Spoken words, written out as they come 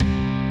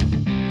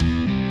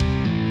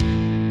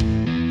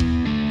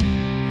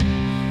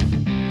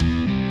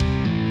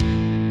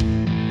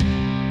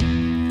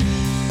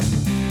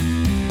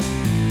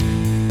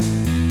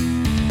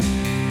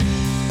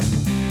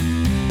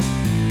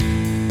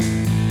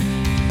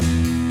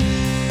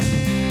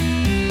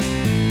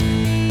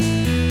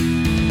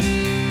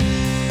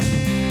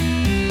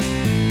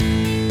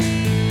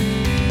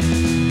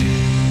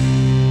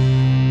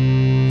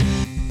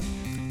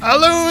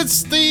Hello,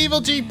 it's the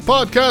Evil G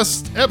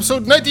Podcast,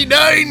 episode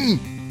 99!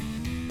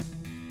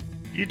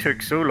 You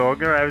took so long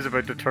there, I was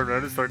about to turn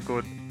around and start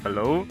going,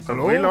 hello? Have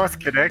Hello? we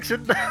lost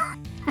connection?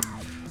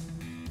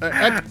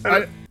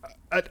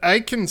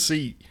 I can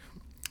see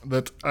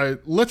that I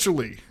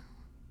literally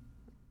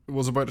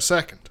was about a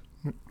second.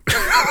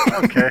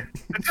 Okay.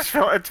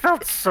 It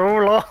felt so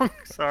long.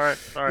 Sorry.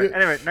 Yeah.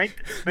 Anyway,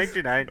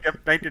 99. Yep,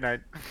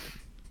 99.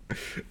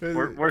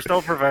 We're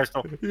still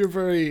professional. You're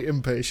very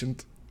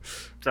impatient.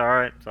 It's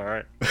alright.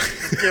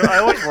 I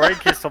always worry in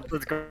case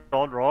something's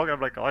gone wrong. I'm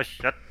like, oh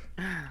shit.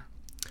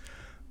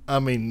 I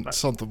mean,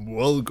 something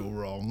will go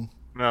wrong,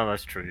 No,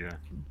 that's true, yeah.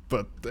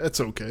 but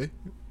it's okay.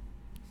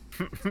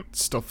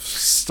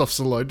 Stuff's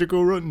allowed to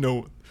go wrong.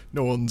 No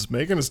one's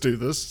making us do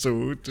this, so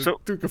we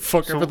can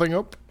fuck everything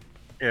up.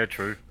 Yeah,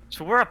 true.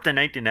 So we're up to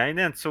 99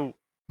 then, so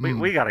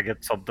we gotta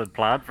get something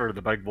planned for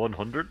the big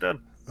 100 then.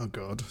 Oh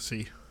god,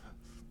 see.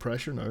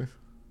 Pressure now.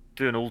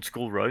 Do an old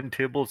school round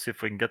table, see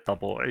if we can get the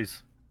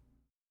boys.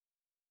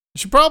 You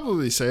should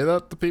probably say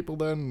that to people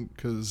then,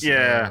 because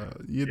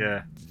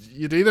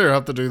you'd either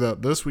have to do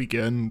that this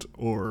weekend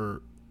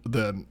or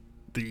then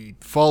the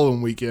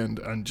following weekend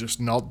and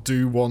just not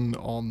do one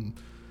on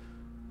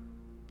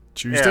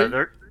Tuesday.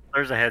 Yeah,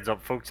 there's a heads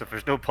up, folks. If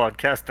there's no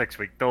podcast next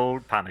week,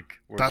 don't panic.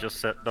 We're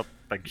just setting up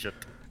big shit.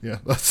 Yeah,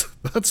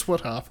 that's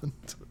what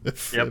happened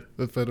if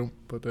I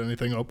don't put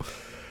anything up.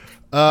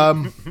 Yeah,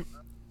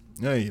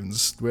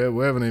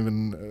 we haven't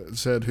even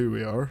said who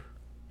we are.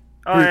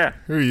 Oh,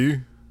 Who are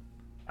you?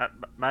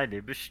 My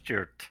name is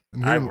Stuart.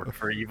 And I work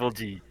for Evil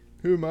G.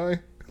 Who am I?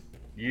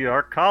 You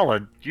are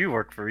Colin. You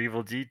work for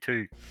Evil G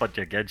too, but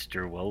against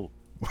your will.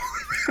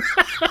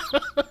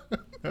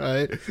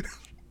 Alright.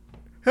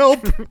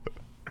 Help!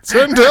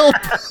 Send help!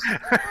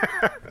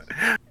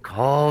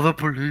 Call the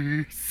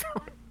police.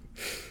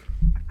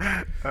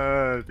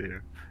 Oh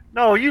dear.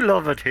 No, you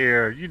love it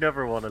here. You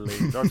never want to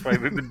leave. That's why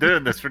we've been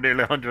doing this for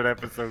nearly 100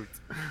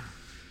 episodes.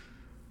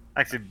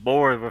 Actually,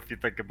 more if you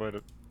think about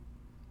it.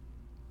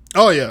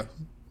 Oh yeah.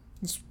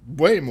 It's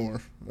way more.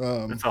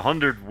 It's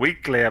 100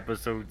 weekly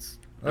episodes.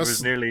 There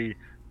was nearly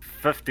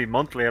 50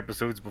 monthly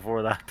episodes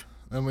before that.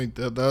 And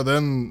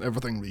then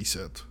everything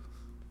reset.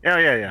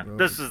 Yeah.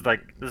 This is not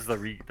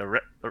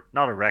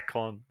a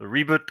retcon, the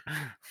reboot.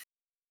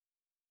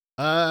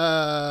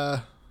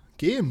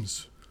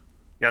 Games.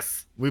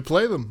 Yes, We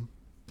play them.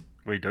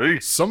 we do.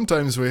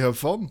 Sometimes we have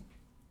fun.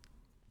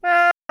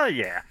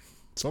 Yeah,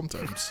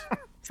 Sometimes.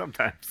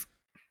 sometimes.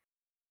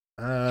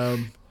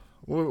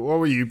 What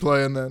were you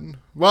playing then?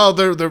 Well,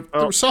 there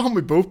was something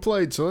we both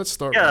played, so let's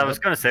start. Yeah, with I was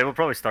that. gonna say we'll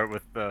probably start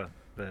with the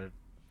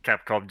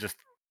Capcom just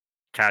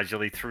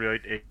casually threw out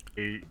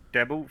a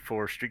demo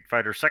for Street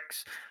Fighter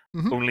 6,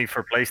 only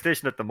for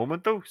PlayStation at the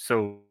moment though.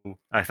 So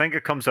I think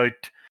it comes out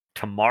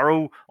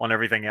tomorrow on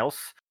everything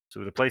else.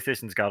 So the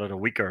PlayStation's got it a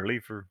week early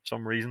for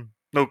some reason.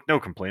 No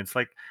complaints,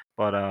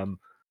 but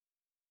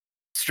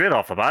straight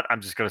off the bat,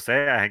 I'm just gonna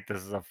say I think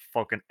this is a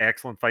fucking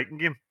excellent fighting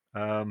game.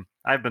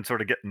 I've been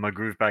sort of getting my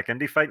groove back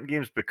into fighting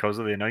games because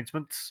of the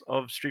announcements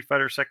of Street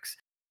Fighter 6,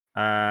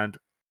 and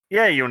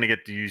yeah, you only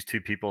get to use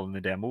 2 people in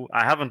the demo.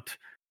 I haven't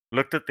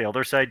looked at the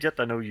other side yet.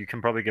 I know you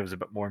can probably give us a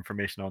bit more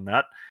information on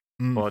that,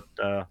 but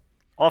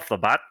off the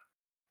bat,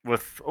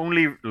 with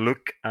only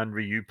Luke and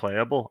Ryu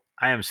playable,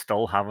 I am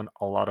still having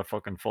a lot of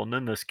fucking fun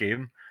in this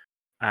game.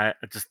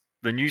 Just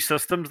the new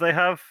systems they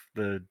have,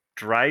 the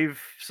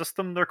drive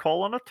system they're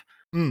calling it.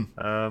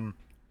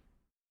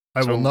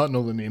 I will not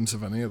know the names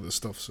of any of this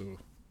stuff, so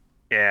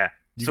Yeah.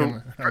 you So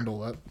can handle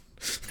that.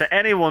 to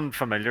anyone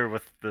familiar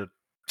with the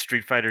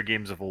Street Fighter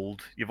games of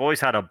old, you've always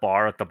had a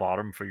bar at the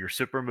bottom for your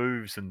super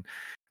moves, and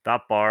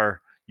that bar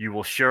you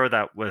will share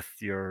that with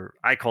your,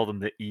 I call them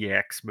the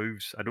EX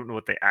moves. I don't know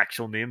what the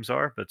actual names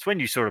are, but it's when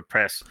you sort of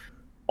press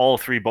all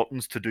 3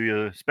 buttons to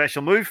do a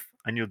special move,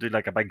 and you'll do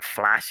like a big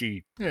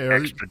flashy,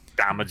 extra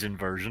damaging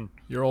version.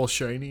 You're all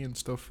shiny and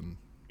stuff, and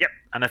Yep,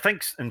 and I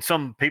think in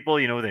some people,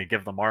 they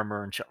give them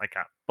armor and shit like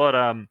that.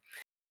 But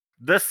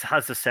this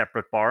has a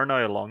separate bar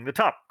now along the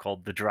top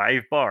called the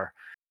drive bar.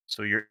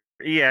 So your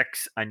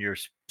EX and your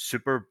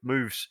super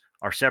moves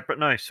are separate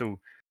now. So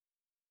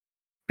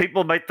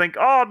people might think,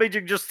 oh, maybe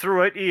you can just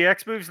throw out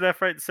EX moves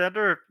left, right, and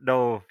center.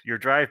 No, your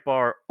drive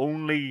bar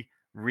only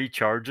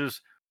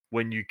recharges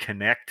when you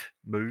connect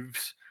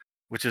moves,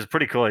 which is a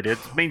pretty cool idea.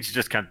 It means you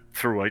just can't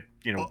throw out,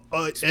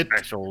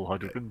 special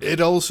Hadoukens.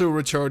 it also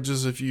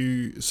recharges if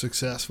you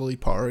successfully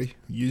parry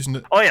using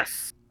it. Oh,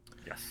 yes.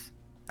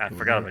 I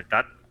forgot about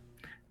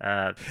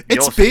that.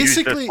 It's also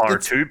basically use this bar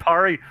to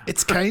parry.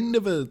 It's kind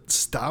of a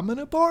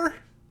stamina bar.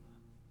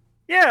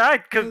 Yeah,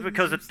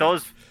 because it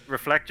does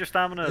reflect your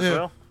stamina as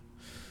well,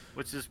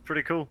 which is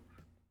pretty cool.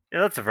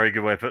 Yeah, that's a very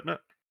good way of putting it.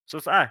 So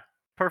it's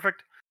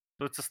perfect.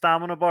 So it's a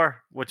stamina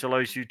bar, which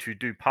allows you to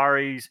do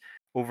parries,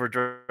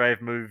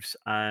 overdrive moves,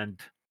 and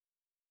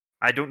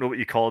I don't know what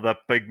you call that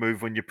big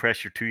move when you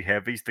press your 2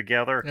 heavies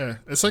together. Yeah,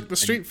 it's like the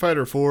Street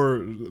Fighter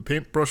 4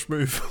 paintbrush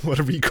move,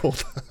 whatever you call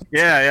that.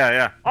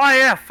 Yeah. Oh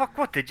yeah, fuck,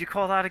 what did you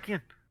call that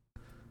again?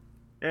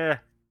 Yeah,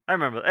 I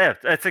remember. Yeah,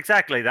 it's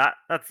exactly that.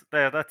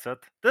 That's it.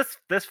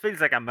 This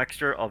feels like a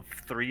mixture of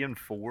 3 and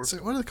 4. It's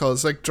like, what do they call it?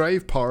 It's like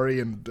Drive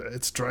Party and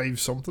it's Drive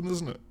something,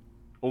 isn't it?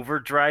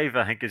 Overdrive,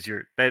 I think, is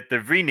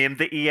they've renamed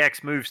the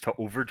EX moves to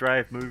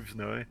Overdrive moves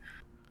now.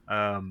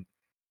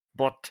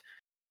 But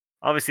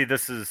obviously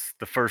this is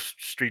the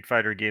first Street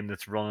Fighter game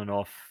that's running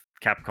off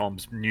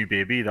Capcom's new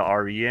baby, the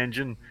RE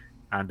engine,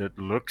 and it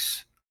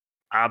looks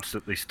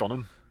absolutely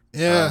stunning.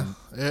 Yeah,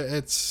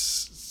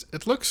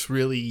 it looks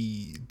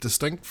really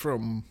distinct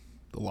from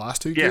the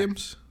last two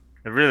games.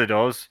 It really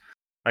does.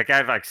 Like,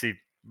 I've actually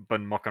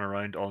been mucking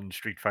around on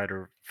Street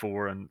Fighter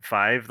 4 and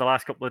 5 the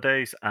last couple of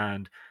days,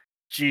 and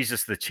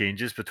Jesus, the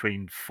changes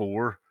between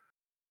 4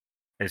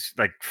 is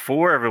like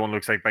 4, everyone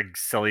looks like big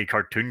silly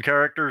cartoon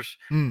characters.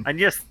 And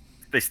yes,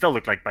 they still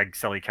look like big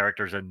silly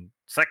characters in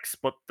 6,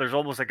 but there's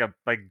almost like a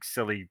big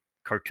silly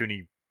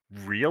cartoony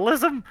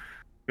realism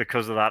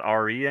because of that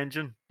RE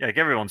engine. Yeah, like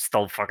everyone's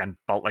still fucking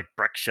built like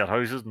brick shit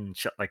houses and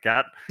shit like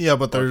that. Yeah,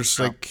 but there's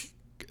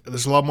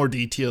there's a lot more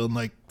detail in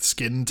like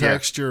skin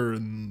texture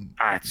and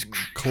it's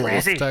cloth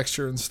crazy.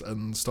 texture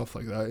and stuff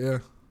like that.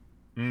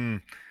 Yeah.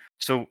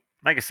 So,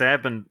 like I said,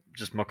 I've been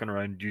just mucking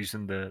around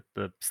using the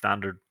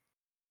standard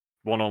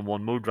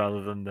one-on-one mode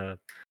rather than the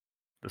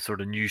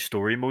sort of new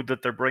story mode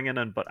that they're bringing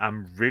in. But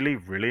I'm really,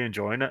 really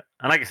enjoying it.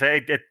 And like I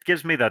say, it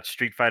gives me that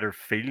Street Fighter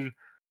feel.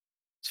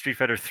 Street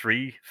Fighter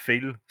 3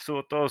 feel, so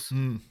it does.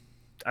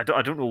 I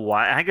don't know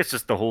why. I think it's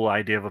just the whole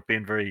idea of it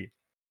being very,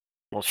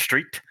 well,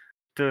 street,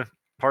 to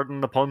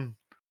pardon the pun,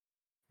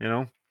 you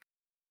know.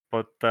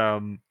 But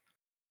I'm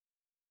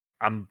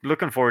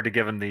looking forward to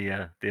giving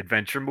the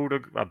adventure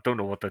mode. I don't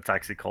know what that's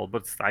actually called,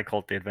 but I call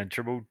it the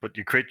adventure mode. But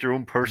you create your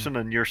own person,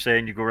 and you're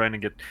saying you go around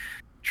and get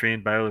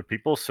trained by other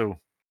people. So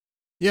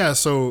yeah,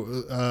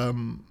 so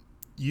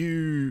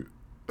you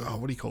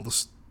what do you call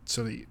this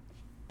city?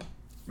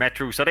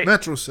 Metro City.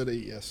 Metro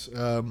City, yes.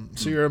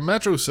 So you're in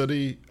Metro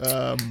City.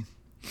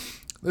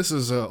 This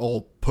is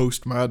all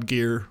post-Mad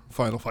Gear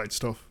Final Fight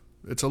stuff.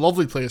 It's a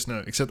lovely place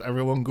now, except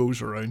everyone goes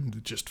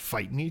around just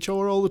fighting each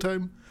other all the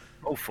time.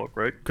 Oh, fuck,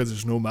 right. Because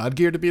there's no Mad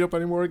Gear to beat up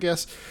anymore, I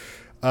guess.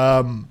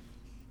 But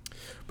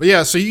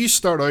yeah, so you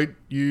start out,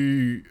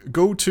 you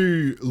go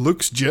to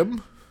Luke's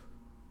gym.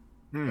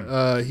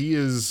 He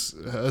has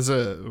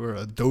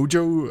a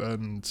dojo,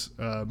 and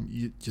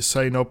you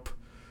sign up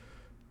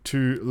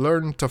to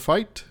learn to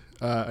fight,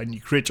 and you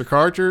create your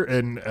character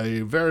in a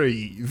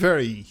very,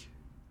 very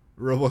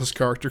robust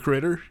character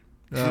creator.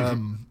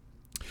 And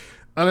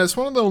it's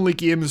one of the only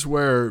games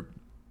where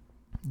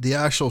the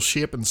actual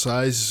shape and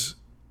size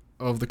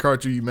of the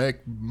character you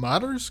make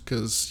matters,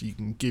 because you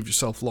can give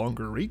yourself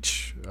longer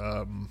reach.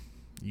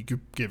 You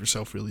could give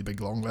yourself really big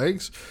long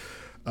legs,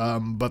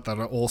 but that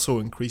also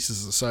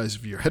increases the size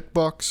of your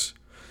hitbox.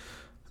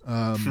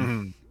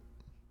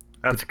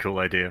 That's a cool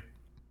idea.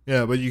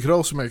 Yeah, but you could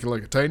also make it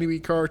like a tiny wee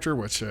character,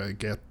 which I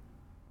get.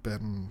 There'd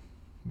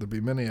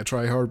be many a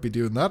tryhard be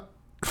doing that.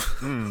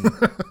 And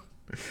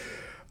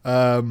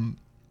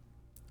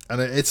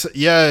it's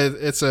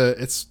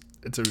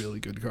a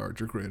really good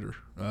character creator.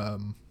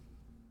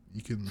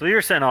 You can. So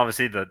you're saying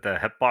obviously that the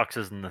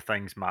hitboxes and the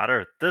things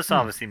matter. This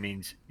obviously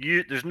means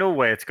there's no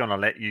way it's gonna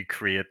let you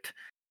create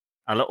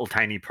a little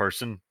tiny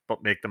person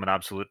but make them an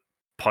absolute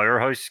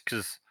powerhouse,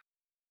 because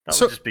that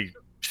would just be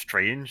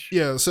strange.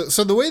 Yeah,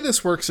 so the way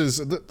this works is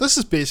this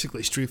is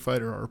basically Street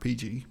Fighter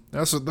RPG.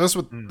 That's what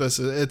this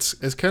is.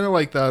 It's kind of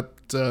like that.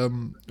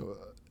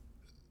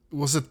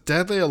 Was it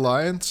Deadly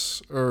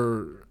Alliance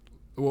or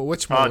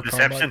which Mortal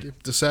Kombat game?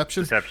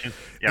 Deception. Yep.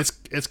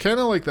 It's kind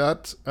of like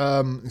that,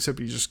 except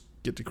you just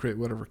get to create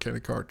whatever kind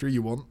of character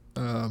you want.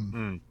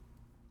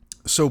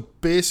 So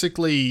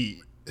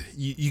basically,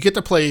 you get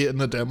to play in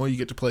the demo, you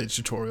get to play the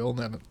tutorial, and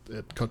then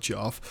it cuts you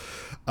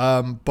off.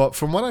 But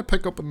from what I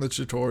pick up in the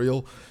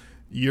tutorial,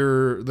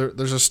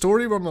 there's a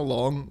story running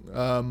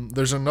along.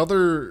 There's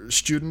another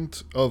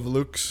student of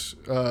Luke's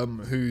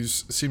who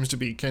seems to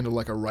be kind of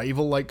like a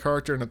rival-like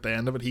character, and at the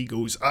end of it, he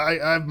goes, "I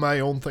have my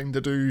own thing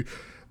to do,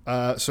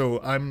 so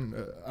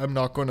I'm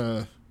not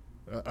gonna."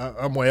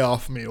 I'm way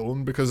off my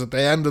own, because at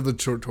the end of the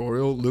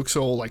tutorial, Luke's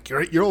all like,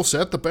 "You're all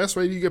set. The best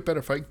way to get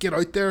better fight, get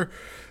out there,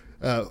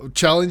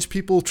 challenge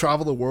people,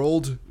 travel the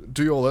world,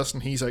 do all this."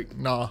 And he's like,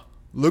 "Nah,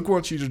 Luke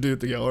wants you to do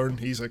it together." And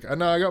he's like,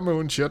 "Nah, I got my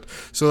own shit."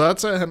 So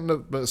that's a hint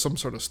at some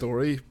sort of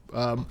story.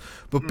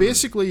 But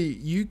basically,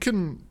 you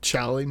can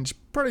challenge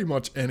pretty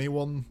much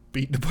anyone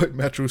beating about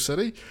Metro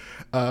City.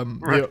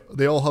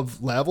 They all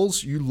have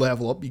levels. You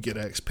level up, you get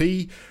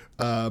XP,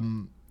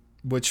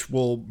 which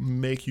will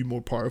make you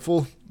more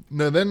powerful.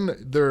 Now then,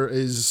 there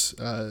is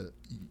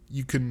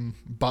you can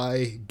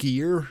buy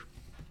gear,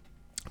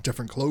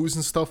 different clothes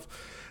and stuff,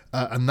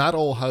 and that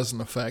all has an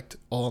effect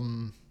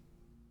on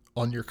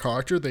your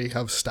character. They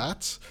have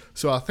stats,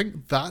 so I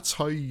think that's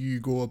how you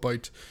go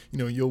about.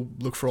 You'll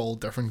look for all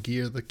different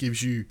gear that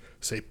gives you,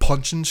 say,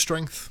 punching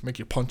strength, make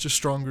your punches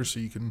stronger, so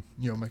you can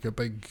make a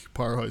big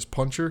powerhouse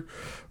puncher,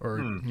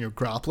 or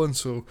grappling.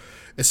 So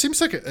it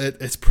seems like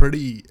it's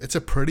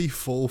a pretty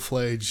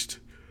full-fledged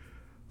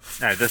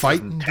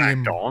fighting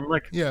game, on,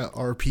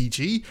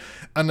 RPG.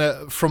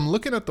 And from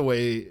looking at the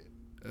way,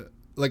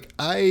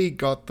 I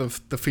got the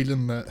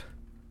feeling that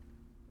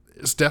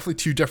it's definitely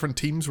two different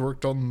teams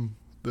worked on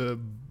the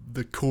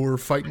core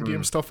fighting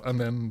game stuff, and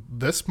then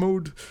this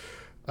mode,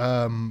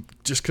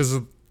 just because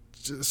of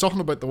something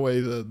about the way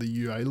the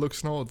UI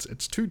looks and all,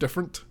 it's too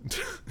different.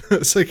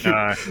 it's like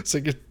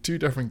two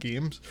different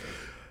games.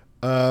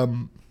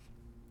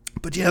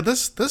 But yeah,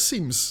 this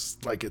seems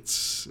like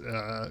it's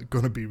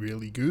going to be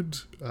really good,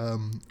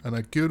 and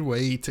a good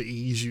way to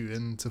ease you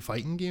into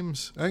fighting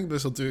games. I think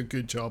this will do a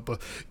good job, but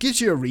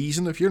gives you a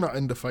reason if you're not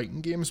into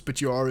fighting games,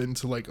 but you are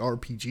into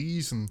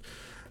RPGs and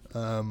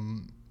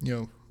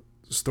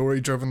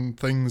story-driven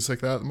things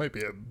like that. It might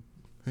be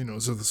who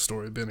knows if the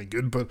story would be any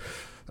good, but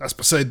that's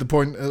beside the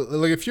point.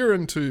 If you're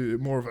into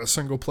more of a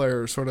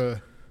single-player sort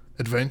of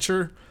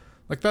adventure,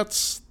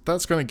 that's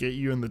going to get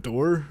you in the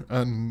door,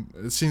 and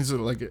it seems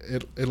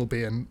that it'll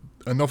be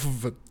enough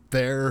of it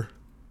there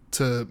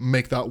to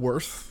make that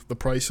worth the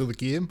price of the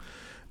game,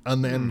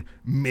 and then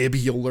maybe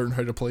you'll learn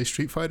how to play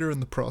Street Fighter in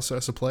the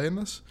process of playing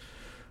this.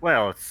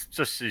 Well, it's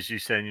just as you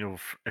said,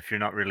 if you're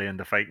not really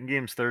into fighting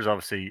games, there's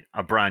obviously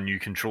a brand new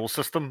control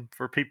system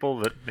for people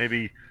that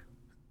maybe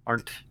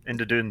aren't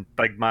into doing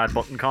big mad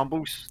button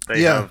combos.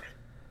 They have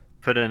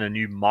put in a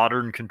new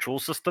modern control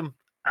system.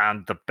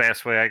 And the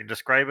best way I can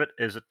describe it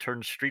is it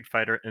turns Street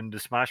Fighter into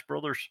Smash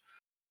Brothers.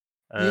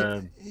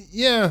 That's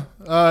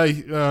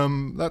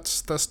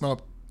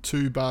not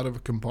too bad of a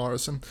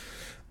comparison.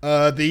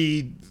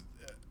 You've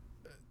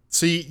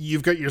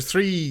got your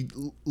 3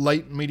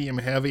 light, medium,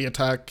 heavy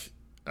attack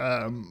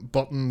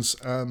buttons,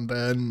 and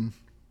then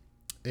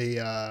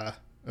a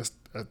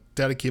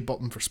dedicated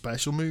button for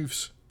special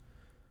moves.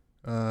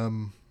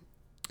 And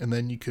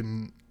then I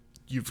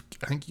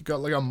think you've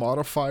got a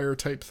modifier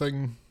type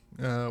thing,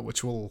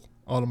 which will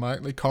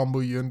automatically combo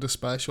you into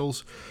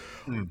specials.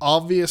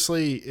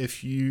 Obviously,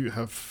 if you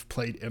have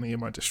played any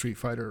amount of Street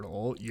Fighter at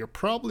all, you're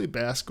probably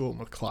best going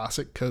with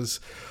Classic, because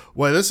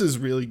this is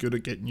really good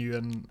at getting you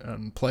in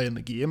and playing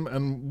the game,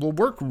 and will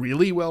work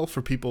really well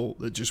for people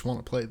that just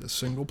want to play the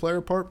single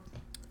player part.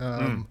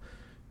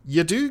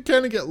 You do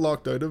kind of get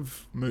locked out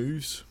of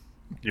moves.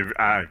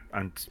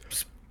 And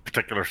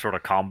particular sort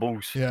of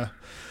combos. Yeah,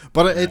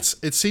 but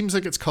it seems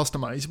like it's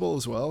customizable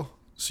as well.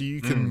 So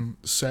you can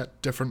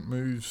set different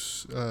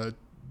moves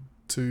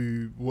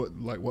to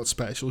what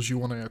specials you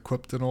want to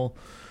equip and all.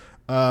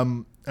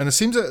 And it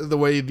seems that the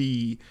way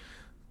the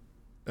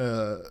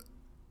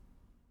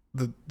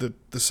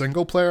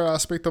single player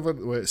aspect of it,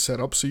 the way it's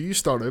set up, so you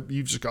start out,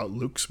 you've just got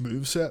Luke's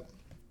moveset.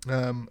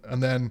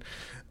 And then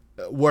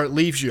where it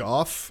leaves you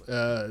off,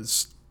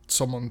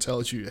 someone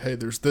tells you, hey,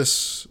 there's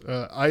this,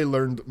 I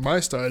learned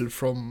my style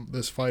from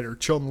this fighter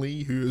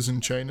Chun-Li, who is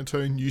in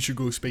Chinatown, you should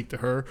go speak to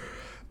her.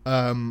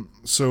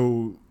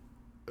 So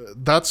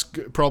that's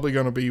probably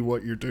going to be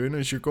what you're doing,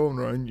 is you're going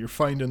around, you're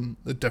finding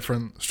the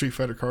different Street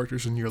Fighter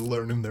characters and you're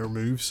learning their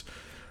moves.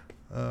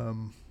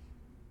 Don't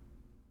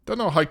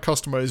know how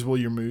customizable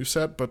your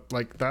moveset, but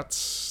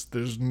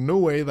there's no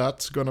way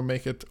that's going to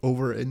make it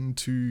over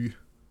into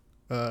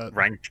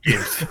ranked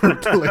games.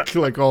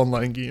 like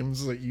online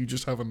games, that you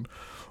just having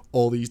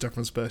all these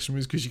different special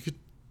moves, because you could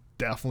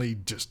definitely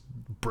just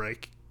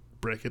break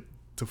it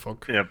to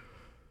fuck. Yep.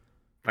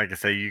 Like I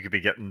say, you could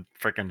be getting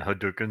freaking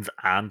Hadoukens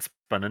and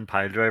spinning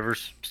pile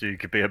drivers, so you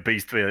could be a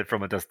beast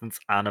from a distance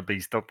and a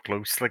beast up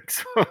close. So.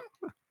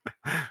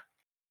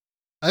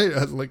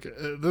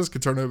 This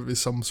could turn out to be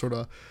some sort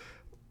of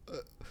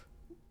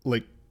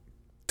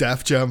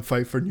Def Jam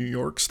Fight for New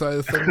York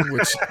style thing,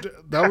 which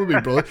that would be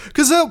brilliant,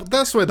 because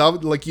that's why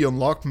that would, you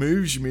unlock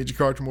moves, you made your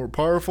character more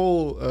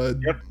powerful,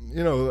 and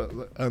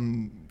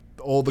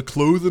all the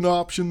clothing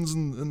options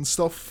and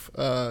stuff.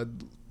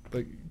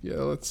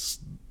 Let's.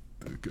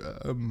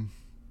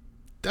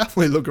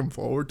 Definitely looking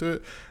forward to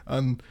it.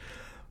 And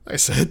like I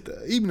said,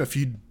 even if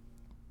you're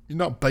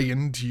not big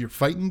into your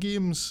fighting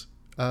games,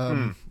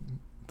 it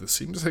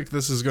seems like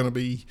this is going to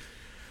be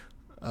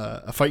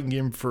a fighting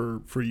game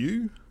for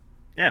you.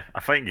 Yeah,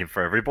 a fighting game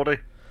for everybody.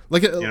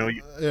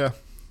 Yeah.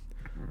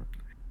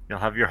 You'll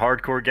have your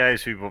hardcore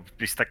guys who will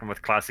be sticking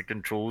with classic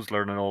controls,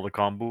 learning all the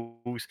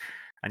combos,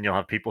 and you'll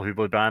have people who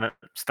will ban it,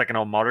 sticking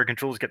on modern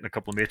controls, getting a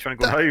couple of mates around,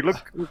 going, "Hey,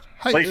 look,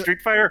 play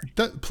Street Fighter."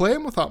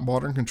 Playing with that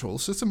modern control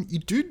system, you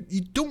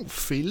don't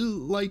feel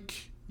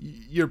like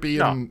you're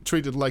being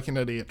treated like an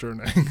idiot or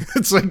anything.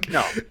 It's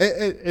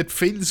it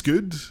feels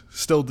good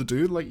still to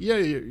do.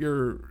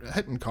 You're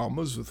hitting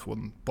combos with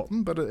one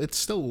button, but it's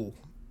still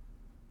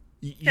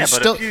you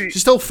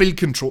still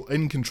feel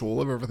in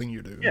control of everything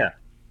you're doing. Yeah.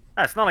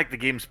 It's not like the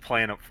game's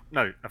playing up.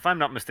 Now, if I'm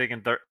not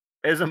mistaken, there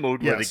is a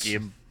mode where the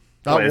game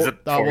that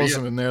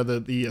wasn't in there,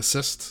 the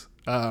assist.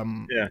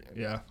 But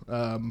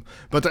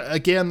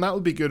again, that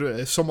would be good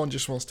if someone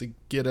just wants to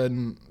get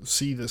in,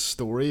 see this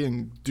story,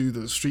 and do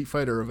the Street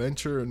Fighter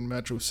adventure in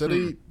Metro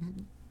City.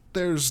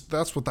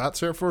 that's what that's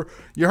here for.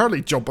 You're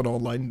hardly jumping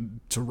online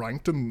to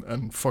ranked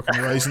and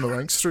fucking rising the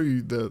ranks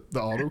through the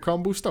auto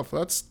combo stuff.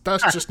 That's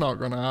just not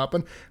going to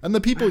happen. And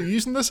the people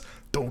using this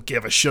don't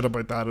give a shit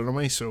about that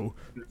anyway. So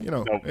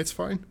it's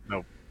fine.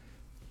 No.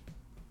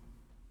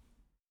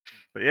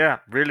 But yeah,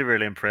 really,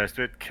 really impressed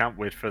with it. Can't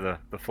wait for the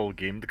full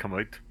game to come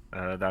out.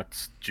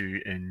 That's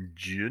due in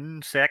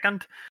June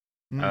 2nd.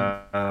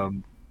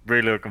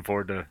 Really looking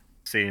forward to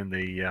seeing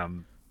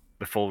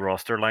the full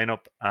roster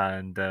lineup.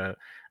 And I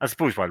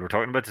suppose while we're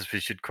talking about this, we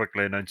should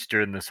quickly announce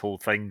during this whole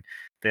thing,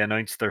 they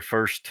announced their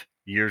first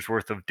year's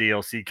worth of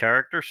DLC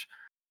characters.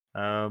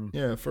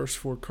 First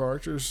 4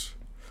 characters.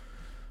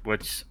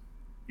 Which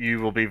you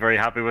will be very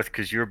happy with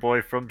because your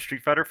boy from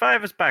Street Fighter V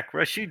is back,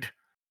 Rashid.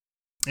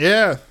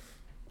 Yeah.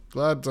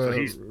 Glad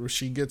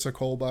Rashid gets a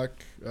call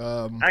back.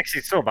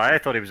 Actually, so bad. I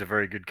thought he was a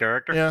very good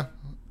character. Yeah.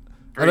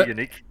 Very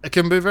unique. It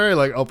can be very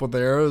up in the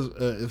air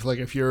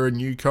if you're a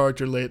new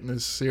character late in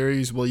this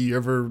series, will you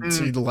ever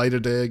see the light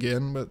of day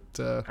again? But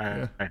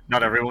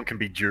not everyone can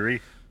be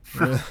Jury.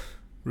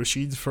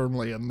 Rashid's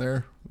firmly in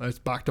there. It's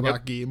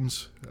back-to-back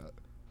games.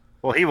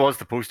 Well, he was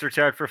the poster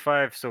child for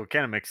 5, so it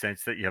kind of makes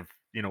sense that you have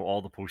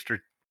all the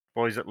poster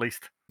boys at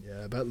least.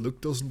 Yeah, I bet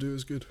Luke doesn't do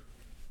as good.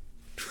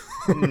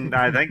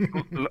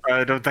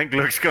 I don't think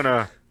Luke's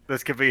gonna.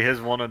 This could be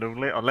his one and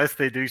only, unless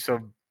they do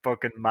some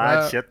fucking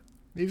mad shit.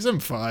 He was in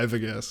 5, I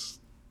guess.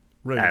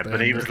 Right,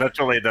 but he was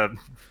literally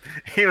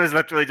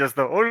just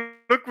the, oh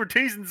look, we're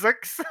teasing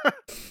 6.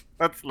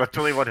 That's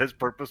literally what his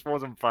purpose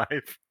was in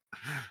 5.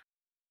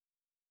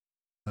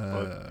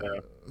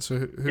 So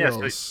who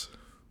else? So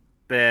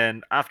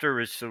then after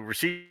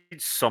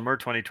Rashid's summer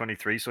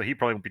 2023, so he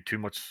probably won't be too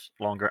much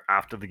longer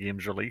after the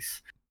game's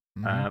release.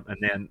 And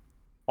then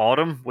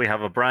autumn, we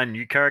have a brand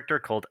new character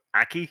called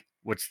Aki,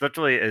 which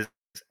literally is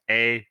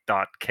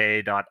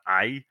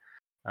A.K.I.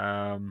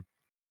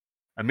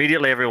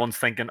 Immediately, everyone's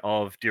thinking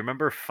of. Do you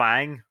remember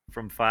Fang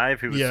from 5,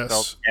 who was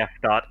spelled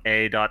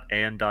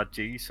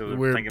F.A.N.G? So the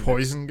weird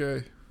poison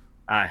guy.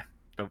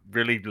 The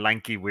really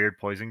lanky, weird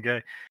poison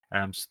guy.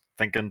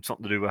 Thinking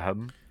something to do with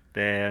him.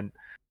 Then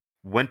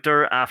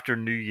winter after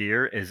New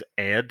Year is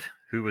Ed,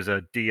 who was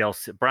a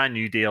brand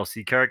new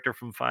DLC character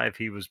from 5.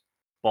 He was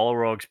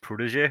Balrog's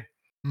protege.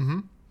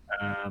 Mm-hmm.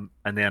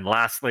 And then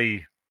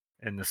lastly,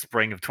 in the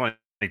spring of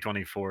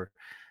 2024,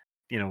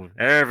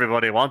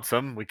 everybody wants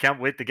him. We can't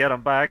wait to get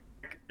him back.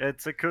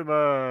 It's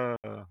Akuma.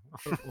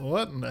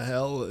 What in the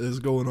hell is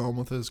going on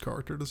with his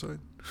character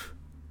design?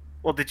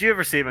 Well, did you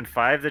ever see him in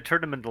 5? They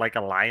turned him into like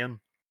a lion.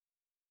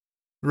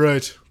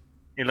 Right.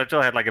 He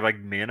literally had like a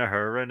big mane of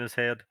hair around his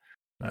head.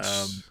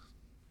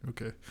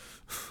 Okay.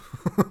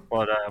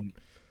 But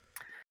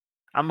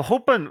I'm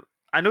hoping.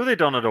 I know they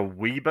done it a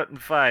wee bit in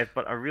 5,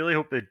 but I really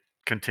hope they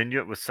continue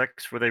it with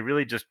 6, where they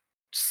really just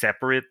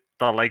separate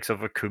the likes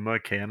of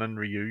Akuma, Ken, and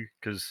Ryu,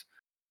 because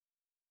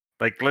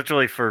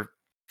literally for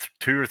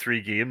 2 or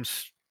 3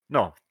 games,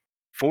 no,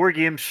 4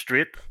 games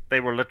straight, they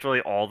were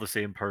literally all the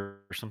same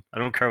person. I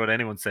don't care what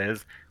anyone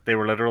says, they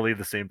were literally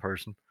the same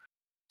person.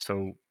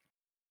 So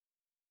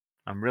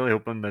I'm really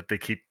hoping that they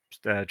keep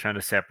trying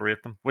to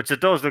separate them, which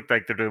it does look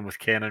like they're doing with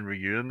Ken and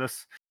Ryu in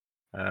this.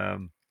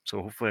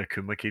 So hopefully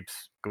Akuma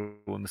keeps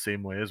going the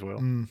same way as well.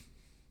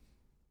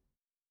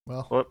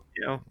 Well,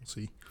 we'll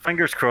see.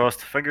 Fingers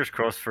crossed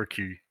for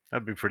Q.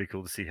 That'd be pretty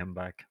cool to see him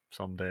back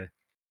someday.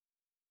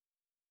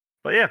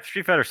 But yeah,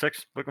 Street Fighter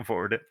 6, looking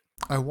forward to it.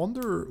 I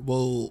wonder,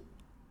 will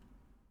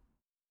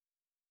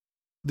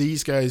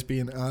these guys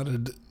being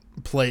added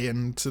play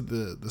into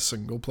the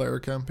single player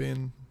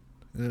campaign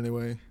in any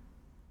way?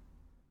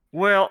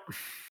 Well,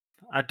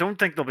 I don't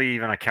think there'll be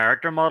even a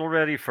character model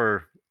ready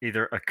for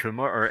either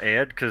Akuma or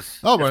Ed, because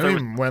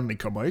when they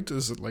come out,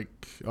 is it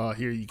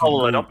here you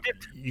can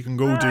you can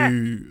go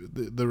do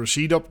the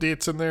Rashid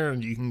updates in there,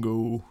 and you can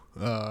go.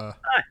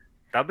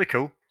 That'd be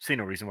cool. See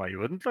no reason why you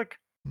wouldn't.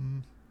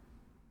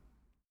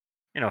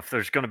 If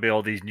there's going to be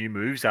all these new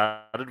moves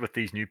added with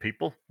these new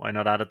people, why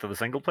not add it to the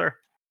single player?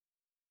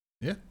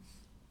 Yeah.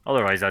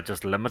 Otherwise, that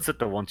just limits it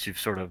to once you've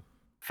sort of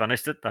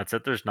finished it. That's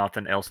it. There's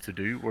nothing else to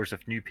do. Whereas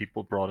if new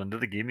people brought into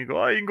the game, you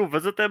go, you can go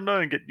visit them now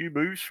and get new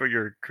moves for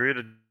your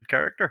created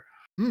character.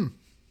 So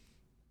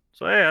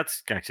yeah,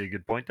 that's actually a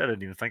good point. I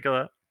didn't even think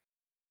of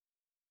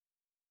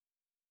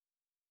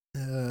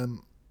that.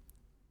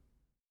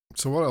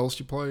 So what else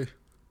do you play?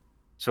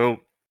 So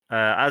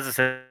as I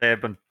said,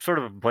 I've been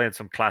playing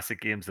some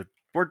classic games that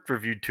weren't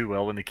reviewed too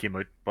well when they came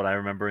out, but I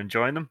remember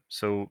enjoying them.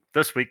 So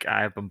this week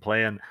I have been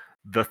playing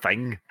The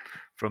Thing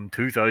from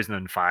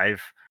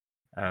 2005.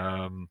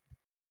 No,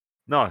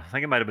 I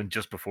think it might have been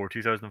just before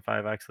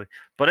 2005 actually.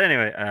 But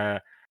anyway,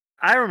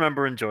 I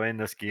remember enjoying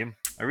this game.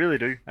 I really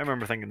do. I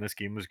remember thinking this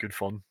game was good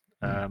fun.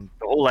 The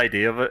whole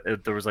idea of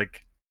it, there was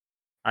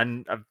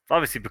and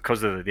obviously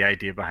because of the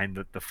idea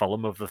behind the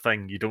film of The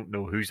Thing, you don't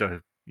know who's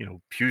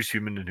who's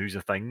human and who's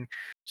a thing.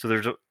 So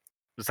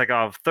it's like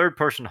a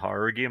third-person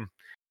horror game.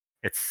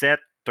 It's set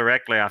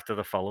directly after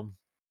the film.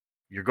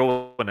 You're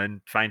going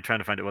in, trying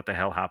to find out what the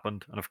hell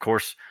happened, and of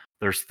course,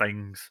 there's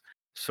things.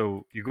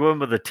 So you go in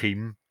with a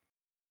team,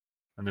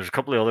 and there's a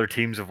couple of other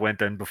teams have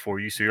went in before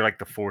you, so you're like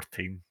the fourth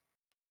team,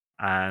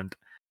 and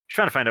you're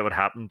trying to find out what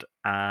happened.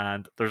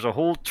 And there's a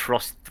whole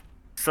trust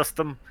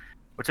system,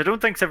 which I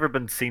don't think's ever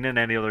been seen in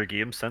any other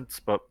game since.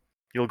 But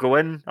you'll go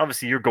in.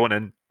 Obviously, you're going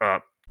in,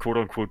 quote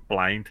unquote,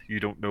 blind. You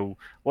don't know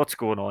what's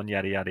going on,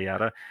 yada yada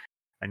yada.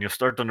 And you'll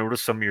start to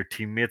notice some of your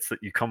teammates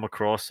that you come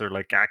across are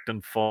like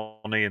acting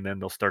funny, and then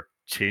they'll start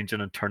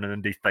changing and turning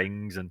into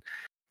things. And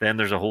then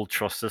there's a whole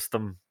trust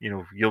system.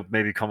 You'll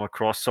maybe come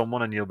across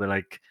someone and you'll be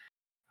like,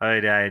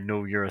 I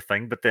know you're a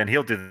thing, but then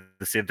he'll do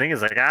the same thing.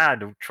 It's like, I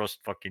don't trust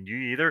fucking you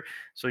either.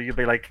 So you'll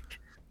be like,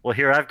 well,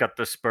 here, I've got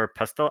this spare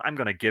pistol. I'm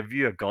going to give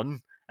you a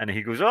gun. And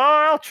he goes, oh,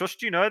 I'll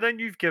trust you now. Then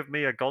you've given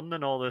me a gun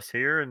and all this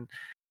here. And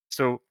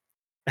so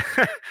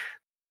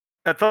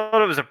I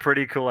thought it was a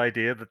pretty cool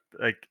idea that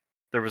like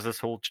there was this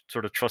whole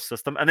sort of trust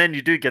system. And then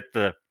you can get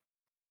the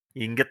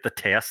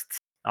tests,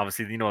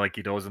 obviously, like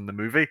he does in the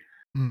movie.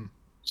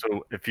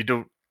 So if you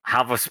don't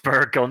have a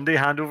spare gun to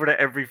hand over to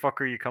every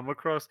fucker you come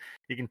across,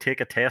 you can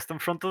take a test in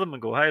front of them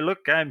and go, hey,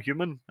 look, I'm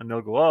human. And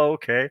they'll go, oh,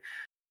 okay.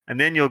 And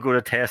then you'll go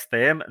to test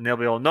them and they'll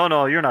be all,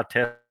 no, you're not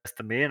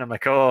testing me. And I'm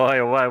like,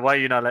 oh, why are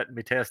you not letting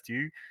me test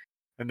you?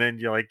 And then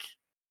you like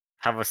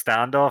have a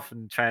standoff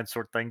and try and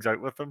sort things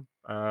out with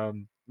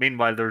them.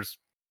 Meanwhile, there's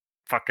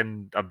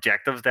fucking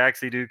objectives to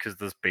actually do because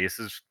this base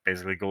is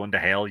basically going to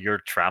hell. You're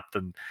trapped,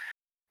 and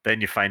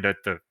then you find out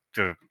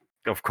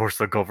of course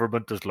the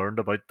government has learned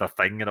about the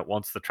thing and it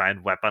wants to try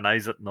and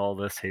weaponize it and all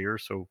this here.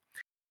 So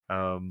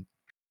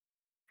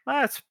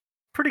it's a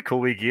pretty cool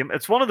wee game.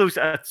 It's one of those,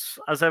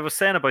 as I was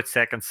saying about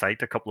Second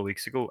Sight a couple of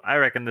weeks ago, I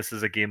reckon this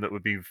is a game that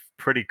would be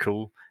pretty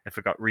cool if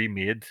it got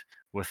remade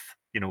with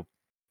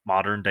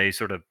modern day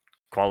sort of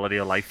quality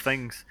of life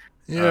things.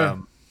 Yeah.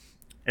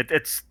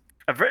 It's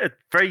a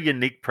very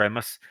unique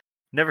premise.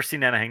 Never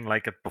seen anything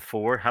like it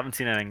before. Haven't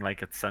seen anything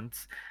like it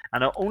since.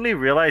 And I only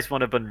realized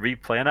when I've been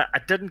replaying it, I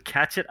didn't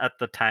catch it at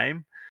the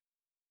time,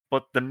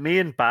 but the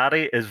main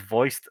baddie is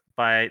voiced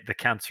by the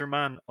Cancer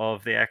Man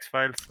of the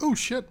X-Files. Oh,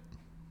 shit.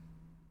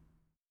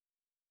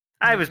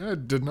 I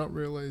did not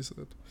realize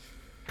that.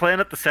 Playing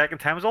it the second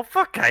time, I was all,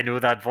 fuck, I know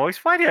that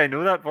voice. Why do I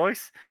know that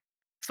voice?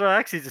 So I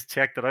actually just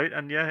checked it out,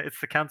 and yeah, it's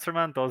the Cancer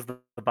Man does the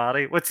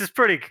baddie, which is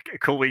pretty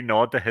cool wee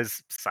nod to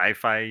his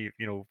sci-fi,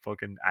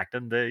 fucking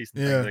acting days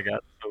and things like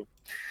that. So,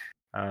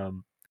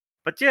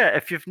 but yeah,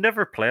 if you've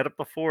never played it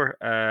before,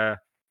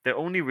 the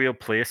only real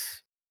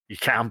place you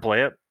can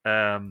play it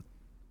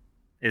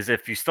is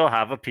if you still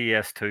have a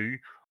PS2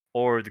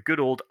 or the good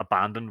old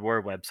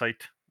Abandonware website,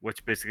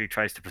 which basically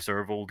tries to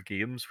preserve old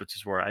games, which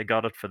is where I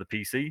got it for the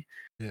PC.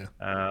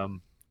 Yeah.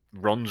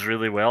 Runs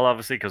really well,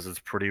 obviously, because it's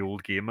a pretty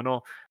old game and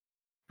all.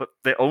 But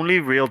the only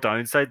real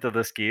downside to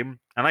this game,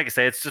 and like I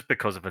say, it's just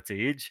because of its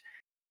age,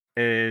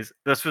 is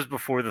this was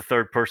before the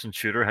third-person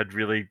shooter had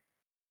really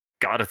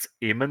got its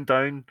aiming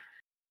down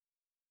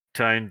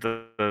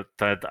to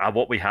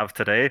what we have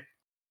today.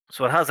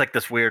 So it has like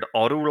this weird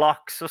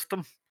auto-lock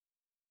system.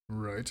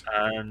 Right.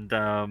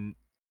 And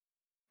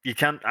you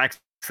can't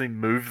actually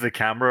move the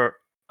camera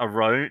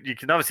around. You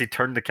can obviously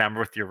turn the camera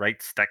with your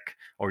right stick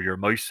or your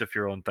mouse if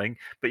you're on thing,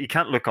 but you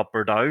can't look up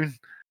or down.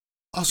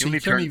 Oh, so you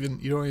don't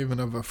even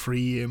have a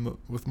free aim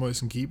with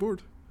mouse and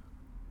keyboard?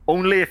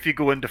 Only if you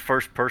go into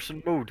first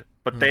person mode,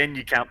 but then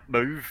you can't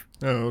move.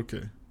 Oh,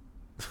 okay.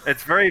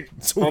 It's very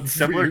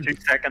similar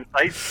to Second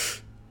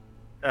Sight.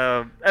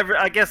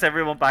 I guess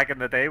everyone back in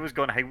the day was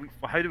going, hey,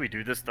 how do we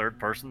do this third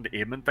person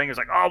aiming thing? It's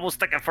like, oh, we'll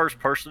stick a first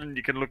person and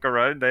you can look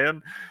around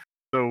then.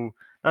 So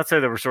that's how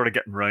they were sort of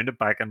getting around it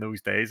back in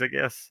those days, I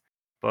guess.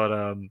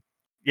 But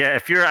yeah,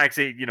 if you're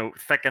actually,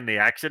 thick in the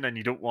action and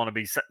you don't want to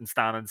be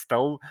standing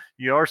still,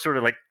 you are sort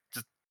of like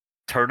just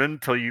turning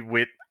till you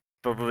wait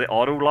till the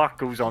auto lock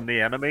goes on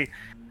the enemy.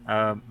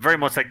 Very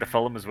much like the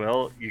film as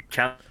well. You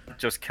can't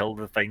just kill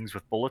the things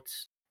with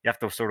bullets. You have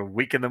to sort of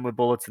weaken them with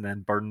bullets and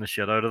then burn the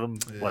shit out of them,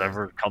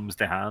 whatever comes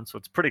to hand. So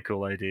it's a pretty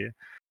cool idea.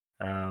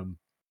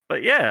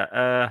 But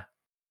yeah,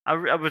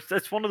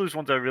 it's one of those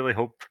ones I really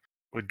hope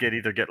would get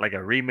like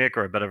a remake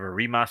or a bit of a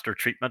remaster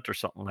treatment or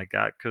something like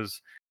that,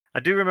 because I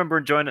do remember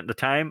enjoying it at the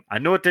time. I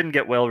know it didn't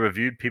get well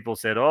reviewed. People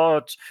said,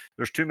 "Oh,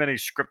 there's too many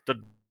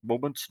scripted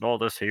moments and all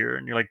this here,"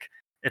 and you're like,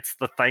 "It's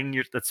the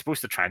thing that's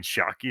supposed to try and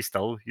shock you.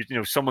 Still,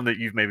 someone that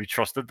you've maybe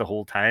trusted the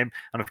whole time,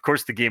 and of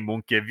course, the game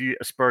won't give you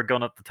a spare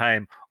gun at the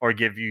time or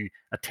give you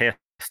a test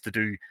to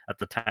do at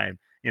the time.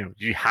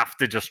 You have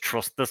to just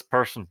trust this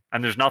person,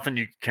 and there's nothing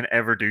you can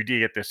ever do to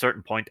get to a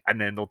certain point, and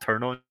then they'll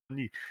turn on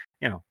you.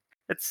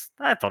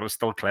 I thought it was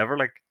still clever,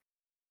 like,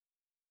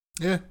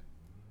 yeah."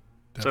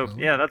 Definitely. So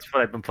yeah, that's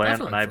what I've been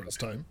playing, and I'm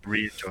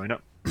really enjoying it.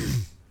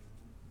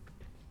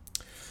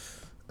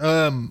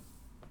 I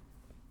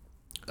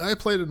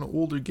played an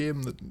older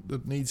game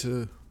that needs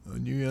a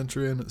new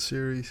entry in its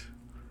series.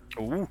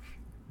 Ooh.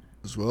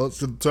 As well.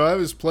 So I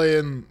was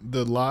playing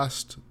the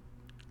last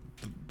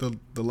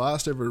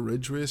ever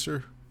Ridge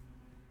Racer.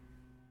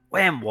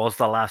 When was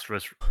the last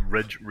Ridge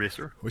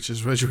Racer? Which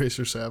is Ridge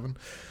Racer 7.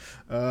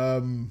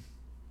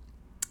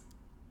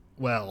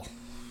 Well,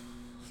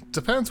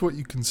 depends what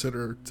you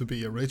consider to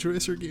be a Ridge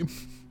Racer game.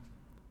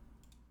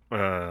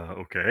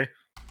 Okay.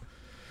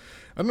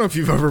 I don't know if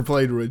you've ever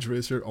played Ridge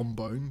Racer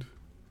Unbound.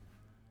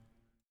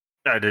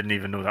 I didn't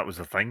even know that was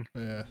a thing.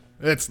 Yeah,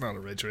 it's not a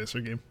Ridge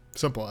Racer game.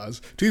 Simple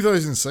as.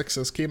 2006,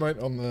 this came out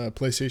on the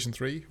PlayStation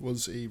 3,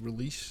 was a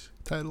release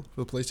title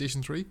for the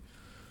PlayStation 3.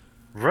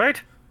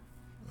 Right?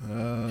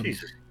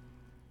 Jesus.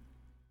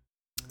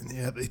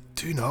 Yeah, they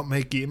do not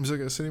make games like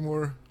this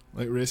anymore,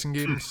 like racing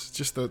games.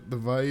 Just the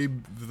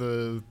vibe,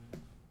 the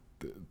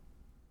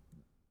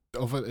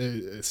of it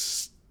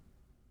is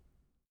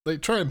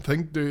like, try and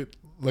think, dude,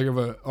 like of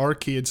an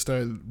arcade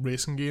style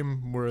racing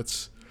game where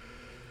it's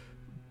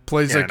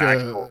plays like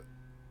a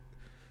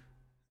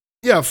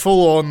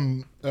full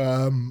on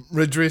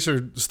Ridge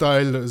Racer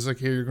style. It's like,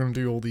 here, you're going to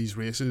do all these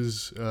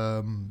races.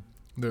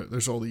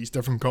 There's all these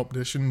different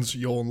competitions.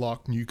 You'll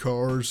unlock new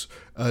cars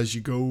as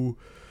you go.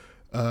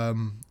 I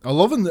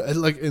love in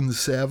the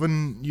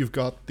 7, you've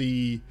got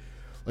the,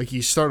 like,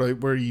 you start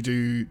out where you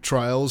do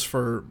trials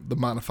for the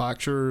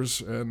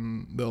manufacturers,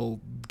 and they'll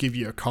give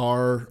you a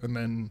car, and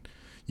then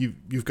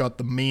you've got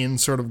the main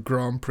sort of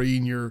Grand Prix,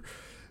 and you're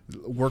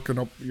working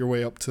up your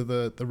way up to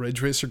the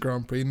Ridge Racer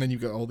Grand Prix, and then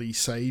you've got all these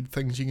side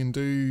things you can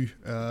do.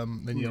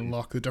 Then you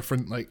unlock the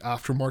different, like,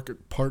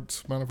 aftermarket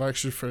parts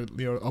manufacturers for,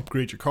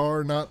 upgrade your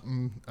car and that,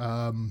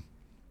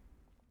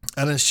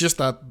 and it's just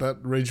that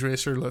Ridge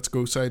Racer, let's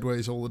go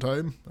sideways all the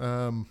time.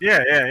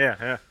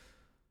 Yeah.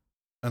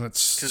 And it's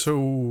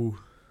so...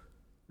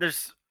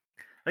 There's,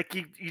 like,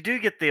 you do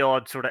get the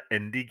odd sort of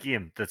indie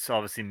game that's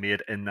obviously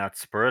made in that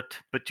spirit,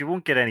 but you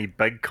won't get any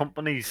big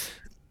companies.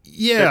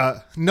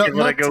 Yeah, not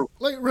like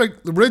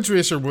the Ridge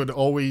Racer would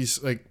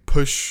always, like,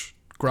 push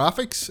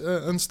graphics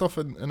and stuff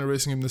in a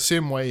racing game the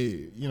same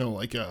way,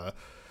 like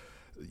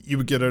you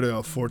would get out of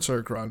a Forza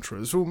or Gran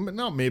Turismo,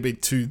 not maybe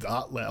to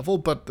that level,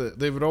 but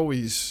they would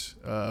always,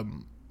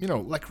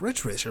 like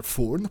Ridge Racer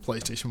 4 in the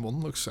PlayStation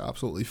 1 looks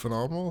absolutely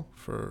phenomenal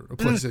for a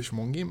PlayStation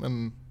 1 game,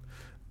 and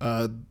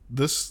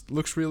this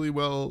looks really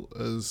well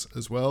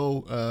as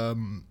well.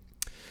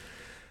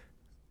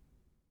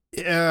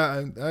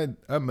 Yeah,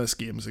 I miss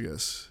games, I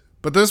guess.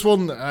 But this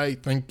one, I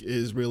think,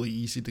 is really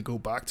easy to go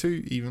back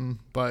to, even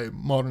by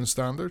modern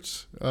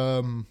standards.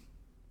 Because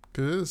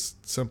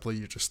it's simply,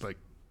 you're just like,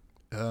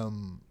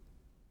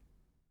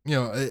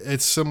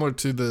 it's similar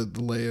to the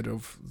layout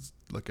of,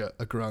 like,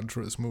 a Gran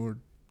Turismo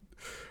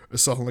or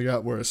something like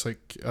that, where it's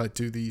like, I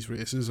do these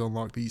races,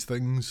 unlock these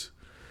things,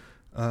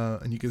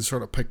 and you can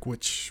sort of pick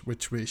which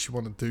race you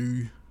want to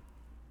do.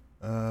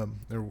 Or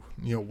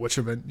which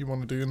event you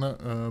want to do in that,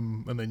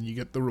 and then you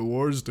get the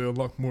rewards to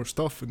unlock more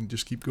stuff and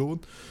just keep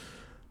going.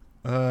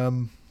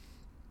 Yeah.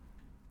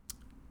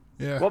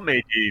 What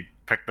made you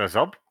pick this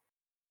up?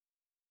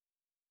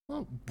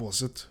 What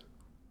was it?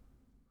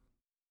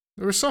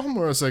 There was something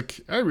where I was like,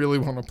 I really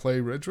want to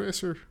play Ridge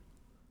Racer.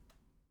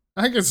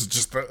 I think it's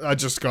just that I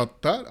just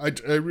got that.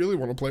 I really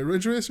want to play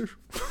Ridge Racer.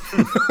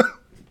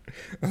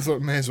 I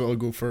thought, may as well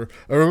go for...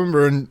 I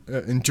remember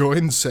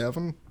enjoying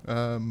 7,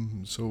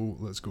 so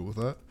let's go with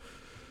that.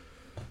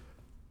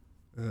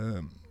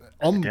 Definitely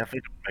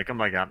don't make them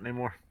like that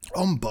anymore.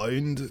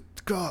 Unbound,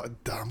 god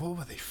damn, what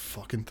were they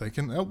fucking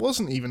thinking? It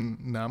wasn't even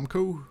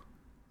Namco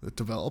that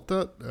developed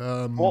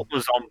that. What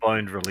was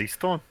Unbound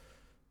released on?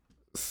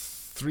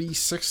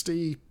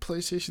 360,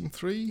 PlayStation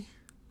 3.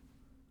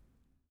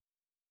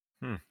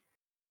 I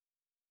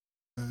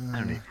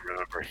don't even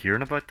remember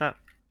hearing about that.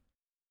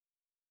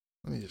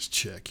 Let me just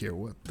check here.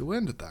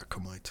 When did that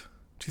come out?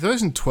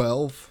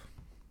 2012.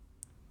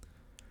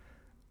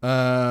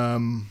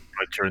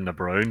 During the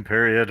Brown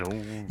period.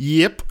 Oh.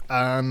 Yep,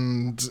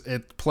 and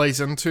it plays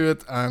into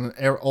it, and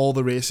all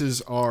the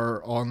races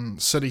are on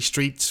city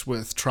streets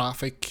with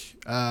traffic.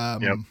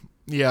 Yep.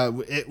 Yeah,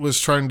 it was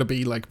trying to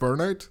be like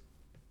Burnout.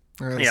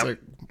 And it's Yep. like,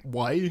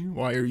 why?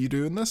 Why are you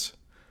doing this?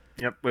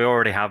 Yep, we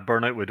already have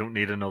Burnout. We don't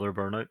need another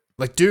Burnout.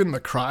 Like, doing the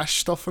crash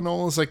stuff and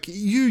all, it's like,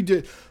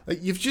 you've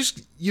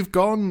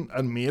gone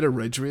and made a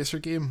Ridge Racer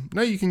game.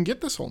 Now you can get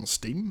this on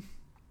Steam,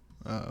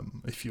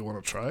 if you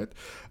want to try it.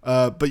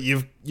 But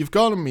you've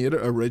gone and made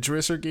a Ridge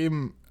Racer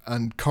game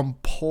and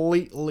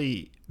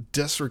completely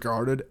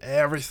disregarded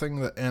everything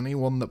that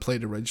anyone that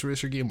played a Ridge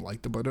Racer game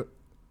liked about it.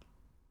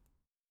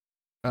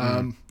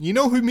 You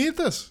know who made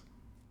this?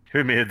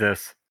 Who made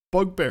this?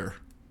 Bugbear.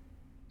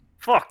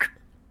 Fuck.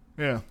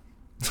 Yeah.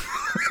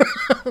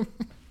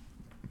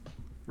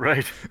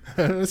 Right.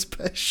 It's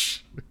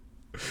pish.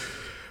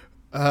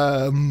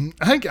 I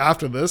think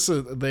after this,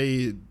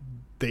 they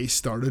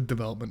started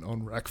development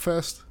on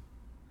Wreckfest,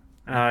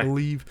 I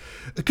believe,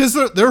 because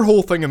their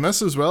whole thing in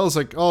this as well is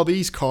like, oh,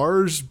 these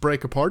cars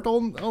break apart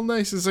all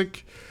nice. It's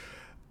like,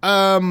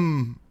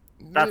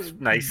 that's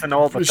nice and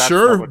all, but that's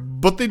sure,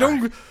 but they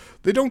don't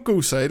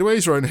go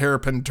sideways around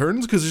hairpin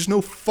turns, because there's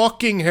no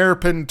fucking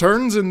hairpin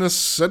turns in this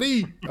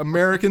city,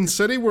 American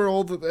city, where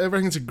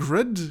everything's a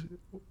grid.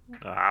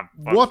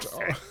 What?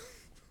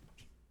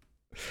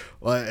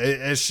 Well,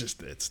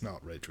 it's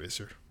not Ridge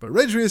Racer, but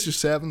Ridge Racer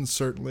 7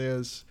 certainly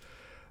is.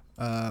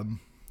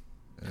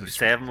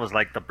 7 was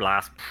like the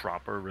last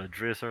proper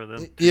Ridge Racer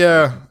then.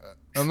 Yeah,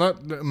 and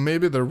that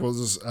maybe there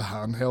was a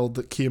handheld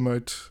that came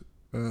out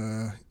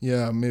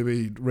Yeah,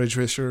 maybe Ridge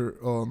Racer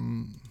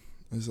on...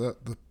 Is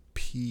that the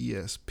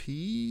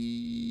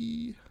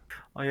PSP?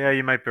 Oh yeah,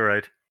 you might be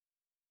right.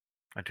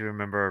 I do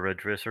remember a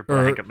Ridge Racer, but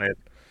I Or think it may have...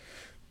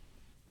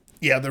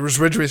 yeah, there was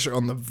Ridge Racer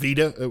on the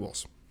Vita. It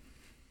was.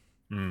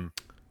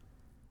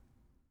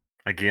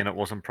 Again, it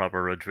wasn't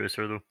proper Ridge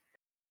Racer though.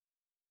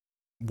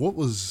 What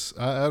was...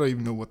 I don't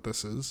even know what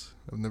this is.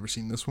 I've never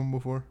seen this one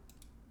before.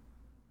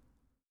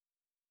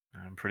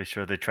 I'm pretty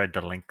sure they tried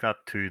to link that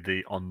to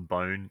the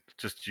Unbound,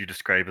 just you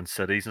describing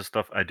cities and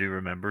stuff. I do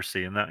remember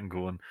seeing that and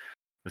going,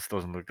 this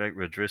doesn't look like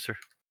Ridge Racer.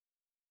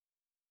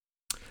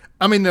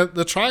 I mean,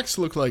 the tracks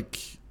look like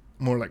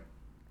more like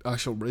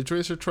actual Ridge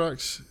Racer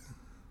tracks,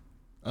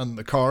 and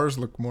the cars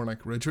look more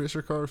like Ridge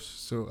Racer cars,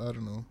 so I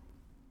don't know.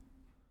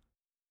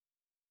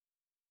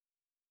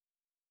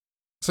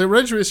 So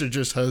Ridge Racer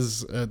just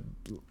has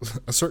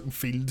a certain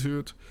feel to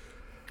it.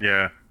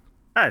 Yeah.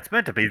 It's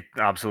meant to be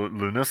absolute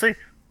lunacy.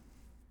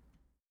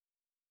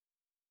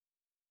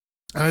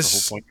 And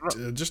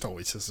it just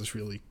always has this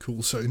really cool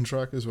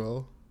soundtrack as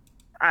well.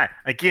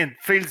 Again,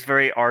 feels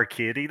very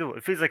arcadey though.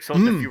 It feels like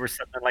something if you were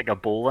sitting in like a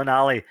bowling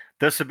alley,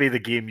 this would be the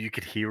game you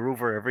could hear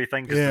over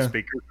everything because the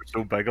speakers are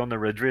so big on the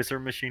Ridge Racer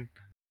machine.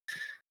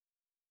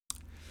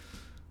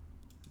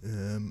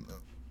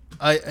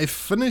 I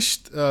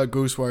finished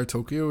Ghostwire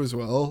Tokyo as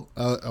well.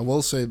 I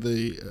will say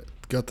they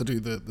got to do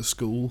the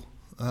school,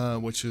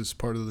 which is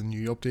part of the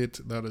new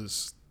update. That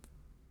is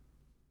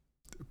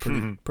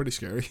pretty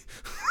scary.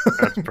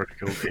 That's pretty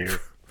cool to hear.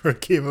 For a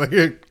game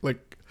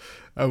like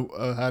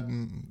I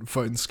hadn't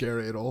found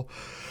scary at all.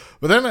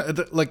 But then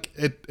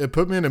it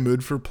put me in a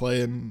mood for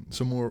playing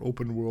some more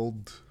open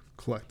world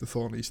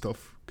collectathon-y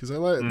stuff because I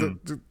like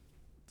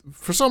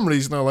for some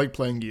reason I like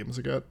playing games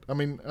like that. I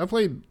mean, I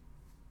played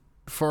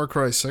Far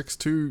Cry 6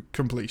 to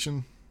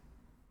completion.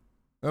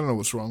 I don't know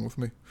what's wrong with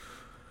me.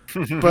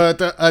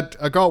 But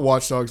I got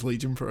Watch Dogs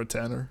Legion for a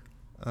tenner.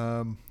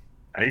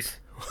 Nice.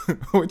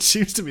 Which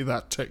seems to be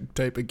that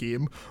type of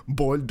game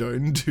boiled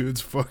down to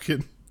its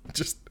fucking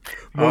just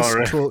most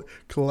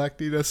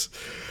collectiness.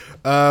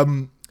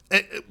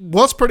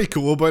 What's pretty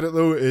cool about it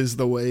though is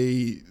the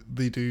way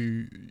they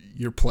do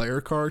your player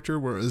character,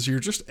 whereas you're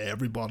just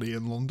everybody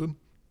in London,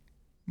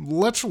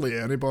 literally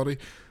anybody.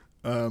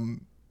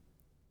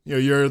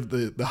 You're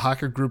the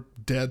hacker group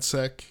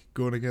DeadSec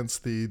going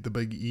against the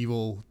big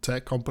evil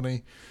tech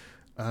company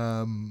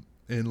in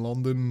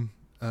London,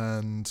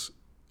 and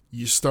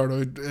you start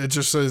out, it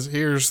just says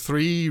pick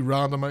three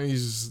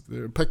randomized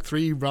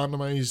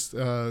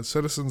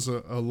citizens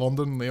of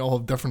London. They all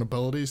have different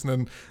abilities, and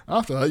then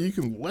after that you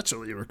can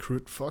literally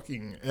recruit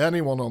fucking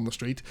anyone on the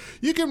street.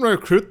 You can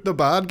recruit the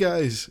bad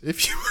guys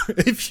if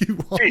you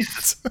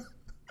want.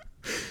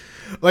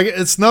 Like,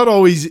 it's not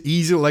always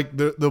easy. Like,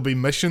 there'll be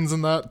missions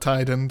and that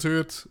tied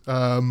into it.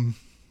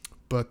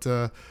 But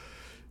other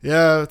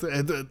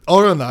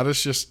than that,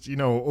 it's just,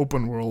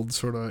 open world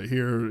sort of,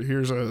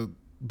 here's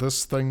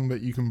this thing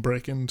that you can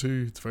break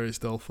into. It's very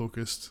stealth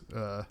focused.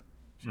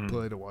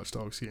 Play the Watch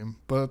Dogs game.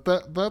 But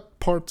that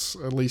part's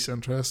at least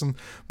interesting.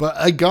 But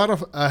I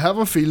have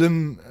a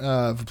feeling,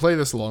 if I play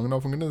this long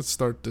enough, I'm going to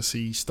start to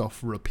see stuff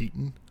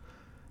repeating.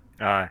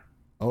 Aye.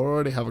 I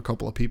already have a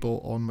couple of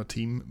people on my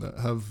team that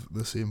have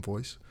the same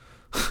voice.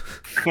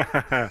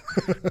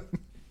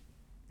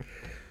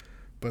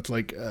 But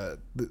like,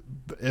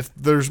 if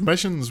there's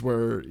missions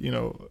where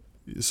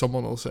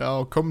someone will say,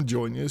 "I'll come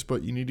join you,"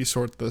 but you need to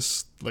sort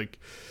this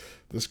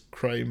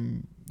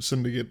crime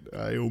syndicate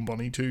I owe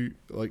money to.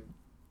 Like,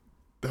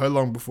 how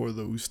long before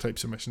those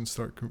types of missions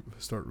start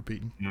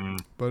repeating?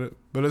 But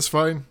it's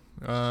fine.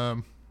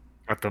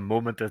 At the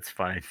moment, it's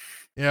fine.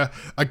 Yeah,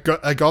 I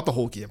got the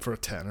whole game for a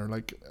tenner.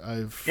 Like,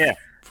 that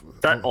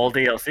all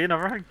DLC and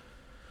everything.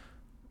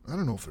 I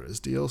don't know if there is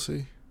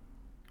DLC.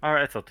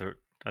 Alright, I thought there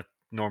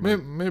normally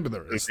maybe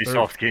there is.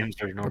 Ubisoft games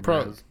there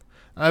normally is.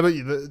 But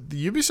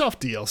the Ubisoft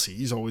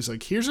DLC is always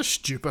like, here's a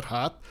stupid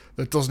hat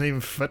that doesn't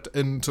even fit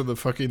into the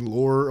fucking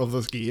lore of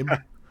this game,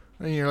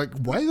 and you're like,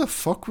 why the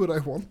fuck would I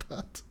want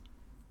that?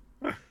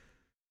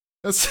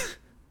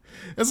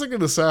 It's like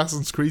in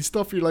Assassin's Creed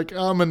stuff. You're like,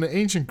 I'm in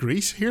ancient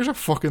Greece. Here's a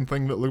fucking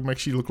thing that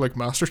makes you look like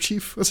Master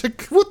Chief. It's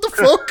like, what the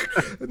fuck?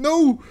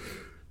 No,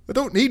 I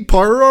don't need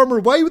power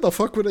armor. Why the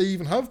fuck would I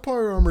even have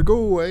power armor? Go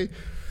away.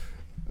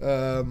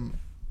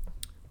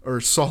 Or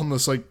something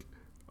that's like,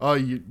 oh,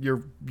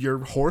 your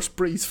horse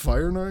breathes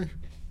fire now.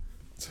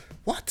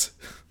 What?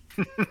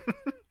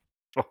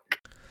 Fuck.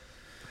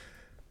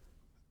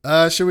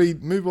 Shall we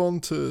move on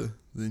to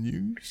the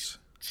news?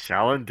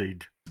 Shall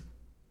indeed.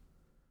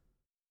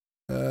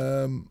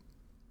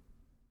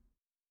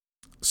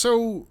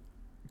 So,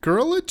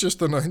 Gorilla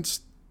just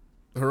announced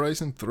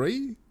Horizon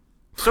 3?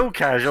 So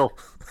casual.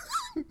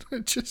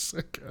 Just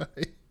a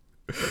guy.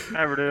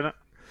 Never doing it.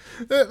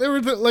 They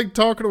were like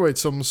talking about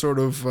some sort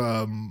of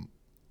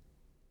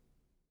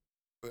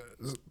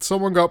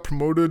someone got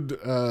promoted,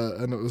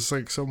 and it was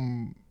like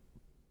some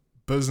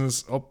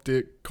business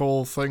update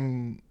call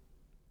thing,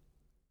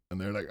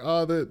 and they're like,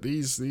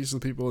 these are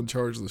the people in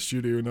charge of the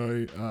studio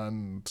now,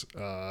 and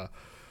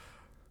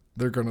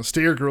they're going to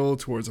steer Grow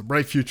towards a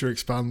bright future,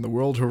 expand the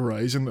world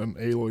horizon and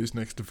Aloy's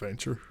next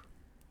adventure.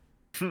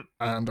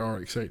 And our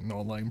exciting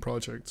online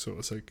project. So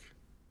it's like,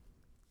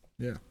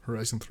 yeah,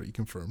 Horizon 3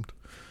 confirmed.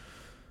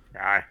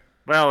 Aye.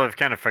 Well, I've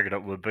kind of figured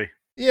it would be.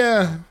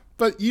 Yeah,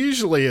 but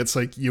usually it's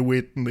like you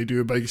wait and they do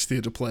a big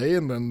state of play,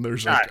 and then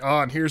there's like,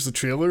 and here's the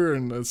trailer,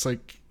 and it's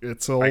like,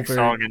 it's all like very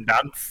song and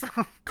dance.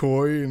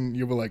 coy, and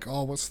you'll be like,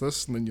 oh, what's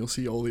this? And then you'll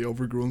see all the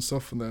overgrown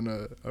stuff, and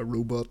then a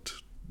robot,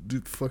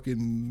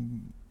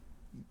 fucking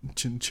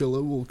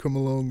chinchilla will come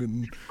along,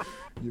 and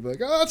you'll be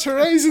like, oh, it's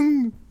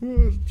Horizon!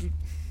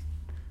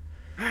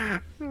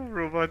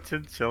 Robot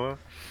chinchilla.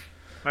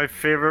 My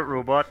favorite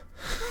robot.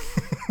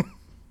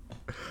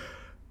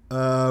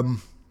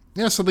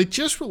 Yeah, so they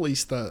just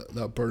released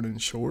that Burning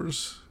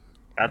Shores.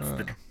 That's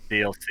the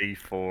DLC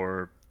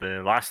for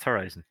the last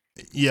Horizon.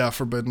 Yeah,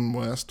 Forbidden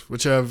West,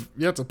 which I've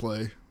yet to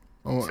play.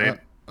 Same.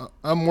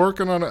 I'm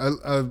working on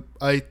it.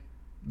 I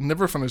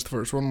never finished the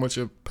first one, which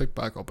I've picked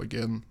back up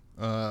again.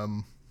 I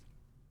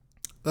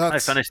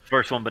finished the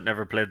first one, but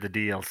never played the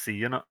DLC.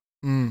 You know.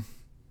 Mm.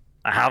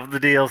 I have the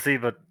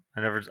DLC, but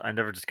I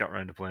never just got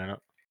around to playing it.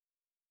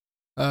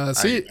 I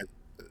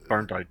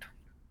burnt out.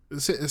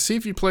 See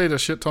if you played a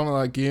shit ton of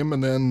that game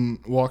and then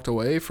walked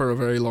away for a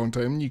very long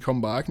time, and you come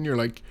back and you're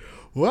like,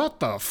 what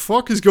the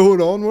fuck is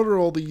going on? What are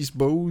all these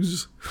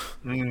bows?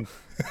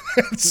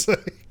 It's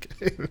like...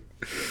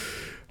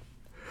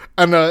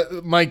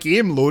 And my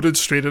game loaded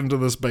straight into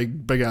this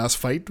big ass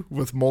fight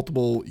with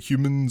multiple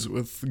humans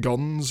with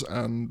guns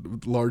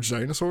and large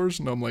dinosaurs,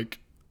 and I'm like,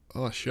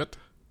 oh shit.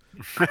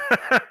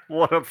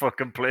 What a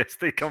fucking place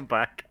they come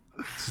back.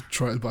 It's a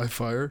trial by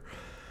fire.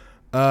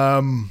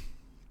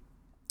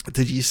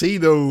 Did you see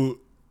though?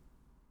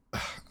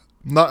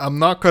 I'm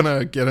not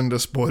gonna get into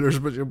spoilers,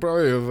 but you'll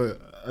probably have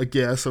a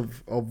guess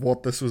of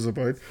what this was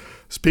about.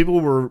 So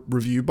people were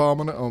review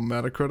bombing it on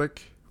Metacritic,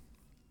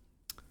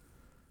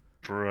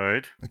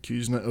 right?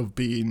 Accusing it of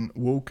being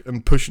woke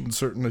and pushing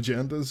certain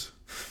agendas.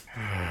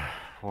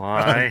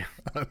 Why?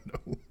 I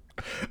know.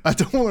 I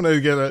don't want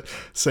to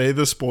say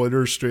the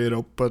spoilers straight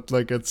up, but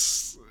like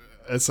it's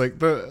like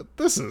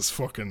this is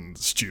fucking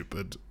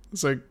stupid.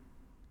 It's like,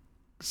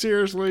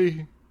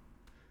 seriously.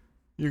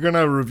 You're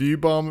gonna review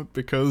bomb it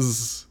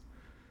because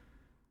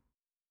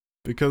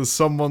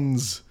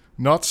someone's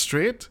not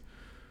straight?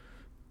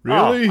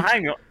 Really? Oh,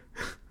 hang on.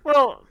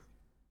 Well,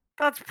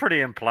 that's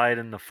pretty implied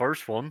in the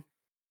first one.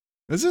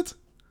 Is it?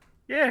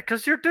 Yeah,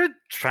 because your dude's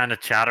trying to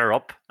chat her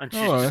up, and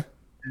she's just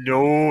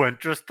no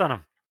interest in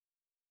him.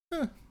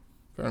 Yeah,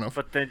 fair enough.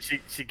 But then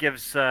she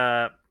gives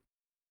the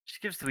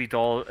wee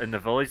doll in the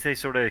village. They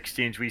sort of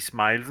exchange wee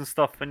smiles and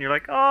stuff, and you're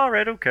like, oh,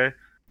 right, okay.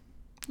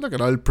 Look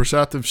at old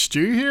perceptive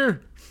Stu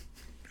here.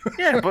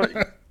 Yeah, but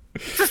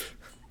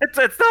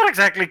it's not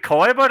exactly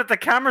coy about it. The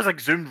camera's like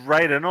zoomed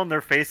right in on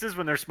their faces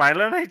when they're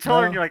smiling at each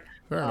other, and you're like,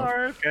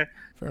 oh, okay.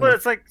 But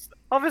it's like,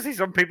 obviously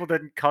some people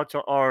didn't catch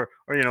or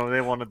they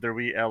wanted their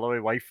wee Eloy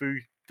waifu,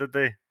 did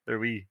they? Their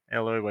wee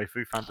Eloy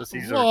waifu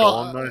fantasies are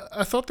gone now.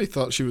 I thought they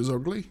thought she was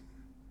ugly.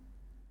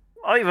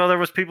 Oh, well, there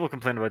was people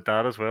complaining about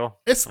that as well.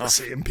 It's the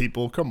same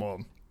people, come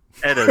on.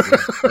 It is.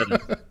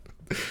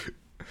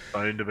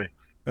 Bound to be.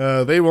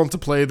 They want to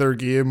play their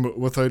game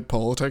without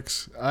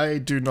politics. I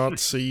do not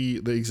see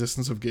the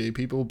existence of gay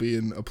people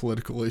being a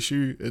political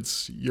issue.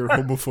 It's you're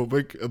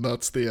homophobic and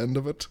that's the end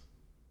of it.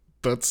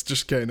 That's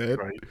just kind of it.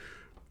 Right.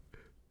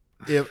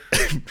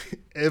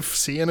 If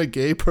seeing a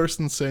gay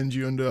person sends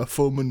you into a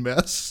foaming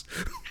mess,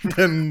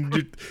 then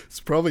it's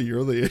probably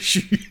you're the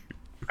issue.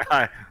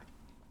 Aye.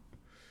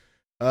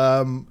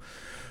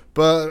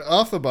 But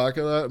off the back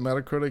of that,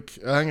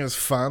 Metacritic, I think it's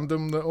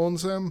Fandom that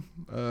owns them.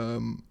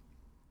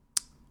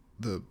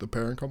 The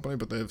parent company,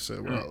 but they've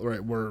said, well,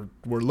 right, we're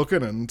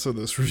looking into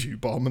this review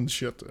bombing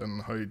shit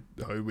and how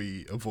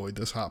we avoid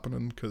this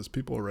happening, because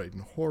people are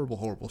writing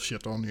horrible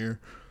shit on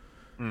here.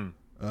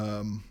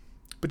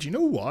 But you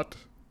know what?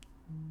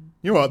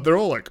 They're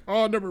all like,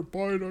 oh, never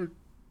buying a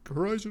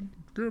Horizon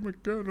game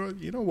again.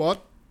 You know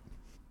what?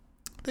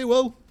 They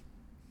will.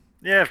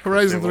 Yeah,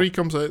 Horizon 3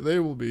 comes out,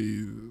 they'll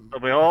be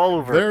all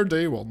over their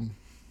day one.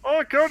 Oh,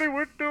 I can't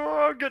wait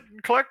to get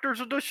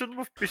collector's edition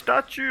with the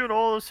statue and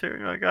all this here.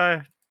 You're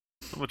like,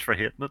 so much for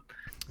hating it.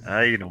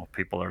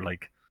 People are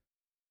like.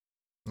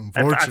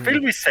 I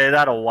feel we say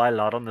that a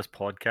lot on this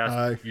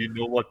podcast. You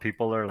know what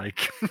people are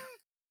like.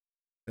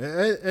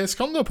 It's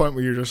come to a point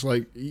where you're just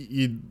like,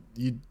 you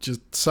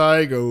just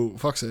sigh, go,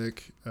 fuck's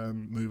sake,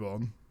 and move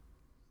on.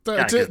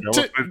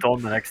 Moved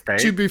on the next day.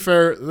 To be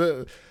fair,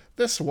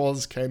 this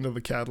was kind of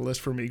the catalyst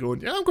for me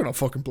going, yeah, I'm going to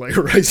fucking play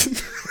Horizon.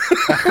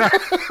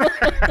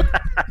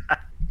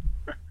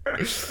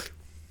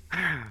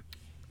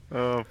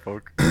 Oh,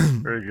 fuck.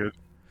 Very good.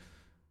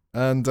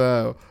 And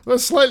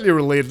slightly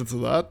related to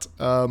that,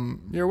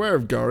 you're aware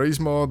of Gary's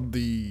mod,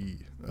 the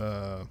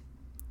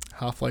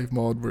Half-Life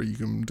mod where you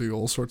can do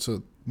all sorts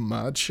of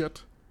mad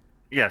shit?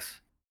 Yes.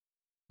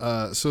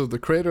 So the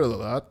creator of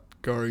that,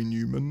 Gary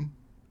Newman,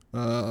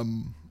 has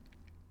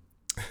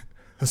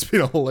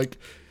been all like,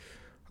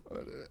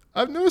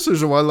 I've noticed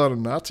there's a lot of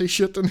Nazi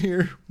shit in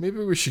here.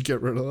 Maybe we should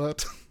get rid of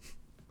that.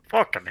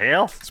 Fucking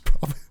hell. It's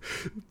probably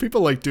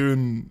people like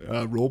doing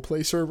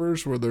roleplay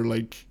servers where they're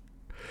like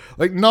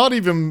not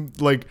even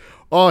like,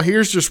 oh,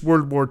 here's just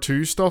World War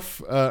II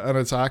stuff and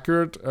it's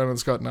accurate and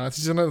it's got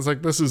Nazis in it. It's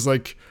like, this is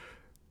like,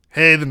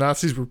 hey, the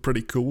Nazis were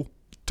pretty cool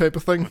type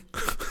of thing.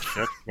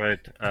 Shit, right.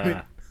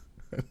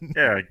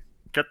 Yeah,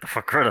 get the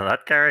fuck rid of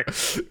that, Gary.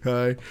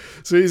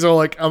 So he's all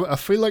like, I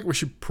feel like we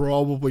should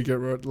probably get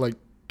rid, like,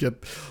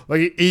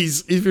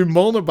 he's been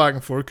mulling it back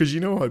and forth because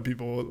you know how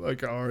people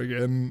like are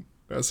again.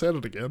 I said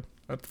it again.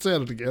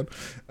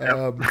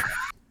 Yep.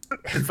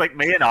 It's like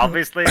me, and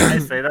obviously I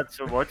say that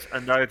so much,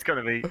 and now it's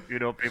gonna be,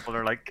 people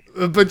are like,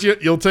 but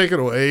you'll take it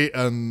away,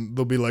 and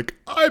they'll be like,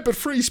 but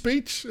free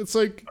speech. It's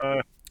like,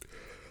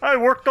 I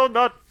worked on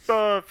that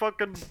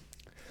fucking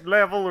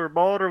level or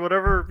mod or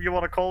whatever you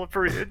want to call it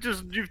for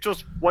you've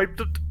just wiped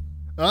it.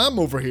 I'm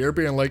over here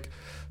being like,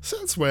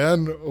 since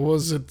when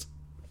was it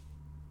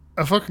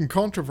a fucking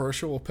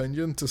controversial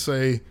opinion to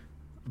say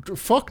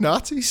fuck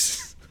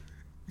Nazis?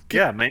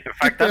 Yeah, I mean, in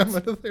fact, that's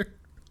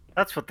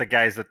what the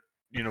guys that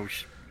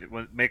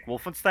make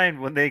Wolfenstein,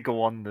 when they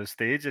go on the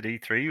stage at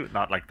E3,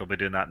 not like they'll be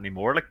doing that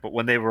anymore, like, but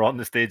when they were on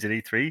the stage at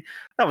E3,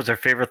 that was their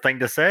favorite thing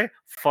to say,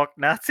 fuck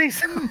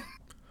Nazis. And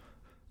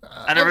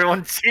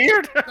everyone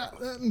cheered. That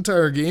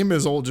entire game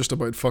is all just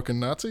about fucking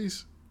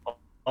Nazis.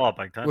 Oh,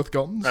 big time. With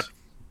guns.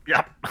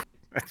 Yeah,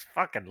 it's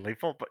fucking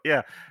lethal. But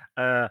yeah,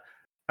 I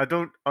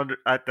don't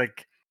understand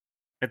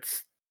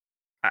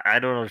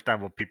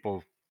what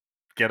people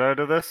get out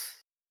of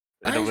this.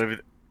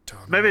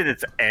 Maybe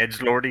it's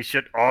edgelordy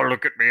shit. Oh,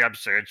 look at me, I'm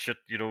saying shit.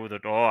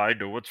 That. Oh, I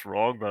know what's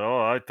wrong, but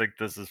I think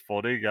this is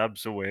funny. I'm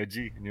so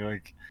edgy, and you're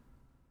like,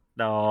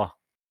 no.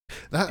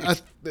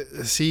 That's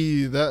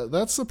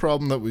the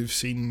problem that we've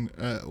seen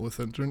with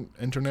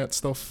internet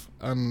stuff,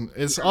 and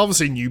it's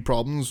obviously new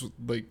problems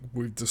like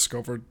we've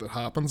discovered that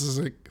happens. Is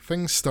like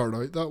things start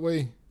out that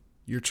way,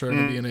 you're trying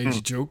to be an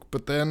edgy joke,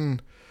 but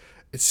then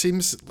it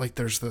seems like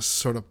there's this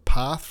sort of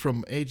path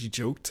from edgy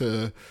joke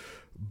to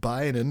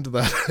buying into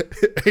that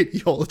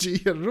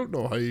ideology. I don't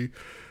know how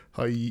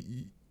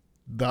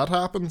that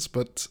happens,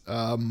 but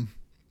well,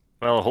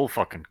 the whole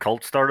fucking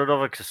cult started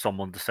of it because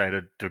someone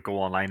decided to go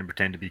online and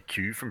pretend to be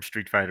Q from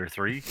Street Fighter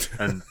 3,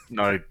 and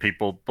now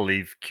people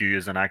believe Q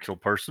is an actual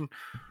person.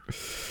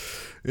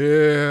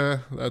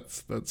 Yeah,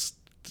 that's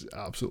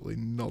absolutely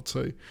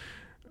nutty.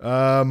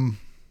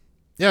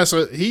 Yeah,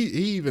 so he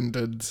even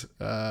did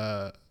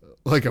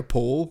like a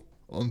poll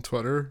on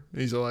Twitter.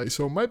 He's like,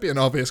 so it might be an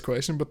obvious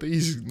question, but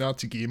these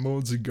Nazi game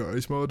modes and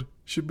Garry's mod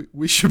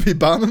we should be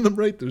banning them,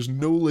 right? There's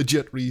no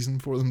legit reason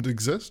for them to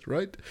exist,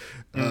 right?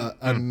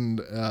 And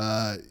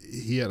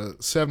he had a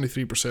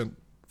 73%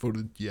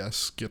 voted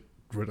yes, get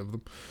rid of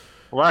them.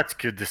 Well, that's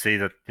good to see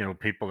that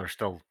people are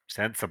still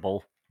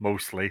sensible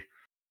mostly.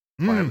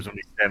 Why it was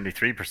only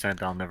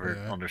 73%, I'll never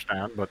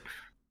understand. But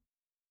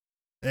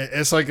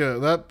it's like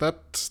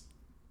that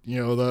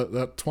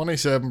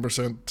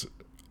 27%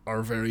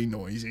 are very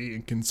noisy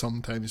and can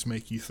sometimes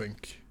make you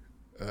think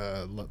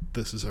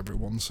this is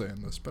everyone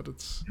saying this, but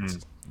it's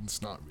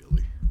not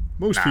really.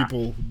 Most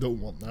people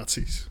don't want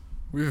Nazis.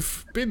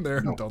 We've been there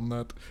and done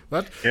that.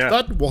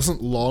 That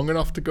wasn't long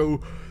enough to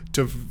go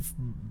to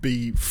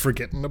be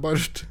forgetting about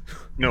it.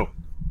 No.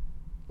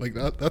 Like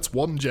that's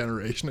one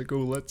generation ago.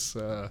 Let's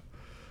not.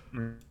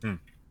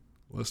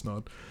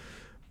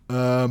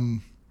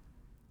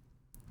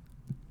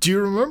 Do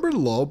you remember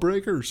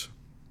Lawbreakers?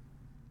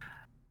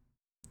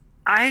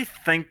 I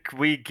think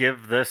we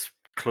give this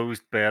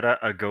closed beta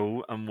a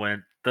go and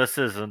went, this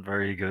isn't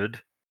very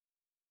good.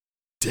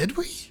 Did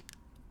we?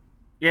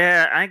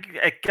 Yeah, I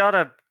got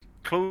a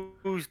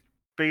closed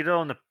beta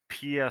on the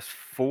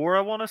PS4,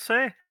 I want to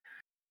say.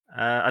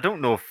 I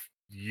don't know if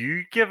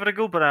you give it a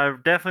go, but I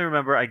definitely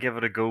remember I gave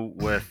it a go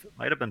with,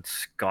 might have been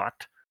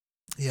Scott.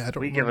 Yeah, I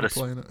don't remember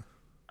playing it.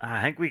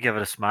 I think we give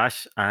it a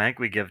smash. I think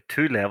we give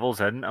 2 levels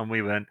in, and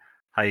we went,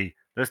 hey,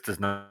 this does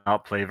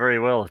not play very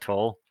well at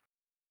all.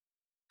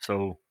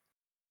 So,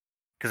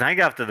 because I think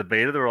after the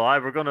beta, they were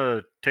like, we're going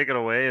to take it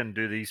away and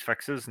do these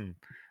fixes, and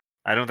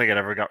I don't think it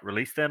ever got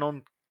released then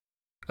on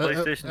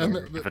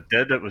PlayStation. If it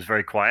did, it was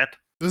very quiet.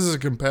 This is a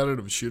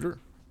competitive shooter.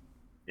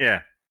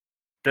 Yeah.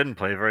 Didn't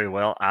play very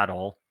well at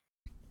all.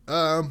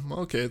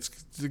 Okay, it's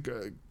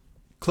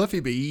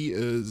Cliffy B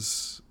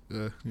is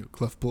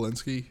Cliff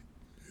Polinsky,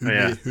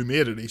 who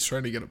made it. He's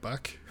trying to get it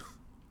back.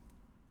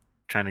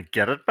 Trying to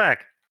get it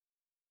back?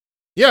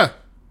 Yeah.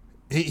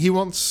 He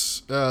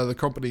wants the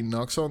company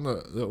Noxon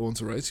that owns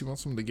the rights. He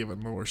wants them to give it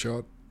another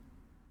shot.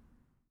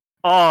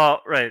 Oh,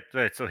 right.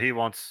 So he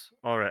wants.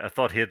 All right. I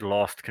thought he had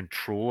lost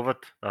control of it.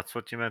 That's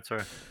what you meant,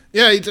 sorry.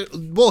 Yeah.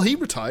 He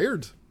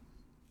retired.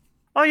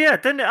 Oh yeah,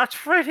 didn't he?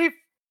 That's right. He.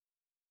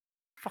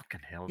 Fucking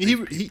hell.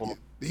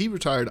 He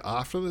retired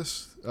after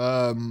this.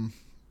 But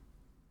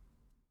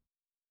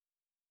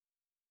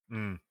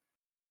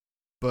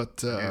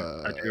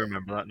I do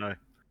remember that now.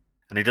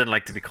 And he didn't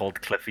like to be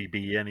called Cliffy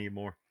B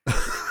anymore.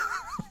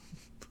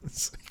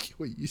 It's like,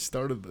 wait, you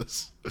started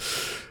this.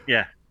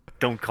 Yeah,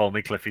 don't call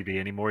me Cliffy B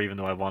anymore, even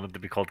though I wanted to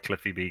be called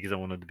Cliffy B because I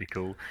wanted to be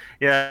cool.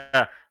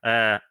 Yeah,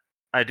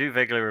 I do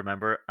vaguely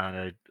remember,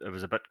 and it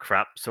was a bit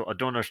crap. So I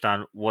don't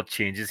understand what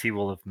changes he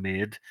will have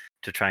made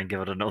to try and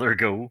give it another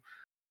go.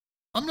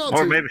 I'm not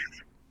Or too. maybe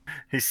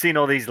he's seen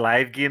all these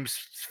live games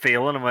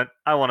failing and went,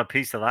 "I want a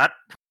piece of that."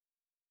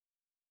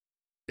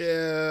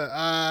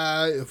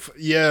 Yeah,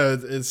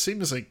 it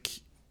seems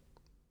like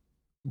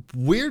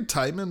weird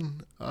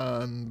timing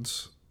and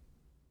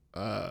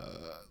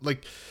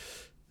like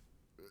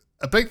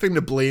a big thing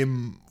to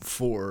blame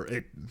for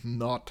it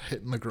not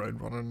hitting the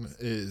ground running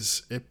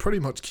is it pretty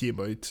much came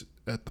out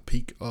at the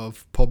peak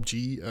of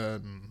PUBG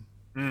and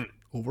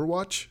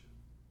Overwatch,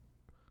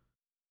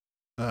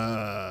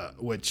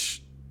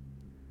 which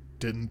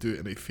didn't do it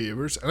any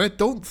favors, and I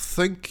don't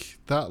think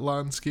that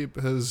landscape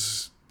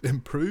has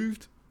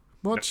improved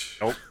much.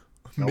 Nope.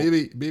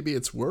 Maybe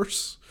it's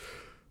worse.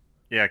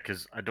 Yeah,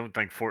 because I don't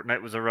think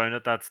Fortnite was around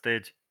at that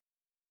stage.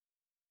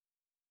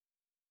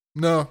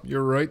 No,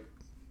 you're right.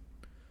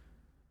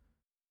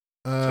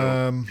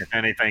 So, if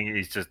anything,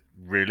 he's just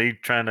really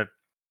trying to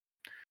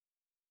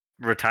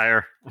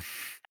retire.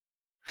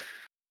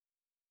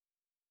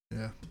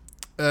 Yeah.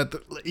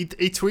 He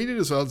tweeted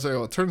as well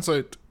saying, it turns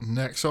out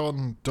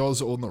Nexon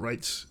does own the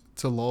rights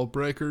to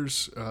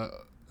Lawbreakers, and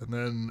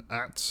then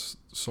at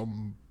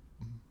some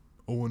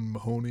Owen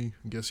Mahoney,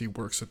 I guess he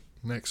works at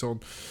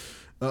Nexon.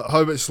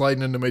 How about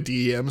sliding into my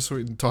DEM so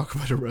we can talk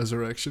about a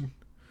resurrection?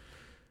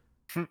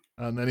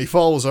 And then he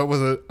follows up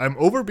with it. I'm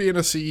over being a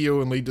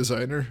CEO and lead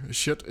designer.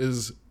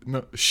 Shiz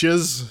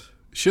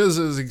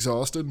is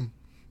exhausted.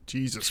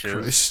 Jesus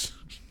Christ.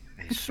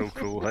 He's so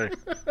cool, hey?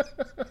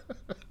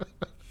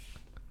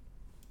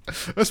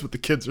 That's what the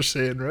kids are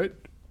saying, right?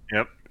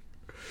 Yep.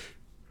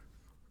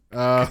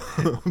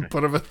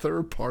 But if a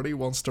third party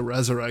wants to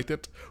resurrect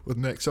it with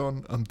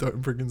Nexon, I'm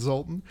down for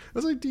consulting. I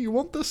was like, do you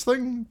want this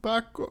thing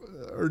back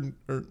or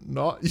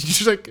not?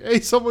 You're like, hey,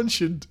 someone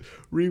should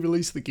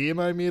re-release the game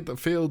I made that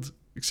failed.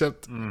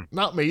 Except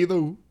not me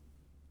though.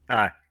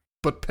 Aye.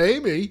 But pay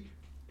me.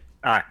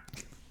 Aye.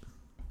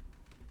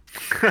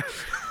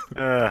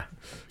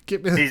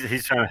 Get me.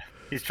 He's trying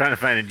to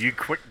find a new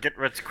get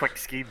rich quick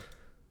scheme.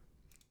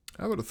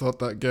 I would have thought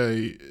that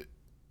guy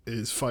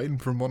is fighting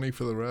for money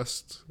for the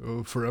rest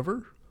of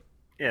forever.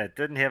 Yeah,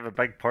 didn't he have a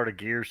big part of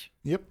Gears?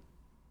 Yep.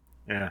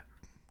 Yeah.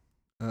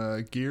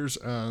 Gears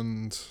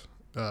and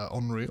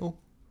Unreal.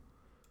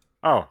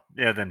 Oh,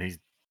 yeah, then he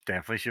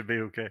definitely should be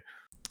okay.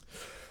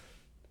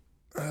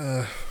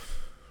 Right,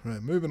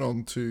 moving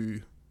on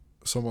to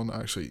someone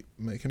actually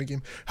making a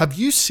game. Have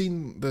you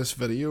seen this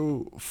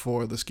video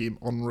for this game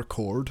on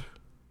record?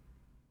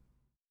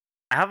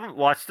 I haven't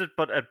watched it,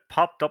 but it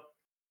popped up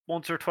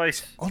once or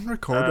twice. On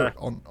record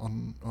or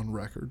on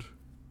record?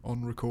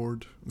 On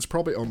record. It's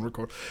probably on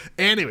record.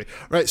 Anyway,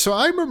 right, so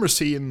I remember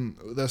seeing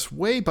this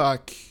way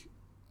back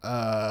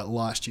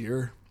last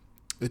year.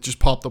 It just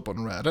popped up on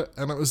Reddit,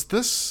 and it was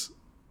this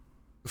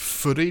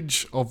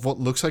footage of what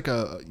looks like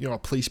a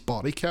police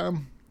body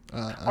cam.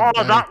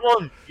 That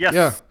one! Yes.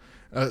 Yeah.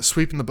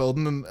 Sweeping the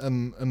building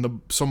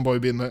and some boy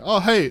being like, oh,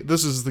 hey,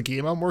 this is the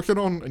game I'm working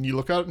on. And you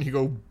look at it and you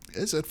go,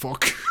 is it?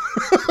 Fuck.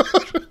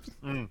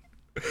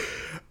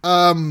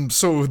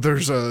 So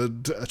there's a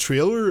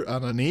trailer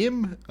and a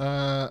name,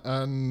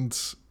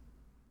 and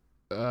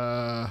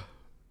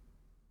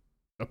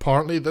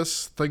apparently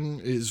this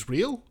thing is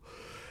real.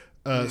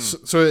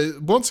 So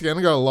once again,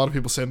 I got a lot of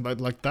people saying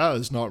like that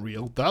is not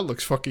real. That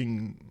looks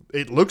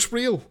it looks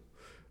real.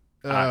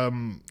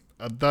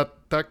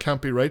 That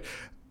can't be right.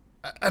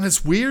 And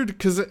it's weird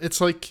because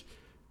it's like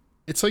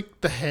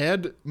the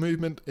head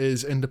movement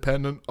is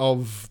independent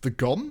of the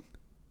gun.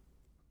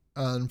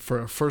 And for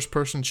a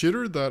first-person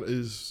shooter, that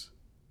is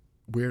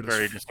weird.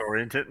 Very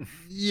disoriented.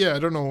 Yeah, I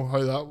don't know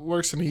how that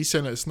works. And he's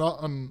saying it's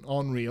not an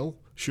Unreal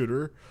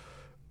shooter.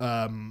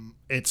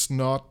 It's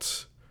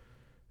not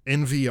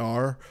in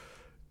VR.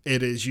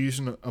 It is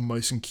using a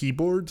mouse and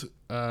keyboard.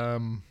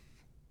 And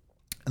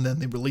then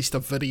they released a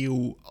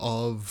video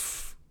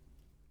of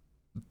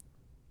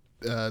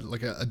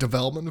like a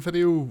development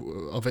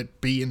video of it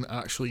being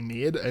actually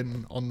made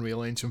in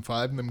Unreal Engine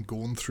 5 and them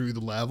going through the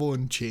level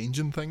and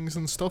changing things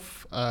and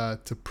stuff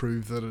to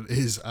prove that it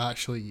is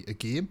actually a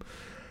game.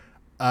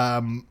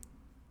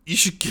 You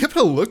should give it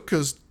a look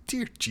because,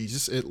 dear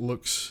Jesus, it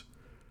looks...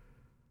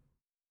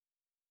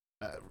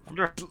 I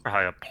wonder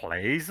how it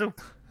plays though.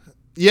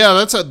 Yeah,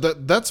 that's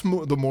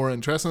the more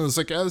interesting. It's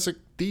like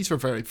these are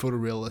very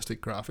photorealistic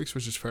graphics,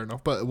 which is fair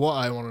enough. But what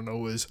I want to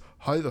know is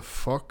how the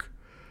fuck,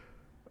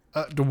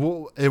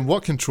 in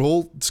what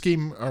control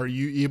scheme are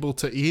you able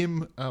to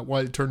aim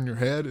while turning your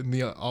head in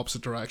the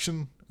opposite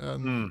direction?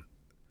 And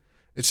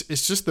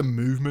it's just the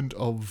movement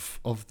of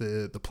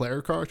the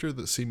player character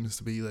that seems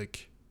to be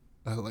like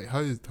how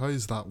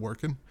is that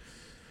working?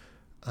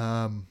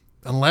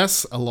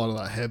 Unless a lot of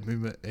that head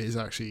movement is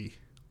actually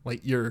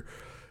like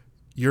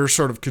you're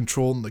sort of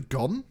controlling the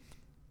gun,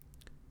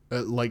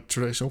 like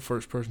traditional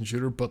first-person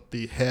shooter, but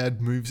the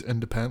head moves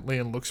independently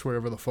and looks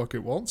wherever the fuck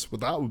it wants. Well,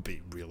 that would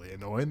be really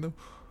annoying, though.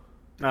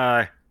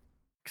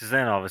 Because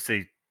then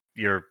obviously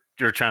you're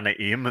trying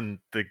to aim and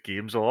the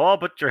game's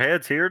but your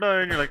head's here now,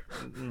 and you're like,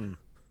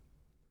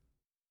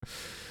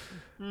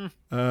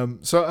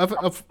 So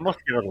I've must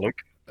give it a look.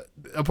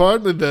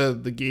 Apparently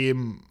the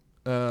game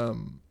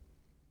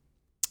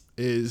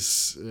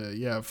is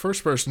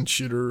first person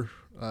shooter,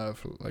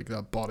 like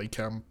that body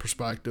cam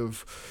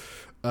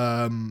perspective.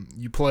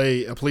 You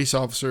play a police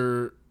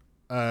officer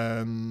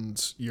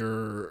and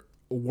you're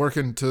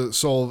working to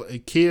solve a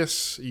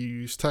case. You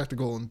use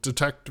tactical and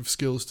detective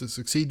skills to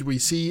succeed. We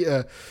see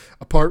a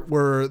part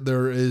where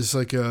there is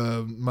like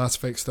a Mass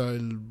Effect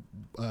style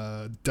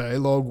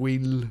dialogue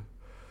wheel,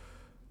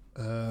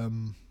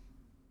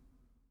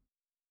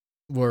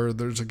 where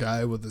there's a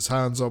guy with his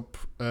hands up.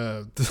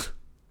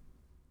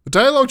 The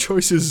dialogue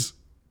choices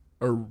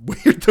are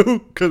weird though,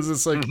 because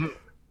it's like,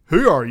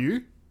 who are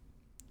you?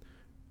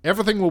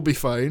 Everything will be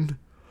fine.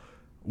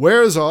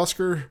 Where is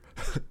Oscar?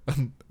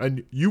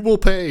 and you will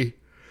pay.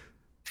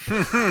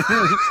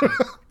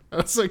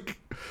 It's like,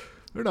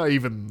 they're not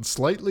even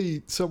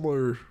slightly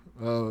similar.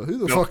 Who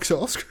the fuck's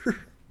Oscar?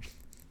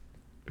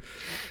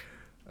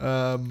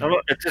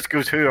 It just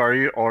goes, who are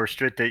you, or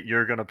straight that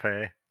you're gonna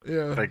pay.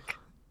 Yeah.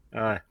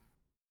 Like,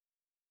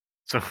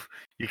 so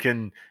you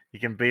can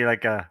be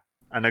like a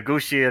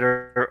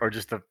negotiator or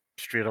just a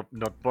straight up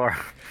nut bar.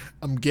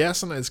 I'm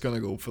guessing it's gonna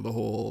go for the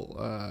whole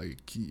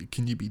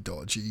can you be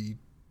dodgy?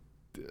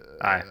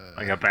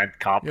 Like a bad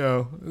cop. You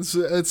know,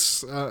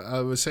 it's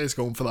I would say it's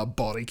going for that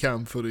body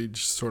cam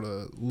footage sort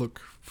of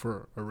look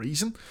for a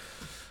reason.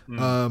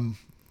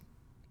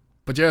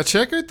 But yeah,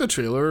 check out the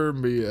trailer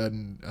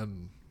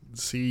and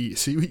see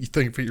what you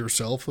think for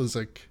yourself. Is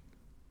like,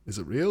 is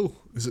it real?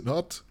 Is it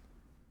not?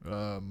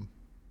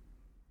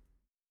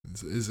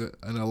 Is it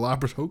an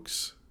elaborate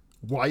hoax?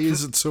 Why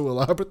is it so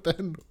elaborate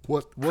then?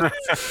 What?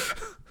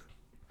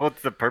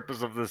 What's the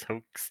purpose of this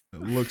hoax?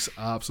 It looks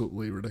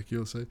absolutely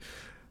ridiculous.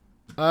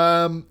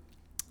 That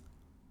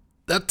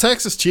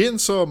Texas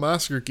Chainsaw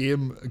Massacre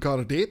game got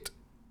a date.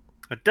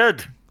 It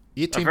did.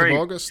 18th of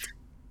August.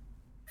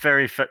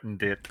 Very fitting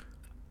date.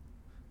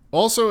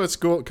 Also, it's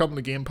coming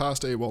to Game Pass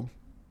Day 1.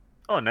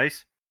 Oh,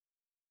 nice.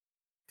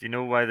 Do you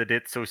know why the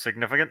date's so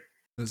significant?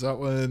 Is that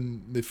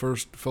when the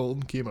first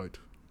film came out?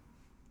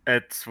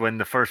 It's when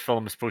the first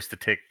film is supposed to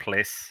take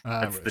place.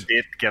 It's right. the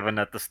date given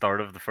at the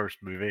start of the first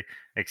movie,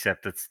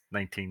 except it's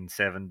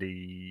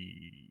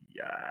 1970.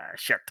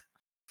 Shit.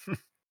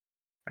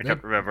 I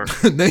can't remember.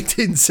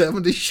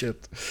 1970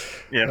 shit.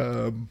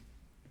 Yeah.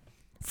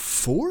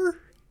 4?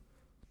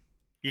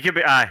 You could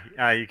be.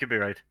 You could be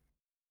right.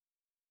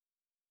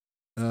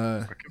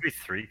 Or it could be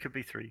 3. Could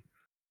be 3.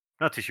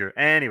 Not too sure.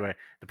 Anyway,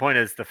 the point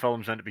is the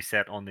film's meant to be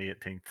set on the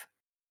 18th.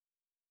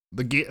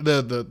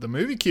 The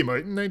movie came out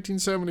in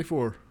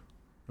 1974.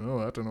 Oh,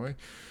 I don't know.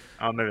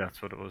 Oh, maybe that's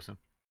what it was.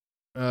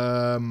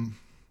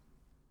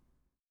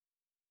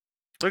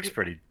 Looks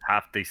pretty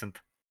half decent.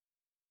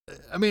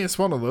 I mean, it's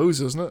one of those,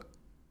 isn't it?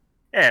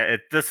 Yeah,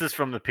 this is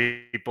from the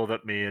people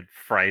that made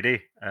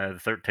Friday, the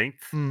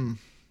 13th.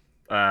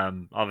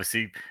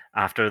 Obviously,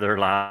 after their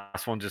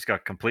last one just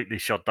got completely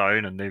shut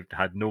down and they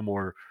had no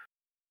more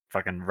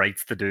fucking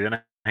rights to do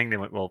anything, they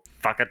went, well,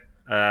 fuck it.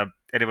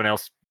 Anyone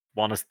else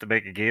want us to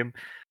make a game?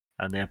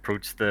 And they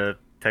approached the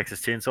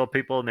Texas Chainsaw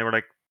people and they were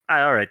like,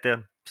 all right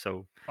then.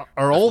 So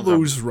are all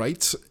those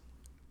rights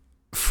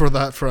for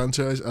that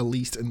franchise at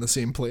least in the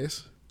same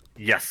place?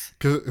 Yes.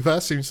 Because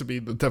that seems to be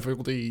the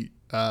difficulty,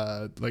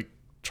 like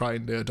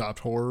trying to adapt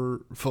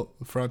horror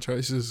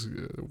franchises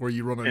where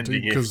you run into,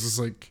 because it's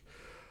like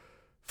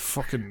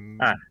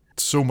fucking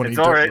so many. It's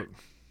alright.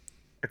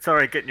 It's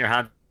alright getting your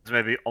hands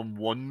maybe on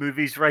one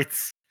movie's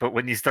rights, but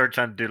when you start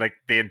trying to do like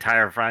the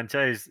entire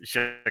franchise,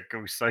 shit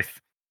goes south.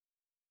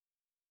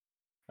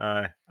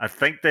 I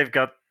think they've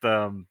got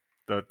the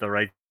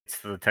rights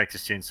to the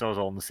Texas Chainsaws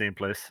all in the same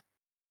place.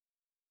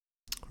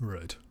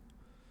 Right.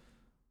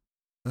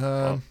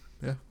 Yeah.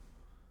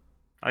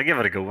 I give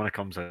it a go when it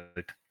comes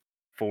out.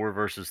 4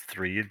 versus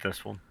 3,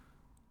 this one.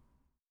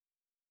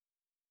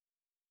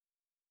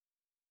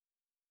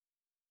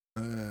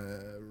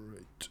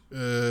 Right.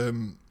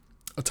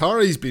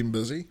 Atari's been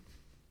busy.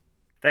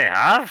 They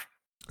have?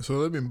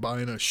 So they've been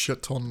buying a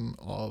shit ton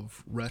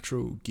of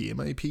retro game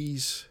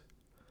IPs.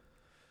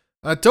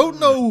 I don't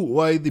know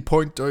why they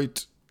point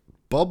out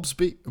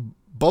Bubsy.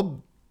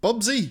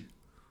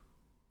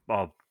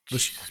 Bob. The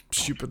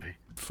stupid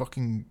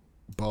fucking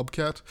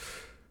Bobcat.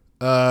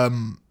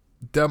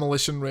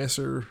 Demolition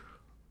Racer.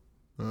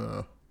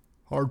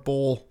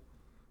 Hardball.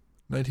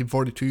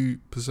 1942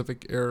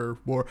 Pacific Air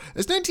War.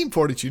 It's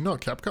 1942,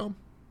 not Capcom.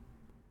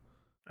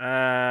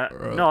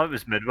 No, it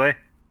was Midway.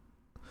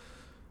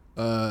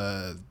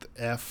 The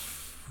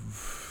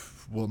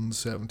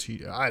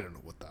F-117. I don't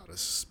know what that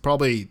is.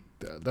 Probably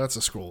that's a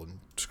scrolling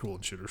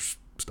shooter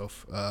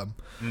stuff.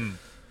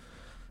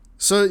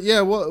 So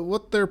yeah,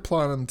 what they're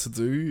planning to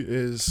do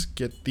is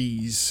get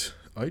these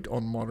out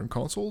on modern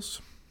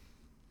consoles.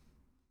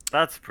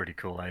 That's a pretty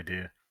cool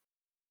idea.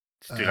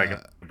 Just do like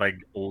a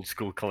big old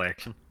school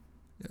collection.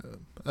 Yeah,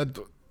 I'm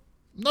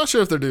not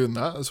sure if they're doing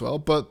that as well,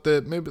 but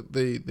maybe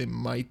they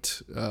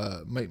might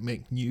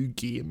make new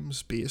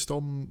games based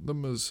on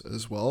them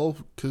as well,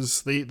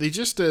 because they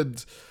just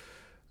did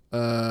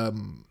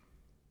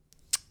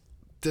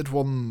did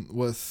one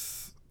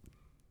with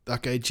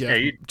that guy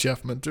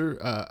Jeff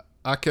Minter,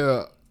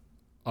 Aka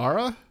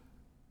Ara.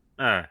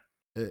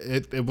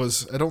 It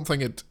was. I don't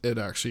think it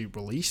actually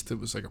released. It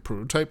was like a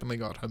prototype, and they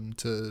got him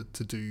to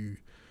do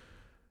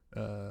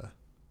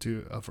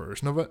a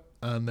version of it.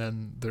 And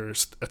then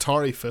there's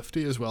Atari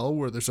 50 as well,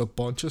 where there's a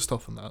bunch of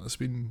stuff in that that's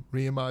been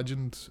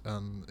reimagined,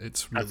 and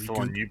it's really good. That's the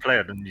one you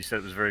played, and you said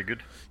it was very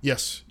good.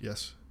 Yes.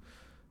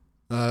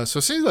 So it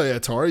seems like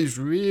Atari's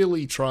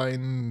really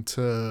trying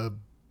to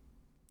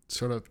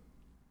sort of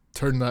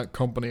turn that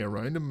company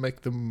around and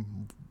make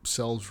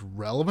themselves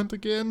relevant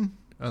again,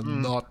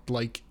 and not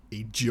like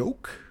a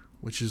joke,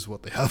 which is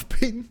what they have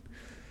been.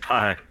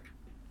 Hi.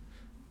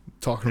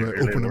 Talking about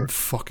opening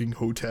fucking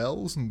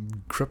hotels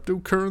and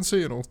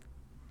cryptocurrency and all.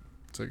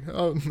 It's like,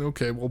 oh,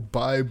 okay,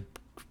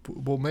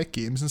 we'll make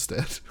games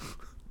instead.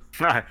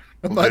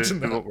 Imagine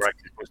that. What we're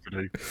actually supposed to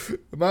do.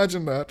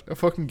 Imagine that. A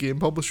fucking game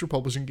publisher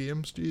publishing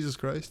games. Jesus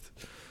Christ.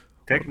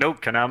 Take note,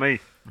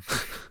 Konami.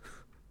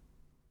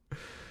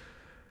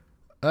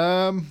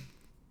 I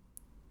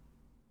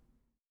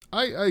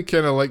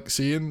kind of like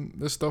seeing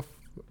this stuff.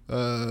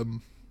 Yeah,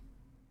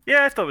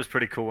 I thought it was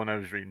pretty cool when I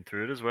was reading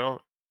through it as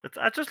well.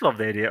 I just love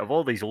the idea of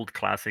all these old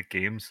classic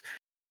games,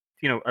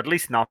 at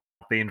least not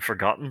being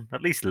forgotten,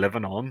 at least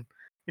living on.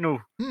 I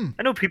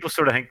know people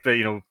sort of think that,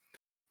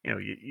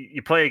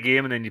 you play a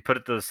game and then you put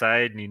it to the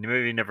side and you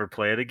maybe never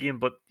play it again,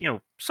 but,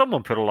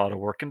 someone put a lot of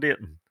work into it,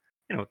 and,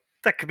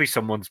 that could be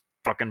someone's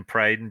fucking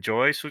pride and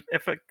joy. So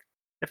if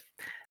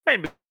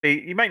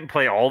you mightn't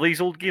play all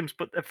these old games,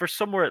 but if there's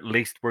somewhere at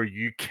least where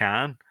you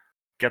can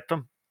get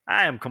them,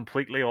 I am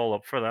completely all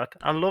up for that.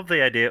 I love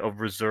the idea of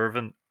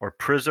preserving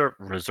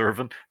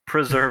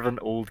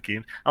old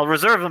games. I'll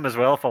reserve them as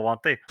well if I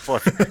want to,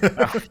 but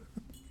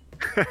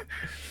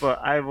but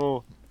I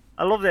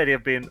love the idea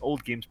of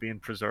old games being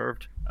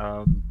preserved.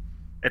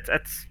 It's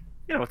it's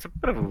a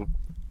bit of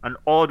an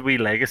odd wee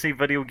legacy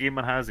video game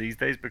it has these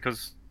days,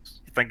 because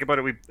you think about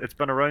it, it's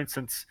been around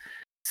since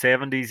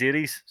 70s,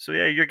 80s. So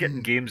yeah, you're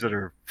getting games that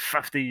are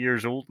 50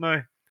 years old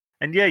now.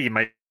 And yeah,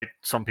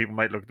 some people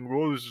might look at them and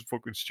go, oh, this is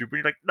fucking stupid.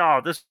 You're like,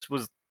 no, this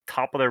was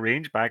top of their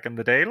range back in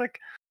the day. Like,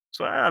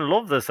 so I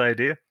love this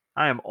idea.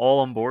 I am all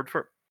on board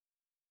for it.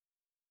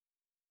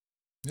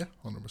 Yeah,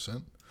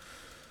 100%.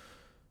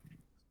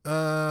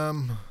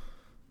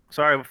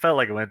 Sorry, I felt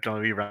like I went on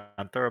a wee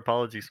rant there.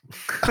 Apologies.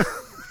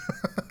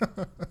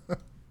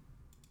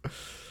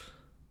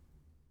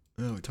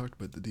 Oh, we talked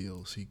about the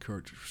DLC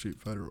cartridge for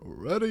Street Fighter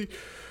already.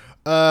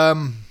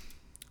 Well,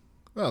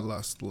 the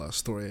last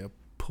story I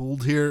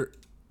pulled here.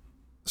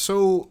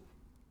 So,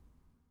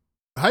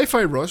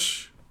 Hi-Fi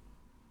Rush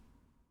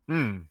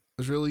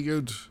is really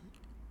good.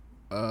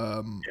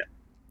 And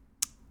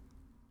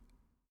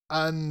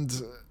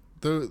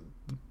a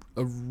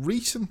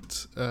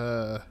recent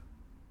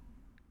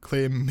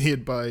claim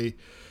made by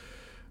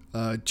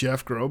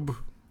Jeff Grubb,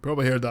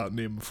 probably heard that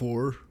name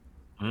before.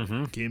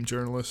 Game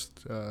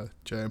journalist,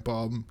 Giant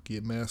Bomb,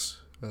 Game Mess.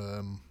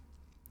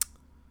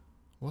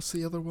 What's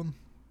the other one?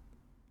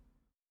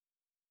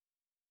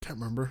 Can't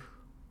remember.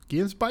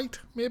 Games Bite,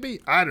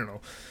 maybe? I don't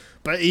know.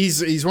 But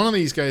he's one of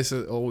these guys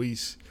that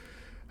always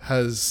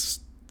has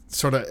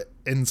sort of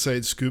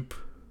inside scoop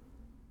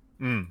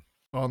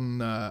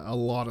on a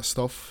lot of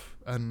stuff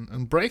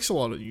and breaks a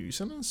lot of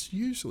news, and it's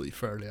usually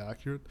fairly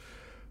accurate.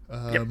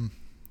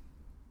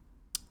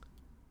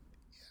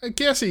 I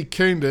guess he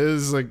kind of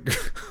is, like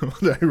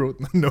what I wrote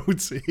in the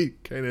notes, he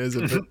kind of is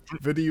a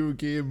video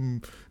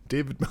game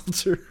David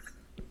Meltzer.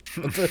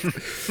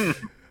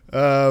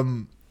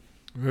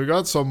 We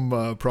got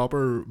some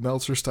proper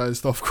Meltzer style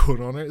stuff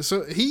going on here.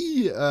 So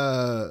he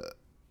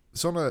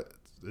it's on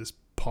his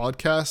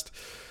podcast,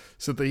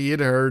 said that he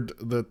had heard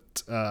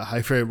that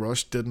Hi-Fi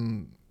Rush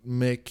didn't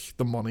make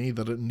the money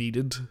that it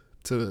needed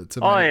to make.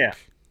 Oh yeah,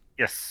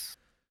 yes.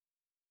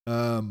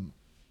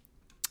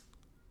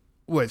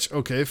 Which,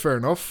 okay, fair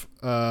enough.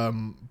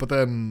 But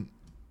then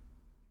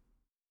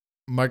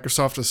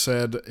Microsoft has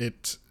said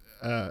it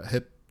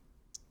hit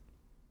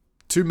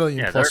 2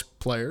 million plus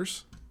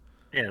players.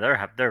 Yeah,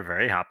 they're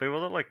very happy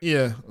with it. Like,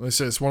 yeah, they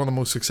say it's one of the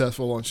most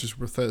successful launches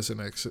with Bethesda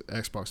and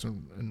Xbox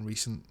in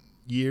recent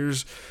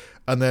years.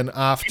 And then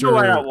after, do you know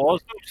why that was?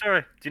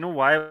 Sorry, do you know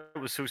why it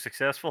was so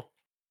successful?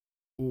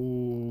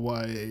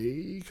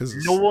 Why? Because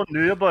no one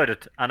knew about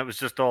it, and it was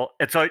just all,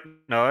 it's out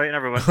now, and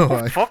everyone went,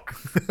 oh fuck.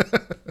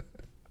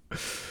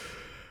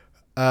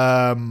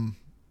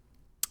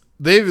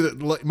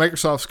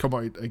 Microsoft's come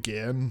out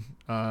again.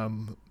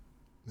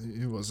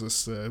 Who was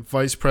this?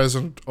 Vice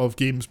President of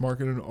Games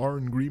Marketing,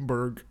 Aaron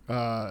Greenberg,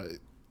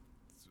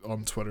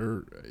 on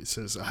Twitter, he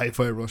says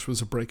Hi-Fi Rush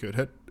was a breakout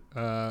hit.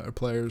 Our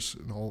players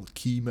and all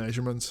key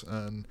measurements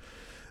and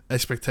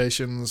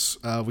expectations.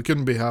 We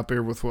couldn't be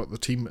happier with what the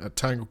team at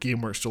Tango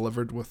Gameworks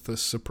delivered with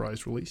this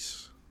surprise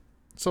release.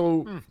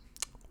 So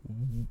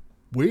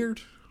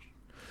weird.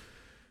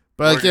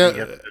 But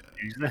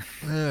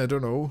I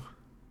don't know.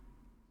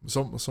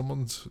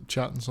 Someone's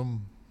chatting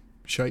some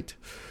shite.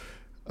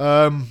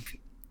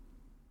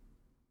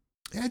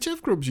 Yeah,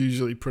 Jeff Grubb's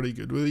usually pretty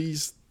good with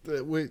these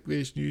with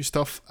his new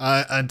stuff.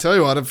 And tell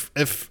you what,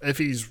 if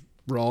he's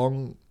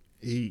wrong,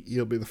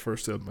 he'll be the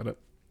first to admit it.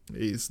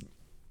 He's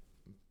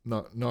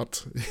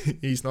not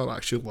he's not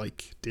actually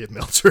like Dave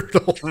Meltzer at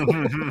all.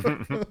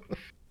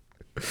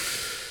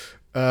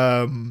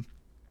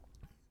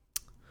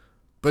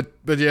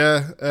 But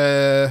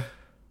yeah,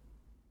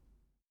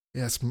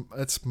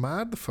 it's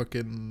mad the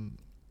fucking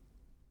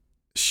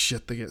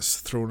shit that gets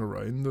thrown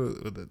around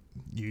with it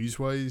news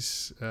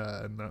wise,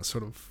 and that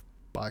sort of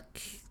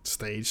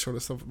backstage sort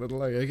of stuff. But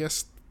like, I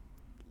guess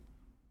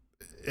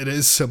it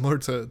is similar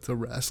to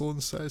wrestling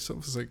style stuff.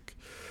 It's like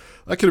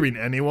that could have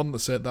been anyone that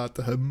said that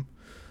to him.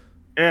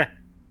 Yeah.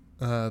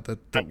 That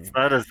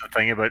is the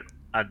thing about,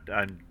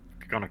 I'm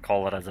gonna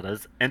call it as it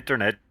is.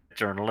 Internet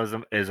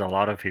journalism is a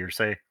lot of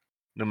hearsay.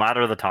 No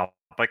matter the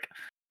topic,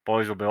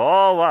 boys will be,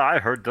 oh, well, I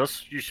heard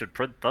this, you should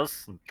print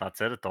this, and that's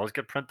it. It does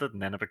get printed,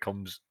 and then it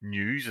becomes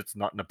news. It's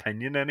not an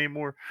opinion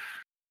anymore.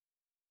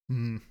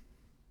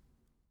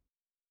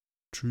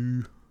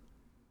 True.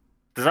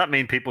 Does that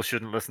mean people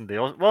shouldn't listen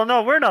to us? Well,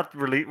 no, we're not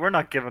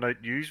giving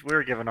out news.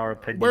 We're giving our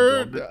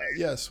opinion.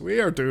 Yes, we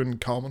are doing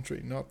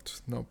commentary, not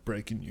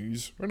breaking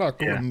news. We're not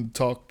going to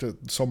talk to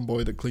some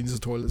boy that cleans the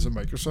toilets at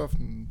Microsoft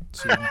and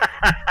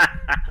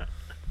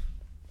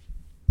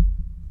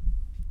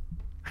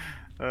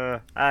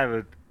I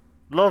would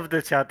love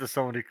to chat to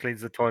someone who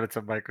cleans the toilets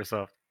at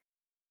Microsoft.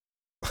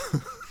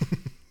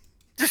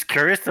 Just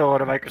curious to know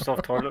what a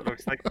Microsoft toilet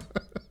looks like.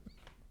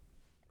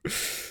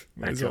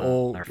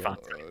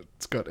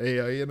 It's got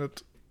AI in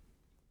it.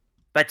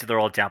 Bet you they're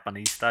all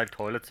Japanese style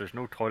toilets. There's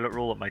no toilet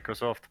roll at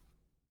Microsoft.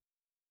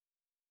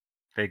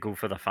 They go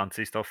for the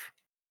fancy stuff.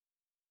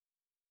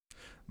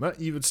 Matt,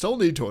 you would still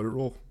need toilet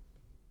roll.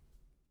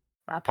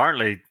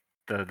 Apparently,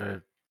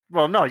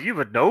 well, no, you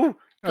would know.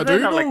 I do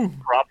know. Like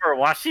proper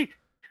washy.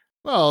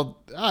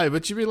 Well, aye,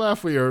 but you'd be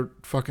left with your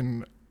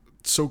fucking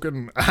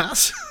soaking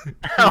ass.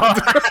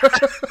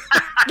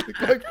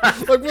 like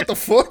what the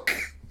fuck?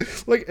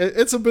 Like,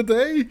 it's a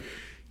bidet.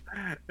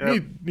 Yep.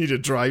 You need to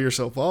dry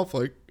yourself off.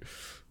 Like,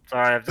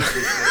 sorry, I've just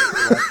used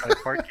my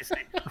park, you see.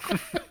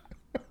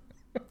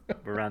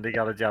 But Randy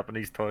got a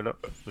Japanese toilet.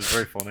 It was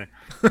very funny.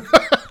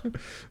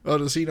 Oh,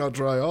 does he not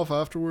dry off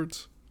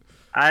afterwards?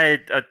 They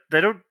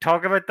don't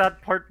talk about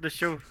that part of the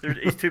show.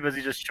 He's too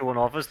busy just showing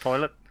off his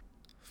toilet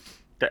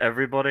to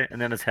everybody,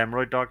 and then his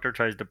hemorrhoid doctor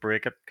tries to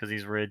break it because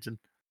he's raging.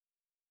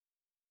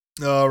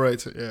 Oh,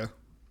 right, yeah.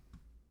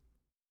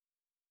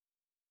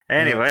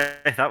 Anyway,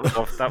 that was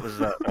off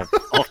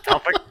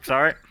topic.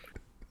 Sorry.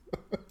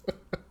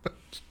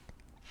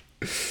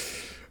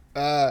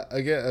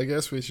 I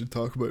guess we should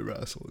talk about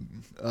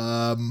wrestling.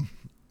 And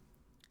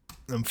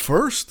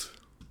first,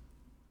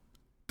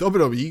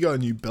 WWE got a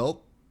new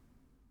belt.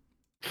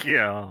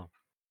 Yeah.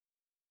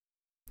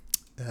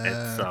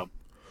 It's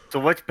so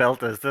which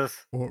belt is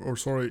this? Or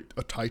sorry,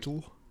 a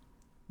title.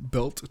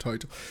 Belt, a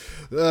title.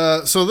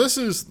 So this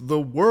is the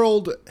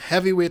World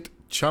Heavyweight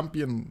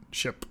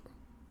Championship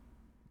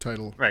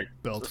title. Right.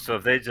 Belt. So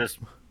have they just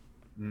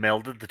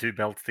melded the two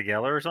belts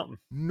together or something?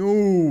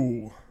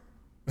 No.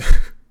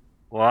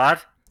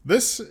 What?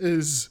 This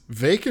is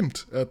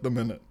vacant at the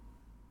minute.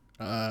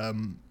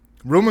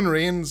 Roman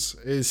Reigns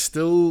is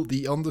still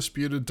the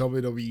undisputed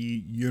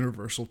WWE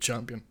Universal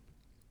Champion.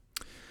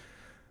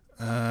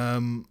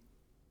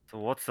 So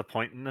what's the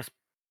point in this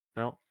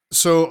belt?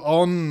 So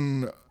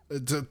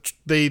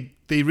they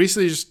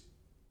recently just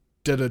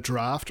did a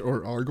draft,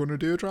 or are going to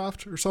do a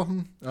draft or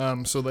something.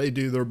 So they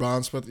do their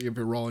brand split if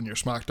you're Raw and your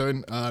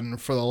SmackDown,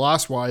 and for the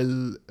last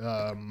while,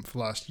 for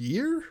last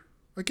year,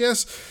 I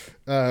guess,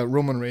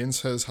 Roman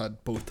Reigns has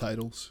had both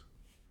titles,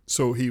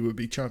 so he would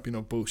be champion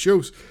of both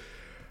shows.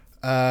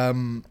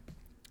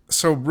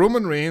 So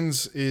Roman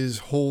Reigns is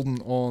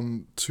holding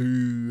on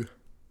to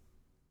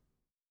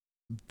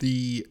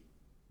the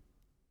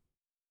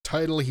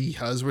title he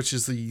has, which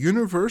is the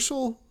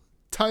Universal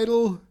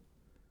title.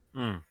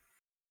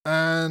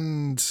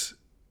 And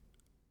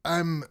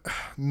I'm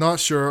not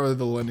sure how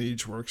the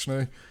lineage works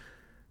now.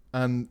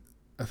 And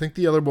I think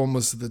the other one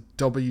was the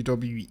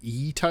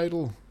WWE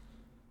title.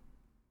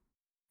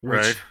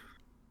 Right.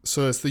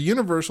 So it's the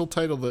Universal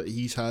title that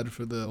he's had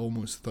for the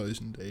almost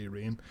 1,000-day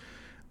reign.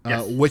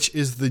 Yes. Which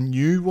is the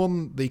new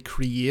one they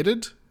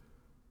created.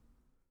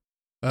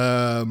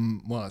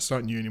 Well, it's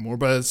not new anymore,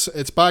 but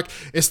it's back.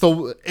 It's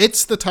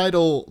the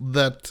title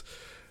that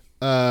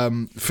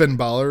Finn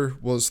Balor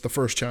was the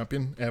first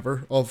champion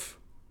ever of.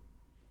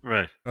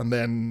 Right. And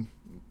then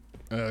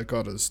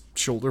got his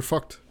shoulder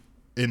fucked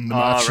in the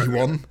match he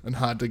won and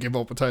had to give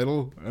up a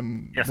title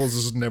and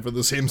was never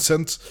the same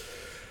since.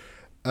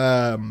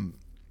 So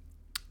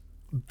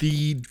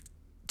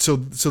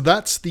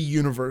that's the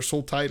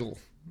Universal title.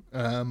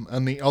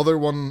 And the other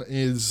one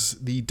is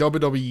the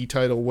WWE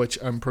title, which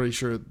I'm pretty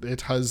sure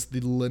it has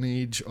the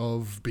lineage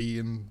of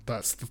being,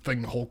 that's the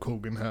thing Hulk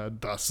Hogan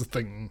had, that's the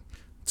thing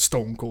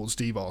Stone Cold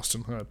Steve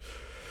Austin had.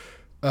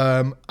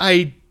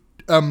 I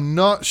am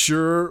not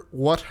sure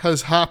what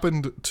has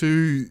happened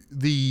to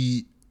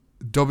the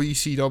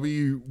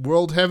WCW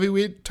World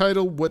Heavyweight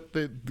title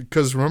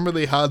because remember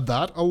they had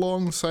that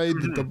alongside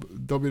the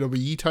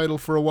WWE title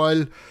for a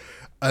while,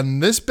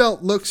 and this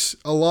belt looks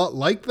a lot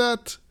like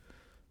that.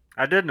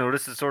 I did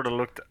notice it sort of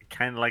looked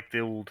kind of like the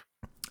old,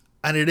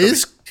 and it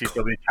is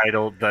WCW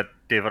title that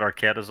David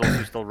Arquette is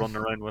also still running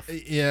around with.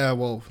 Yeah,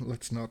 well,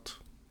 let's not.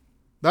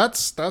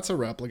 That's a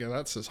replica.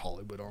 That says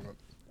Hollywood on it.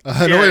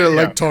 I know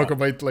you talk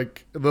about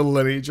like the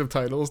lineage of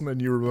titles, and then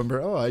you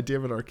remember,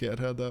 David Arquette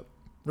had that.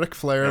 Ric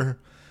Flair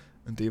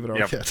and David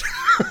Arquette.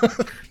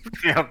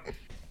 Yep.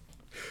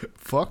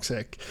 Fuck's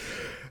sake.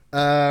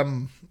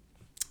 But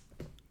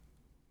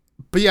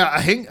yeah,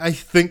 I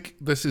think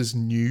this is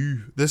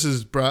new. This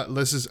is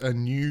a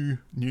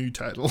new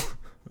title.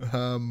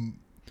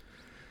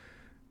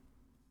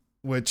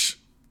 Which,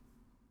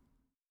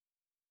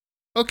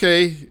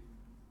 okay,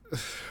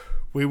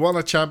 we want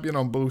a champion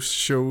on both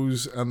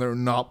shows, and they're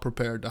not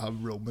prepared to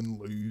have Roman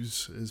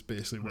lose, is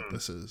basically what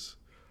this is.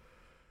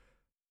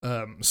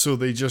 So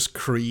they just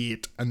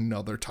create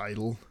another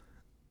title.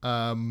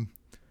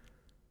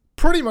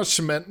 Pretty much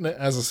cementing it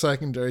as a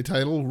secondary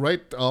title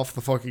right off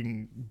the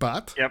fucking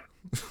bat. Yep.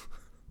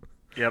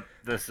 Yep,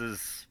 this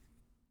is...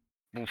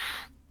 Oof.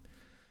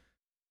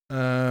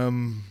 I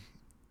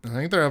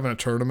think they're having a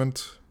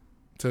tournament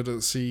to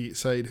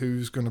decide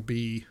who's going to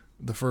be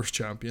the first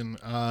champion,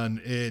 and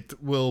it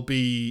will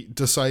be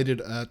decided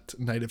at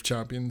Night of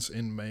Champions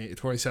in May,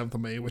 27th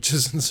of May, which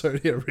is in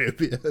Saudi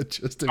Arabia.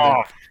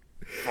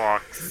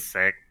 Fuck's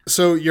sake.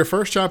 So your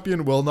first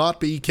champion will not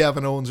be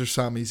Kevin Owens or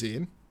Sami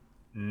Zayn.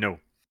 No.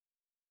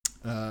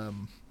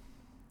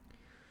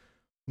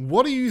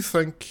 What do you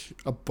think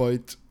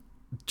about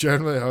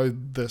generally how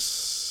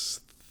this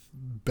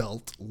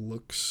belt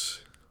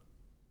looks?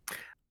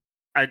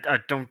 I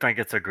don't think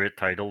it's a great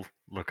title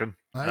looking.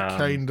 I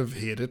kind of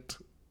hate it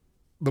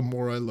the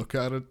more I look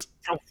at it.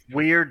 So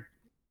weird.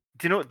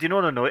 Do you know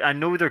what I know? I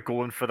know they're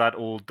going for that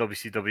old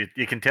WCW.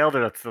 You can tell that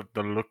that's the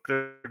look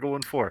they're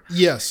going for.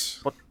 Yes.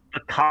 But the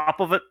top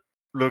of it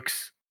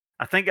looks...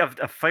 I think I've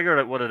figured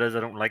out what it is I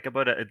don't like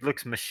about it. It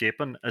looks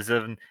misshapen, as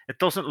in it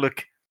doesn't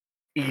look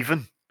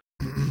even.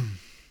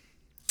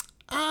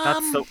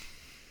 That's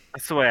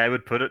the way I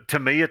would put it. To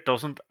me, it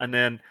doesn't. And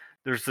then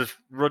there's this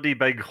ruddy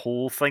big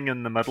hole thing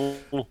in the middle.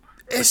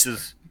 It's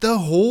the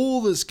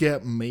hole that's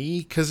getting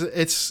me, because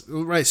it's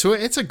right. So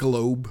it's a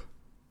globe,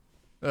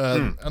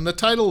 and the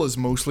title is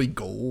mostly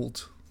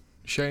gold,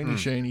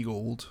 shiny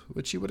gold,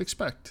 which you would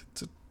expect.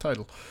 It's a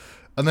title,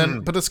 and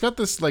then but it's got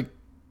this like,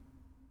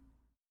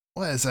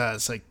 what is that?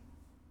 It's like,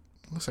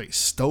 looks like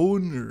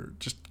stone or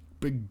just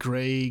big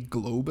grey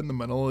globe in the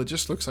middle. It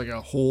just looks like a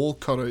hole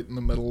cut out in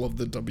the middle of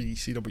the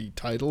WCW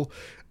title,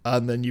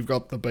 and then you've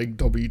got the big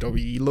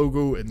WWE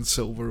logo in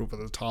silver over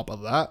the top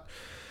of that.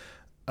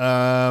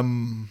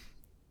 And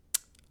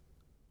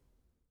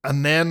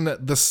then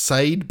the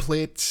side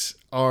plates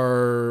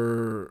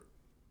are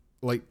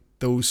like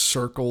those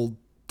circle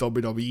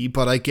WWE,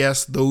 but I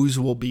guess those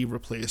will be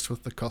replaced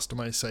with the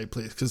customized side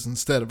plates, because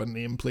instead of a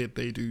nameplate,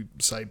 they do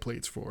side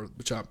plates for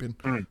the champion.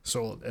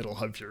 So it'll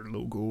have your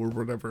logo or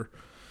whatever,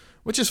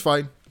 which is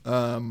fine.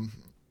 The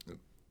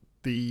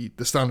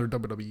standard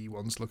WWE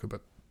ones look a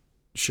bit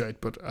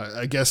shite, but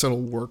I guess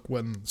it'll work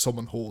when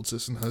someone holds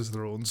this and has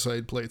their own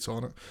side plates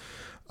on it.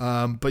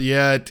 But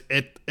yeah,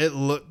 it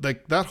looked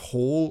like that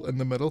hole in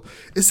the middle.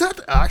 Is that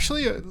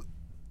actually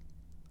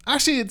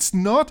actually, it's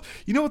not.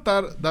 You know what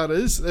that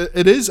is?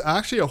 It is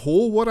actually a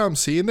hole. What I'm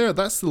seeing there,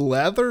 that's the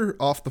leather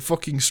off the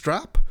fucking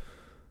strap.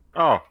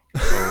 Oh.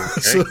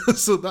 Okay.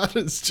 so that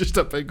is just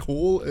a big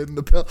hole in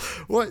the belt.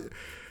 What?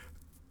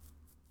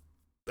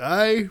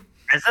 Is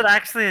it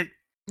actually?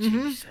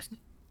 Jesus.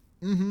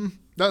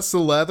 That's the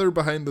leather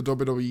behind the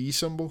WWE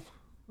symbol.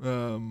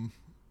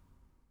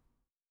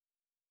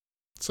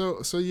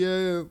 So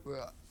yeah,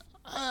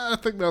 I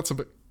think that's a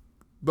bit...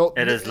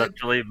 It is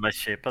literally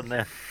misshapen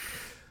then.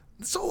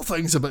 This whole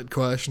thing's a bit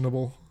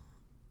questionable.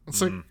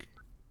 It's like,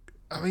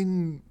 I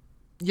mean,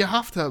 you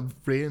have to have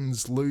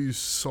Reigns lose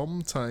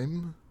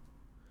sometime.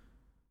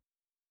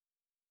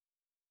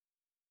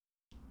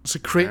 So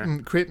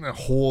creating a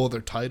whole other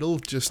title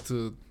just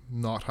to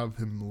not have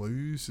him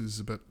lose is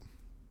a bit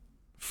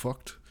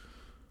fucked.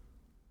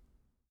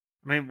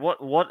 I mean,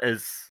 what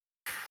is...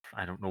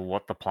 I don't know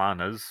what the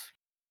plan is.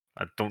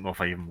 I don't know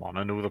if I even want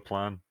to know the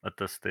plan at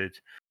this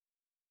stage.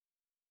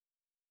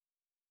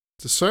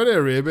 It's Saudi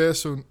Arabia,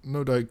 so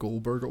no doubt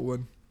Goldberg will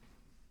win.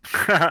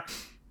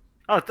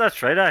 Oh,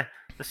 that's right.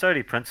 The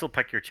Saudi Prince will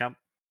pick your champ.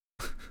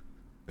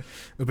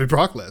 It'll be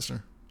Brock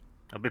Lesnar.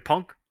 It'll be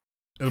Punk.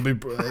 It'll be...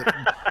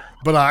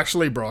 but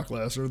actually Brock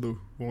Lesnar, though,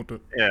 won't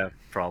it? Yeah,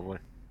 probably.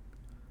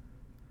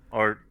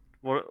 Or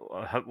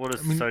what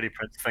does the Saudi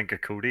Prince think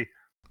of Cody?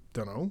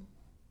 Don't know.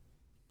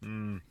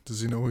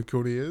 Does he know who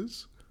Cody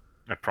is?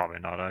 Probably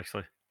not,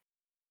 actually.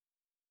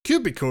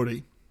 Could be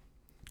Cody.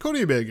 Cody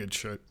would be a good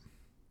shot.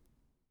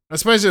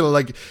 Especially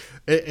like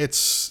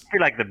it's... I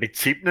feel like they'd be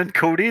cheapening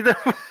Cody though.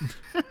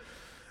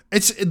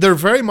 They're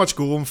very much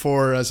going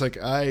for as like,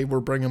 we're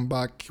bringing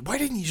back... Why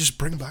didn't you just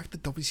bring back the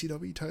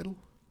WCW title?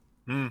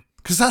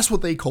 Because that's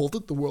what they called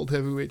it, the World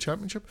Heavyweight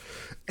Championship.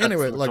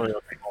 Anyway,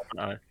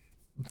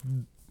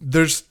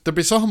 there'd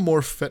be something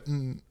more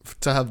fitting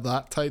to have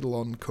that title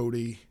on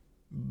Cody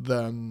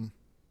than,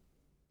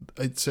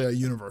 I'd say, a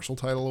Universal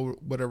title or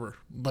whatever.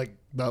 Like,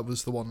 that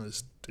was the one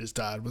his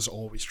dad was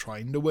always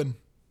trying to win.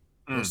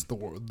 Was the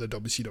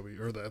WCW,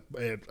 or the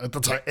at the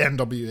time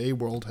NWA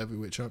World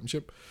Heavyweight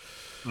Championship.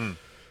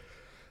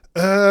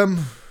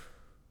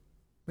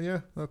 Yeah,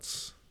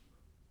 that's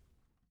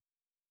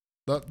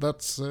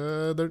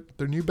their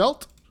new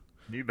belt.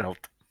 New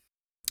belt.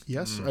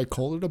 Yes, I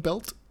call it a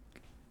belt.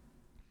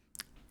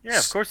 Yeah,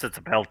 of course it's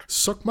a belt.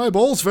 Suck my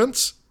balls,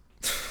 Vince.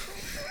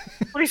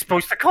 What are you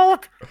supposed to call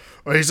it?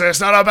 Well, he says it's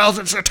not a belt,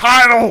 it's a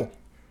title.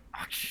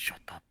 Oh,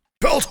 shut up.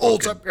 Belt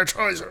holds up your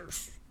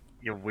trousers.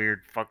 You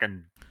weird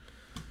fucking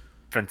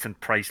Vincent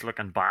Price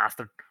looking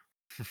bastard.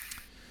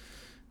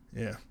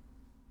 Yeah.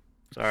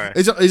 Sorry.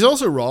 He's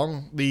also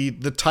wrong. The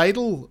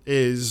title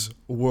is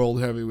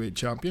World Heavyweight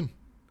Champion.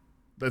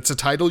 It's a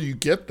title you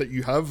get that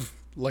you have,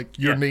 like,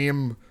 your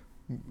name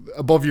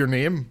above your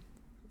name.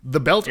 The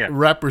belt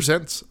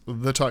represents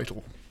the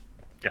title.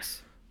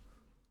 Yes.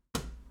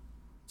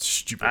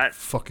 Stupid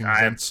fucking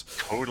I'm Vince.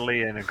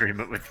 totally in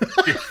agreement with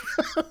you.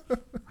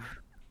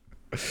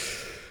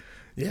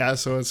 Yeah,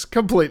 so it's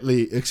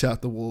completely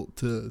acceptable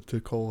to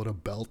call it a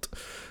belt.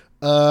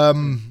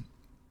 In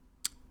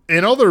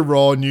other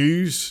Raw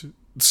news,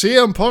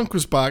 CM Punk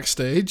was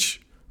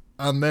backstage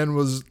and then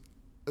was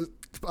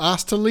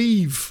asked to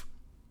leave.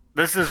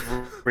 This is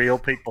real,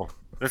 people.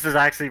 This is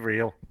actually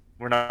real.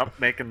 We're not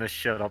making this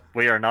shit up.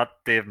 We are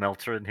not Dave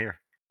Meltzer in here.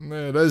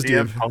 No, it is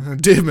CM Dave.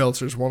 Punk. Dave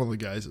Meltzer's one of the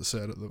guys that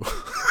said it, though.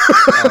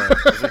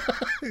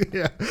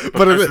 Yeah,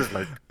 but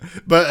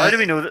how do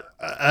we know that?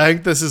 I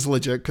think this is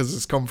legit because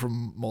it's come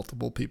from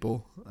multiple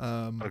people.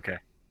 Okay.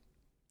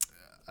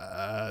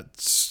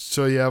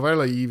 So yeah,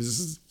 Viola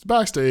Eves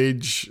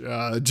backstage,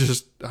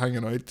 just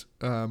hanging out,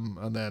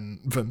 and then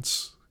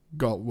Vince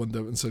got wind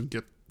of it and said,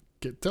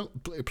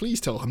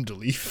 please tell him to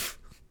leave.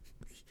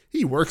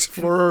 He works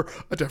for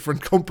a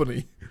different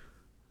company.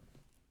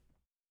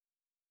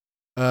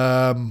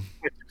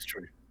 Which is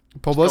true.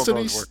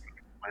 Publicity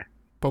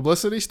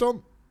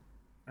stunt?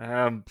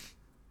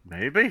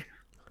 Maybe.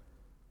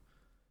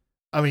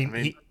 I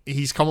mean,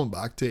 he's coming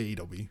back to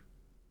AEW.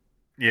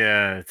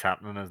 Yeah, it's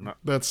happening, isn't it?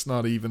 That's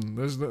not even...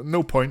 There's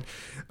no point.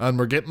 And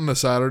we're getting the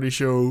Saturday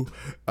show,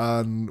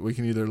 and we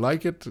can either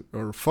like it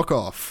or fuck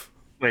off.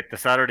 Wait, the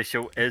Saturday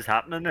show is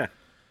happening now?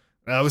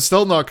 It was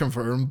still not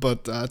confirmed,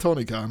 but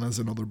Tony Khan has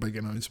another big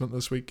announcement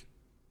this week.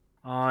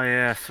 Oh,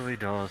 yeah, so he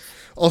does.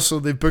 Also,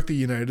 they've booked the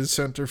United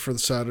Center for the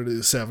Saturday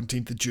the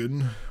 17th of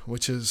June,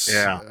 which is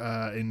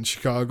in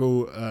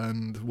Chicago,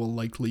 and will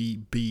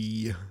likely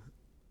be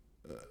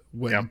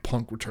when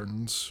Punk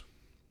returns.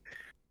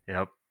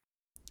 Yep.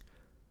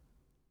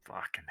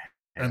 Fucking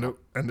hell.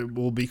 And it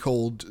will be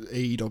called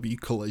AEW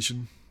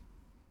Collision.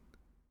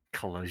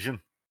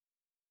 Collision?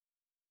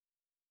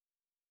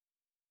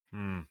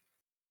 And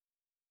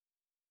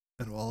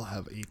we'll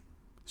have a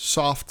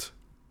soft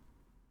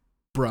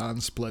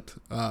brand split,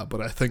 but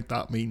I think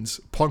that means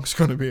Punk's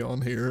going to be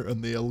on here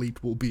and the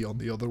Elite will be on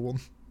the other one.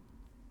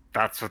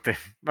 That's what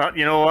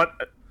you know what?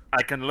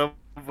 I can live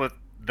with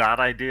that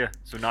idea.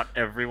 So not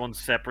everyone's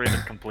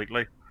separated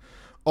completely.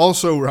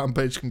 Also,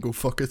 Rampage can go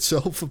fuck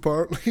itself,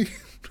 apparently.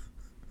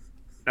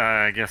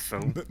 I guess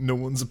so. No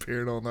one's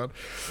appearing on that.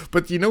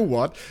 But you know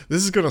what?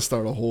 This is going to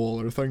start a whole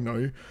other thing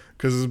now.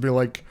 Because it'll be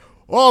like,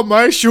 oh,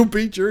 my show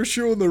beat your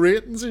show in the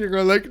ratings. And you're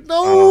going like,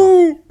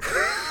 no!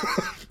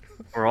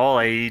 We're all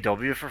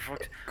AEW for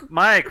fuck's.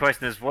 My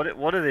question is, what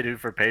do they do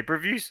for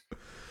pay-per-views?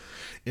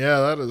 Yeah,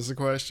 that is the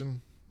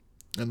question.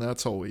 And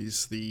that's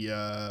always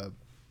the...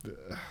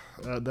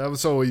 that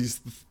was always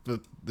the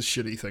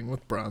shitty thing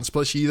with brands.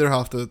 Plus, you either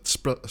have to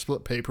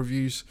split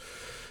pay-per-views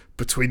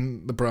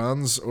between the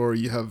brands, or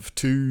you have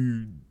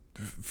two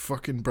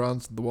fucking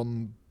brands in the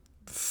one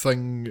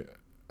thing,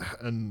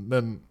 and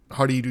then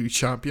how do you do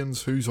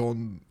champions? Who's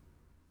on?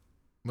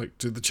 Like,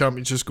 do the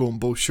champions just go on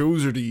both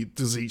shows, or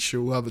does each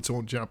show have its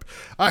own champ?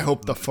 I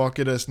hope the fuck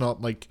it is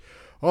not like,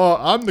 oh,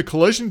 I'm the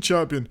Collision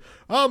champion,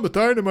 I'm the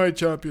Dynamite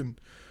champion.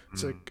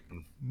 It's like,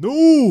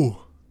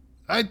 no,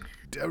 I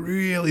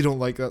really don't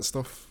like that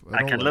stuff.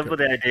 I can live with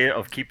the idea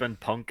of keeping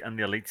Punk and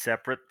the Elite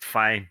separate,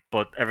 fine,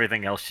 but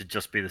everything else should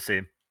just be the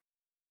same.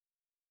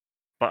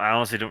 But I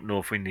honestly don't know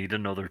if we need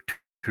another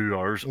 2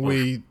 hours.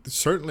 We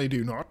certainly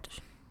do not.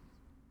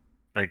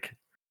 Like,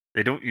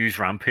 they don't use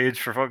Rampage,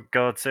 for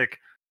God's sake.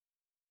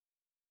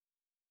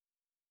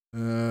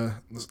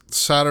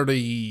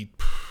 Saturday...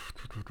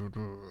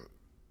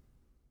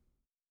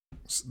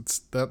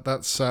 That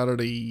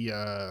Saturday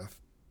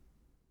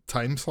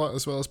time slot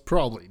as well is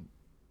probably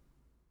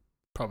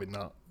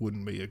not,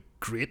 wouldn't be a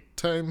great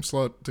time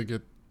slot to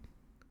get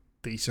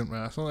decent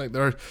wrestling.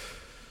 Like,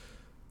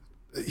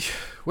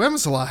 when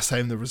was the last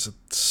time there was a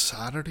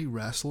Saturday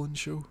wrestling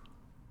show?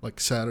 Like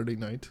Saturday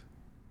night?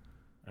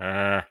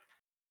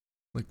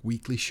 Like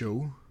weekly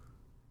show?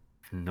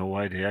 No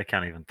idea, I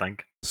can't even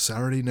think.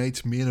 Saturday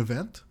night's main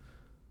event?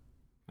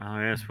 Oh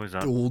yes, what's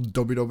that? The old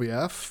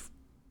WWF.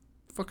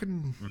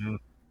 Fucking. Mm-hmm.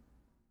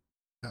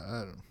 I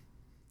don't know.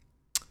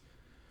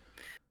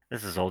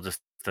 This is all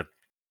just to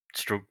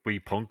stroke Wee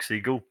Punk's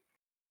ego.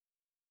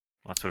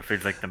 That's what it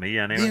feels like to me,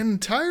 anyway. The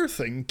entire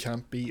thing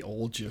can't be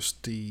all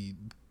just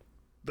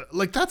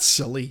like that's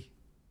silly.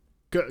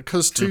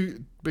 Because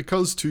two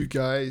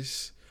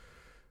guys,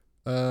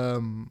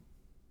 well,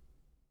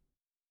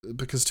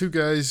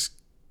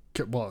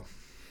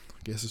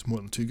 I guess it's more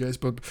than two guys,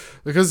 but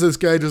because this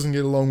guy doesn't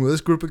get along with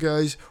this group of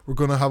guys, we're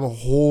gonna have a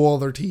whole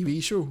other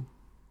TV show.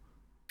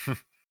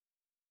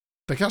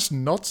 Like, that's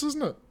nuts,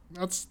 isn't it?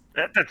 It's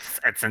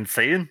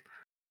insane.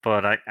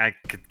 But I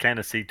could kind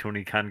of see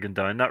Tony Khan going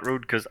down that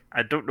road, because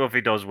I don't know if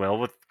he does well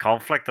with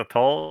conflict at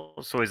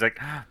all. So he's like,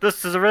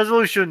 this is a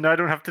resolution. I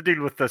don't have to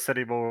deal with this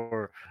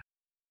anymore.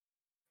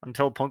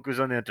 Until Punk goes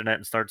on the internet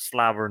and starts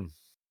slabbering.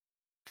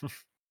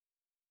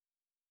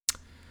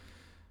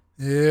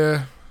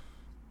 Yeah.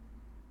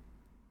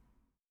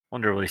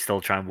 Wonder will he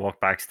still try and walk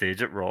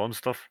backstage at Raw and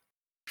stuff?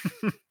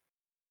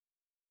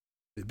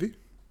 Maybe.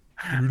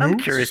 I'm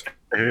curious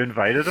who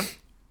invited him.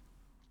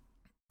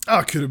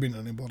 It could have been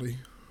anybody,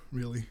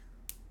 really.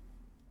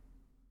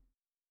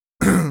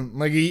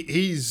 Like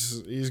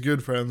he's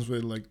good friends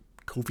with like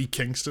Kofi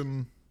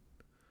Kingston,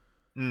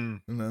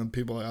 and then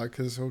people like that.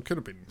 Cause it could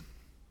have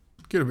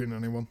been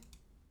anyone.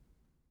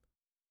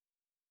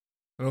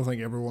 I don't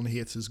think everyone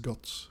hates his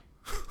guts.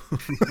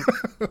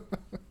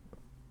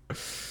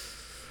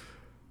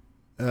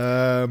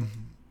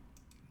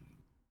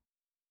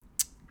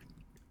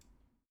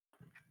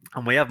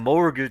 And we have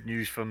more good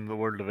news from the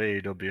world of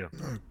AEW.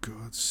 Oh,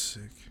 God's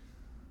sake.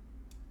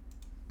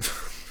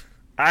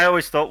 I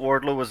always thought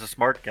Wardlow was a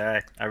smart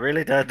guy. I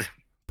really did.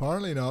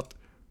 Apparently not.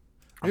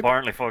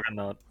 Apparently fucking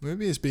not.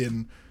 Maybe he's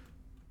being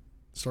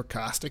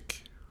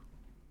sarcastic.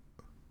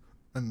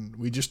 And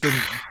we just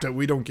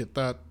don't get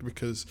that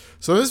because...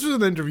 So this was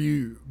an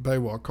interview by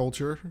What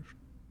Culture.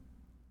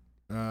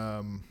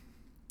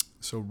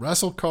 So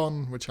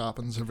WrestleCon, which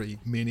happens every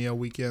Mania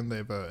weekend, they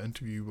have an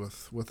interview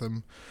with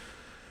him.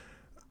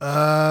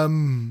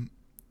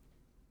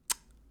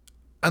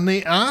 And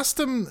they asked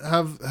him,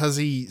 has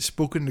he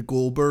spoken to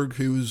Goldberg,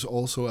 who was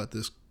also at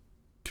this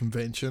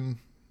convention?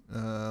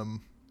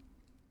 And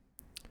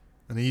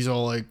he's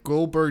all like,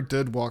 Goldberg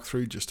did walk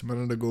through just a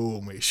minute ago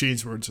and we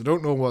exchanged words. I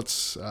don't know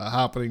what's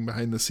happening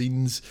behind the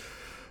scenes,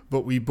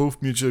 but we both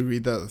mutually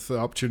agreed that if the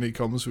opportunity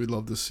comes, we'd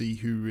love to see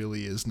who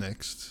really is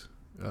next.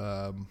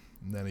 And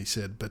then he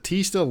said,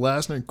 Batista,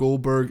 Lesnar,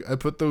 Goldberg, I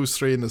put those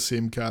three in the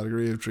same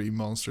category of dream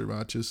monster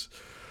matches.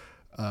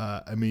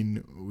 I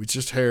mean, we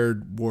just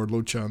heard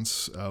Wardlow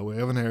chants. We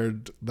haven't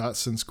heard that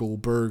since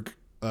Goldberg.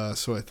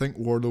 So I think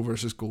Wardlow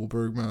versus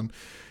Goldberg, man,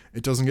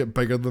 it doesn't get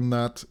bigger than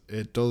that.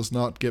 It does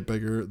not get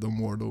bigger than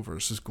Wardlow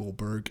versus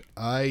Goldberg.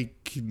 I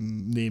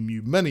can name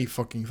you many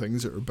fucking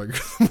things that are bigger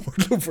than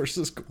Wardlow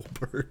versus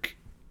Goldberg.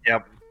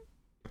 Yep.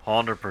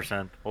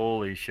 100%.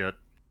 Holy shit.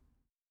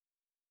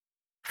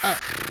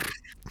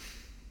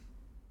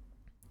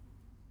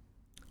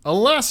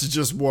 Unless it's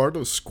just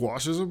Wardlow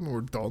squashes him, we're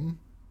done.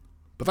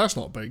 But that's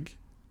not big.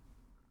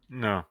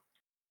 No.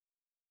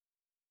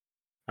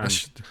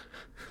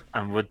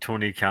 And would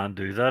Tony Khan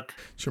do that?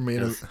 It's your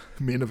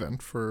main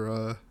event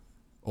for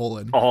All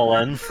In. All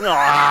In.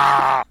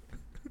 Ah!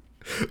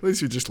 At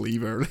least you just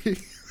leave early.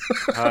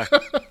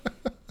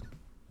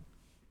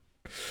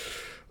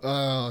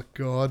 Oh,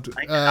 God. I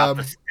think half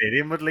the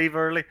stadium would leave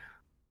early.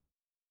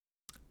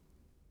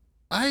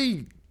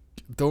 I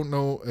don't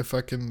know if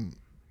I can...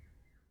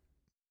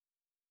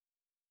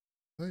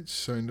 That's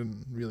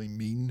sounding really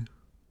mean.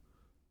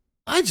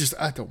 I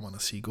don't want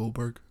to see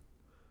Goldberg.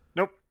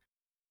 Nope.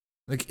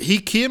 Like, he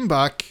came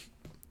back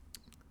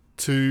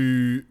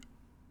to...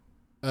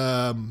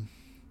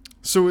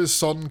 so his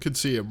son could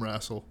see him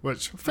wrestle,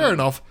 which, fair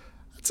enough.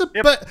 It's a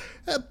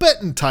bit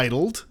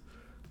entitled,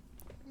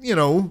 you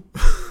know,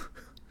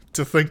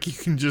 to think you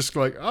can just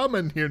like, I'm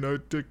in here now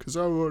because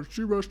I want to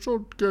see my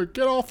son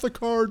get off the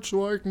card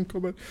so I can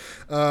come in.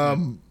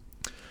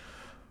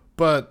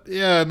 But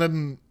yeah, and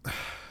then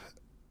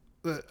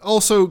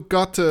also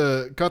got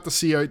to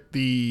see out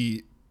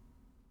the,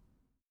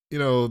 you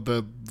know,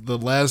 the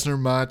Lesnar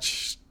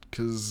match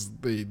because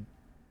they,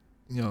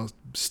 you know,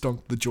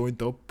 stunk the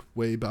joint up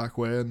way back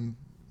when.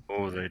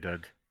 Oh, they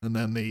did. And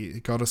then they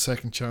got a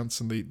second chance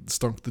and they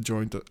stunk the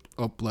joint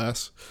up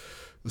less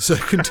the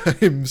second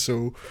time.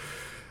 So,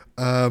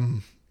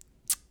 and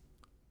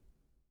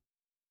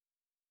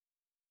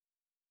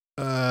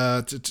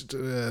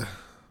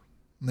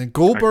then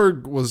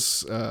Goldberg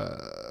has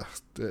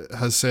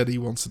said he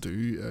wants to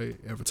do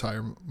a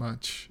retirement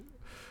match,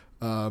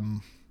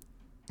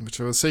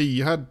 which I would say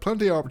you had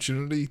plenty of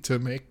opportunity to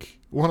make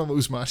one of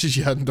those matches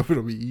you had in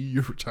WWE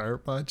your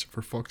retirement match,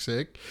 for fuck's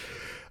sake.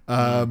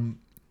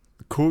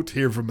 Quote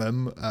here from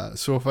him,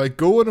 so if I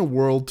go on a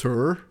world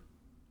tour,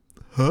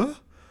 and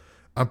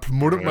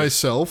promote it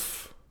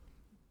myself,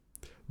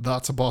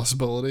 that's a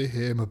possibility.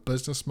 Hey, I'm a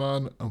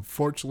businessman.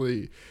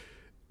 Unfortunately,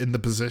 in the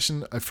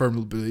position, I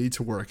firmly believe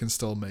to where I can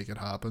still make it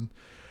happen.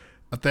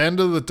 At the end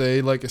of the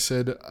day, like I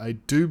said, I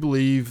do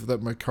believe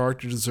that my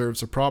character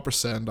deserves a proper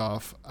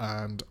send-off,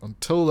 and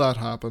until that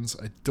happens,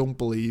 I don't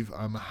believe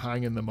I'm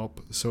hanging them up.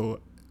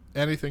 So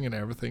anything and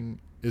everything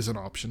is an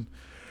option.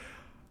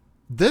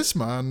 This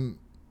man,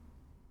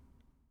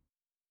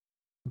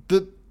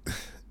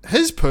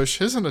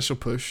 his initial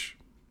push,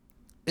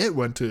 it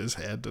went to his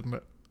head, didn't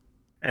it?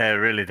 It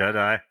really did,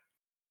 aye.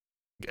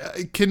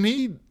 Can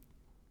he...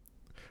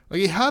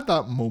 Like, he had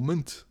that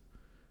moment,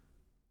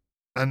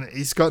 and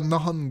he's got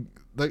nothing...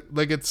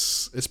 Like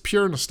it's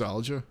pure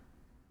nostalgia.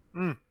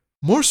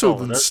 More so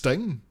than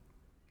Sting.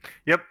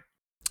 Yep.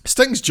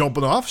 Sting's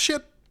jumping off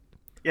shit.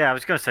 Yeah, I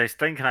was going to say,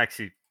 Sting can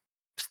actually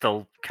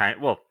still I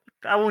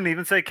won't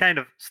even say kind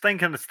of. Sting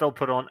can still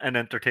put on an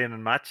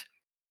entertaining match.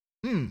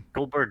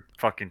 Goldberg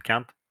fucking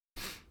can't.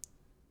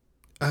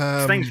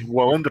 Sting's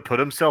willing to put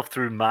himself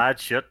through mad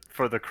shit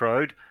for the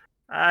crowd.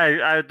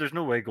 There's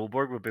no way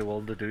Goldberg would be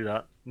willing to do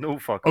that. No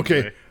fucking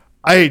way.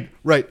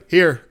 Right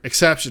here,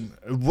 exception.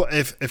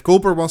 If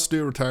Goldberg wants to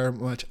do a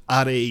retirement match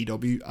at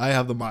AEW, I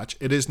have the match.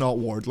 It is not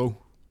Wardlow.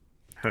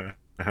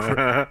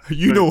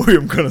 You know who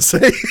I'm gonna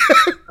say.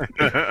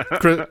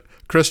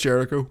 Chris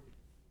Jericho.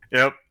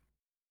 Yep.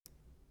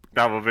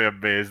 That would be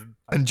amazing.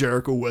 And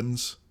Jericho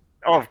wins.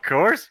 Oh, of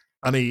course.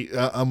 And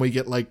we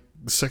get like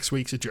 6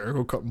 weeks of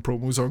Jericho cutting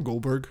promos on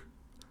Goldberg.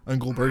 And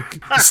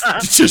Goldberg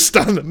just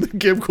standing,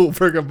 give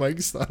Goldberg a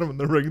mic, stand him in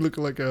the ring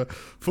looking like a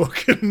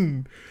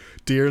fucking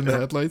deer in the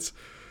headlights.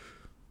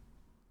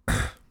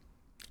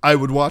 I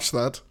would watch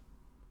that.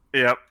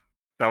 Yep,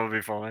 that would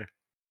be funny.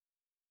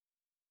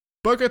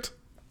 Bucket.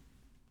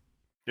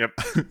 Yep.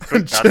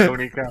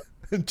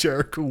 And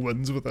Jericho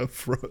wins with a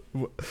front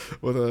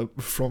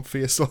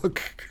face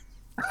look.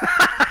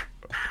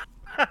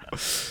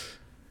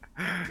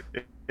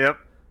 Yep.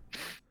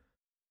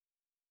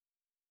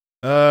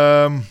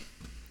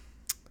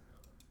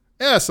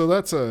 Yeah, so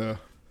that's a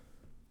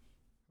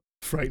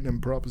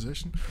frightening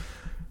proposition.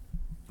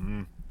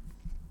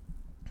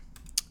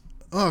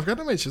 Oh, I've got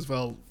to mention as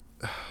well,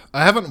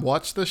 I haven't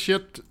watched this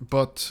yet,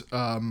 but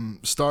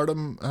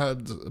Stardom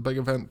had a big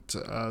event,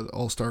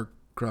 All-Star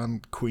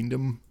Grand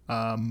Queendom.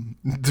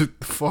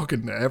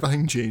 Fucking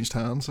everything changed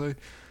hands.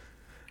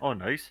 Oh,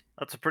 nice.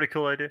 That's a pretty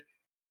cool idea.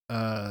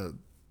 I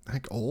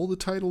think all the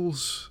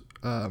titles,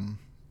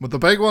 but the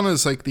big one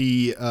is like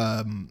the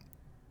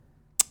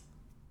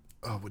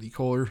what do you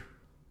call her?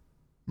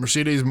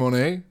 Mercedes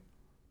Moné.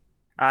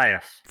 Ah,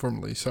 yes.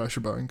 Formerly Sasha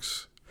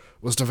Banks,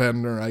 was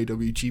defending her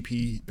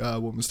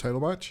IWGP Women's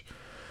title match.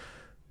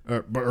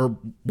 Or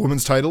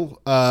Women's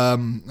title. I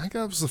think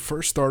that was the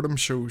first Stardom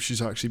show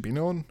she's actually been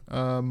on.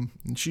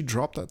 And she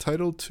dropped that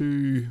title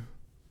to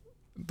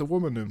the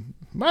woman, in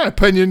my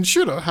opinion,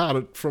 should have had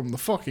it from the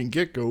fucking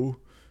get-go,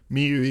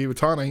 Miyu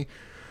Iwatani.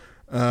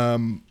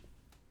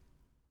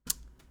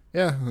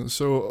 Yeah,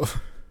 so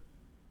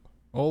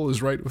all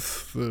is right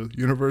with the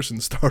universe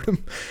and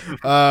Stardom.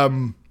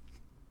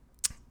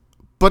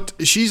 But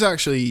she's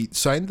actually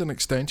signed an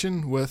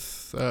extension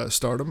with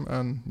Stardom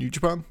and New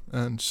Japan,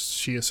 and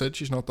she has said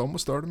she's not done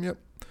with Stardom yet.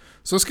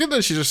 So it's good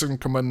that she just doesn't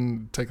come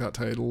in, take that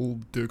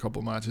title, do a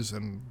couple of matches,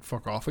 and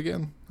fuck off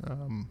again.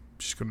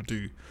 She's going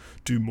to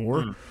do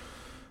more.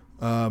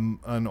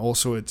 And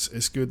also,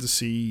 it's good to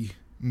see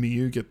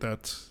Miyu get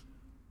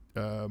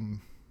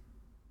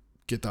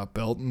that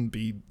belt and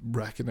be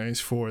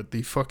recognized for it.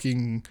 The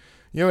fucking,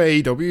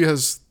 AEW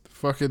has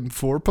fucking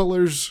 4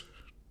 pillars.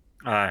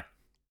 Aye.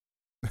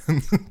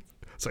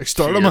 It's like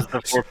Stardom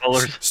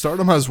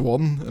has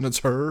 1, and it's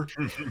her.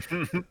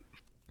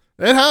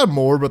 It had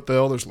more, but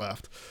the others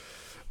left.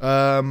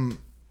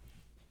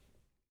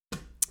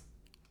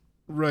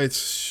 Right,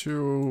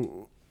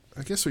 so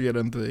I guess we get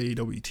into the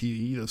AEW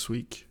TV this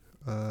week.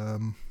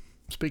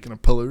 Speaking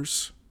of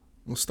pillars,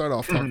 we'll start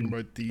off talking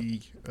about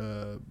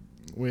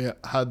we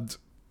had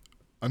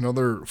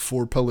another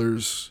 4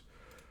 pillars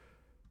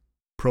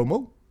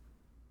promo.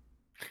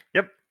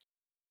 Yep.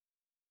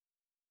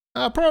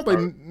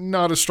 Probably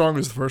not as strong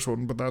as the first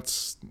one, but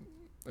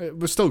it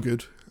was still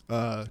good.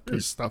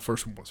 Because that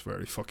first one was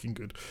very fucking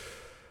good.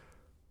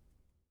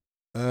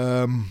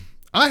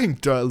 I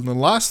think in the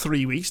last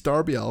 3 weeks,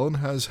 Darby Allin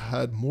has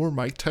had more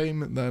mic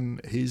time than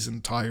his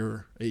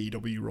entire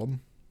AEW run.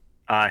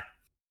 Aye.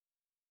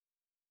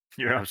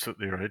 You're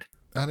absolutely right.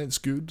 And it's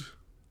good.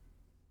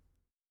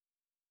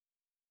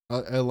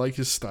 I like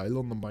his style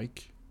on the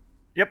mic.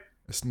 Yep.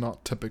 It's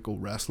not typical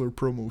wrestler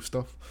promo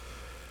stuff.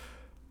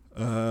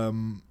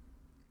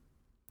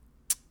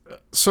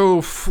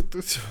 So,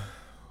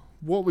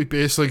 what we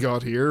basically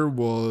got here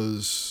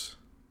was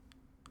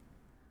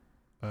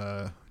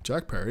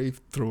Jack Perry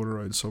throwing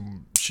around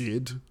some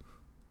shade.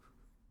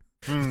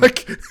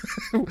 Like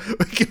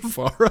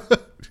Guevara,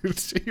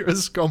 you're a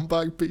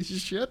scumbag piece of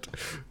shit.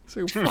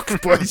 So,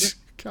 fuck, boys,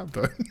 calm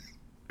down.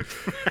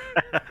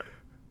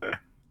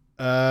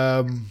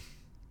 But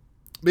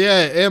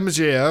yeah,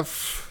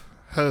 MJF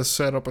has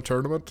set up a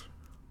tournament.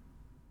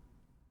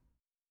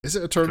 Is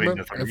it a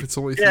tournament? If it's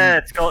only 3? Yeah,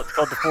 it's called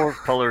the 4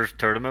 Pillars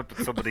Tournament, but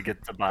somebody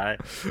gets to buy.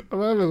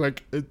 I'm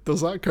like,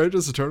 does that count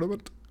as a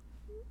tournament?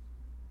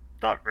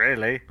 Not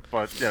really,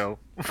 but Yeah.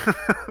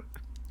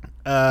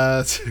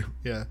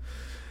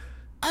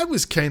 I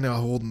was kind of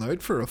holding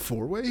out for a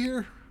 4-way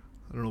here.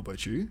 I don't know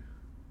about you.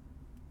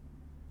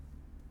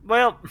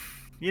 Well,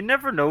 you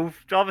never know.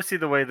 Obviously,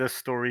 the way this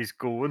story's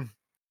going,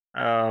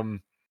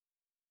 um,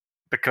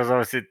 because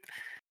obviously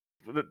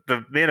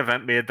the main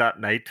event made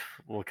that night.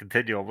 We'll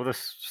continue on with this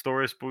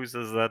story, I suppose,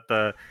 is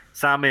that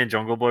Sammy and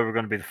Jungle Boy were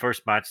going to be the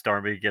first match.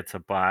 Darby gets a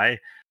bye.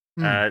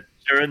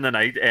 During the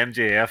night,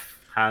 MJF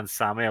hands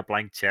Sammy a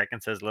blank check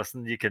and says,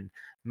 "Listen, you can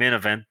main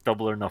event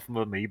double or nothing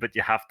with me, but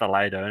you have to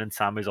lie down." And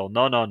Sammy's all,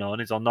 "No, no, no," and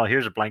he's all, "No,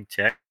 here's a blank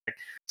check."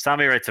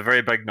 Sammy writes a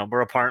very big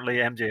number. Apparently,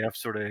 MJF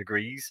sort of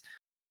agrees.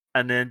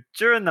 And then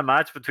during the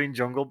match between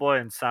Jungle Boy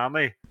and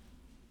Sammy,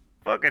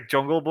 fucking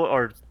Jungle Boy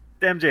or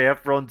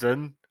MJF runs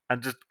in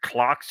and just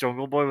clocks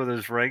Jungle Boy with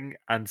his ring,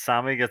 and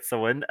Sammy gets the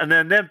win. And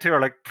then them two are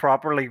like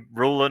properly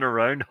rolling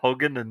around,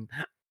 hugging and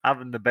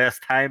having the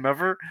best time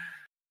ever.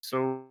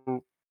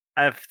 So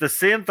if the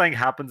same thing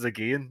happens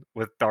again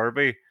with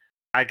Darby,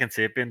 I can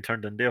see it being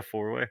turned into a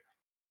 4-way.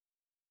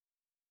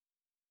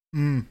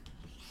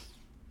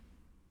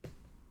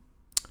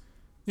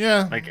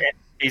 Yeah. Like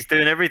he's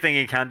doing everything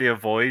he can to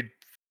avoid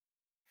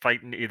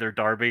fighting either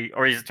Darby,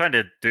 or he's trying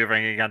to do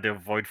everything he can to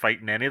avoid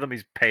fighting any of them.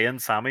 He's paying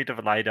Sammy to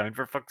lie down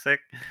for fuck's sake.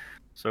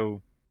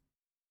 So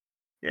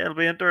yeah, it'll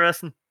be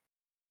interesting.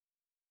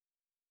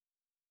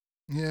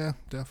 Yeah,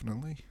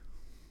 definitely.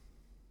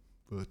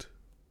 But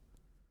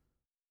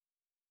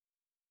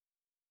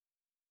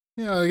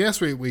yeah, I guess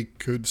we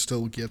could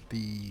still get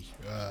the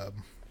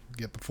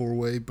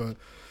 4-way, but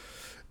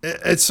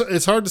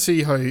it's hard to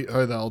see how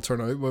that'll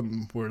turn out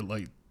when we're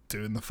like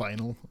doing the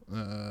final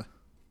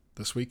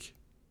this week.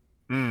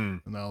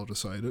 And I'll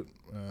decide it.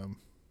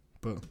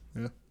 But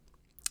yeah.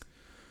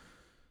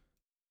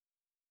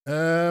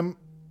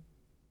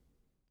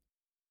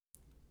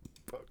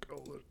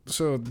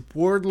 So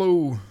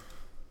Wardlow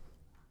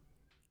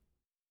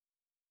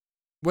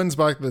wins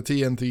back the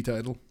TNT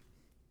title.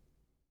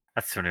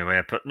 That's the only way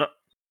of putting it.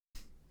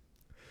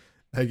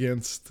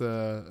 Against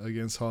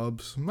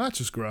Hobbs. Match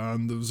was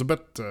grand. It was a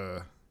bit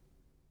for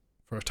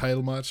a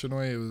title match in a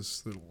way. It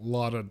was a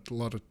lot of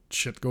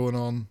shit going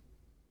on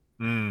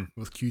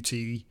with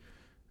QT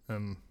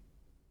and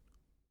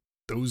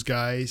those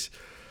guys.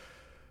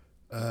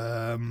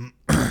 Arn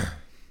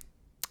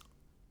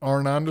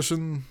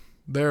Anderson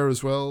there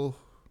as well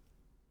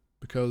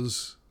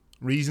because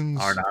reasons.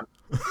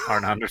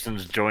 Arn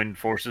Anderson's joined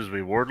forces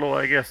with Wardlow,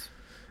 I guess.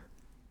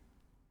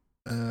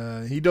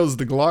 He does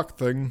the Glock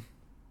thing.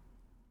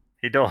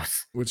 He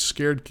does. Which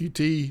scared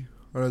QT.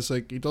 And it's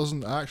like, he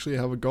doesn't actually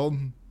have a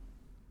gun.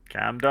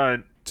 Calm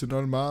down. It's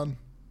another man.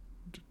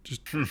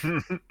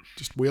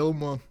 Just wheel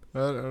him on. I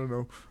don't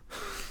know.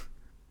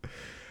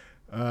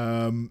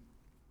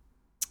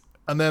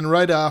 And then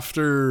right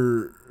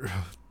after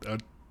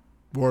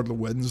Wardlow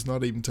wins,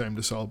 not even time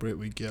to celebrate,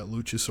 we get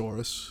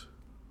Luchasaurus.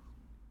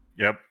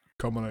 Yep.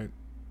 Coming out.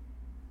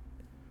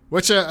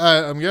 Which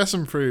I'm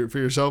guessing for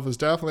yourself is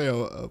definitely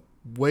a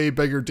way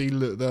bigger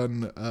deal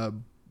than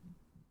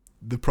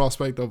the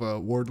prospect of a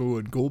Wardlow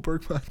and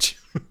Goldberg match.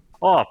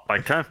 Oh,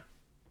 big time.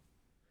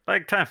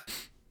 Big time.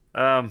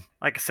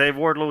 Like I say,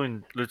 Wardlow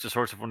and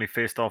Luchasaurus have only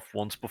faced off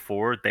once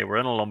before. They were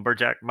in a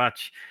lumberjack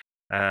match.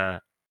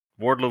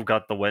 Wardlow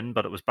got the win,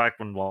 but it was back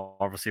when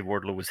obviously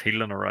Wardlow was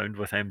healing around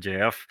with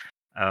MJF.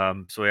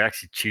 So he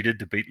actually cheated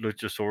to beat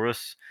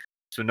Luchasaurus.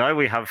 So now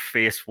we have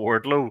face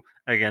Wardlow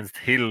against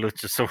heel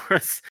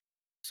Luchasaurus.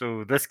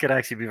 So this could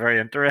actually be very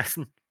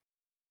interesting.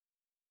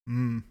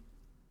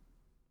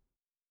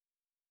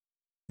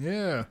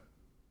 Yeah.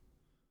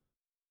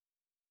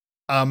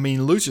 I mean,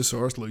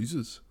 Luchasaurus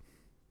loses.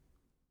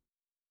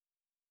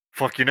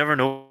 Fuck, you never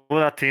know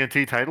that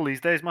TNT title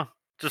these days, man.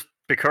 Just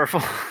be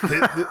careful.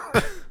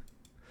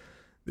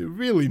 They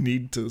really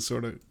need to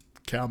sort of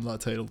calm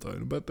that title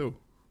down a bit, though.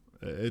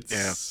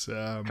 It's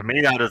to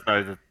me, that is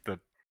now the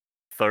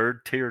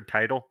third tier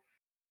title.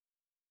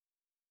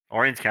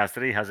 Orange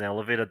Cassidy has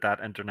elevated that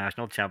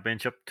international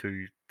championship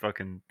to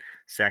fucking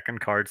second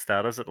card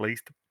status at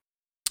least.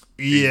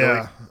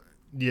 Yeah.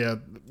 Yeah.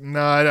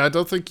 No, I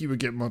don't think you would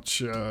get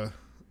much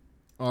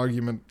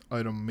argument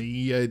out of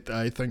me.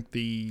 I think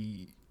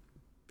the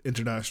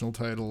international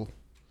title,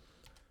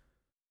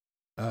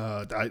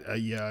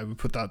 I would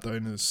put that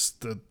down as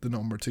the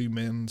number 2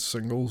 men's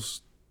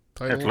singles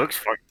title. It looks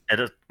it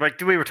is like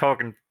we were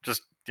talking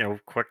just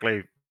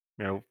quickly,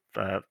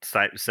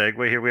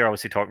 segue here. We were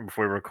obviously talking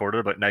before we recorded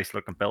about nice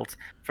looking belts.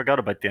 Forgot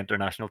about the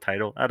international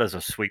title. That is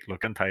a sweet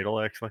looking title,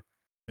 actually.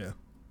 Yeah.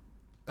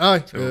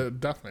 It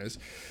definitely is.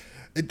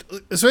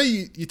 It's where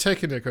you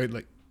take into account,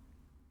 like,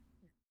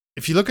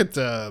 if you look at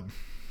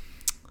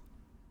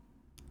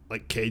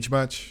like cage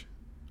match,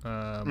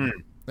 and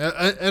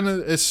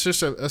it's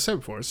just I said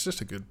before, it's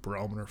just a good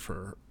barometer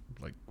for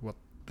like what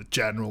the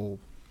general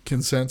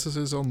consensus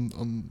is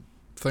on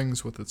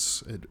things with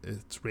its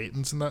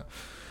ratings and that.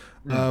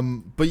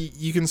 But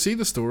you can see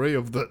the story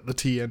of the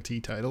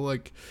TNT title,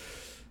 like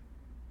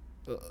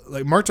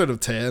marked out of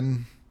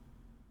 10,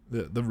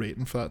 the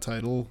rating for that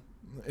title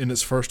in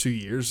its first 2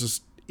 years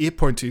is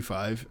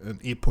 8.25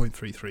 and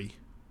 8.33.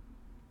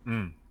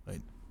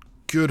 Right.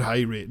 Good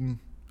high rating.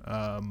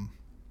 Then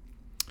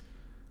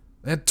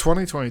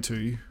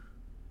 2022,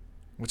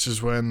 which is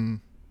pretty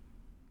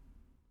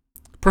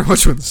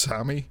much when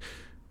Sammy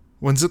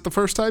wins it the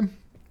first time.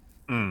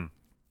 And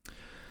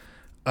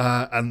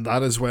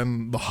that is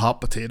when the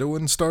hot potato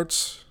win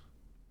starts.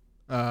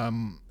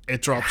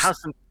 It drops. It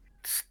hasn't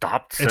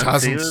stopped It since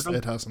hasn't.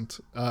 It hasn't.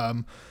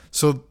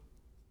 So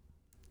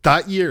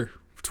that year,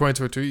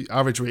 2022,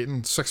 average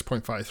rating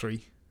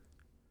 6.53.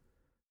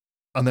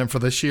 And then for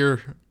this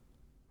year,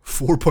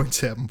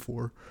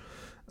 4.74.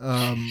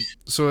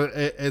 So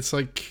it's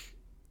like,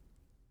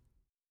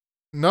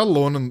 not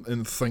alone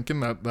in thinking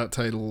that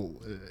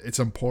title, its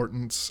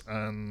importance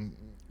and,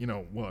 you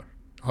know,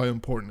 how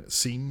important it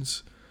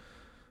seems,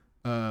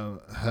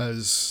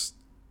 has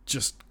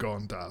just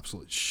gone to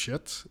absolute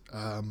shit.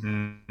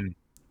 And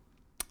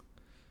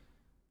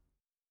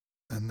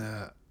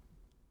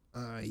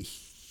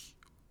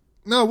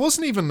no, it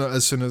wasn't even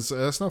as soon as,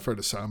 it's not fair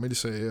to Sammy to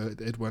say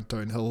it went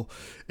downhill.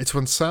 It's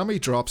when Sammy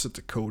drops it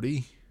to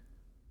Cody.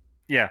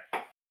 Yeah.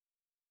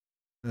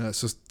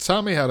 So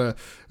Sammy had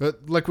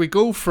we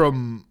go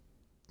from,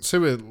 say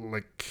we,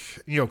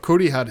 like, you know,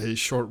 Cody had his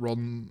short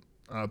run,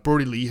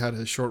 Brody Lee had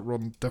his short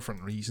run,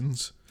 different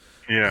reasons.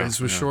 Yeah. His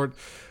was short.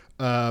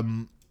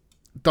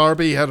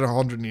 Darby had a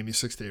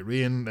 186-day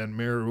reign, then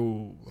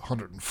Miro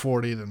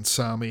 140, then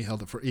Sammy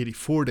held it for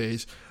 84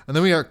 days. And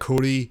then we got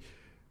Cody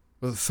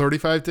with a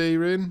 35-day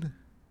reign,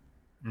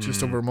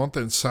 just over a month,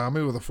 and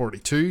Sammy with a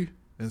 42,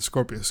 and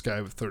Scorpio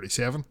Sky with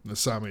 37, and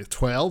Sammy with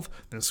 12,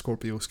 and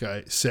Scorpio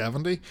Sky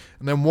 70.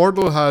 And then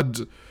Wardlow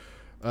had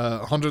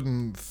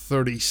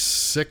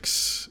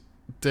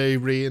 136-day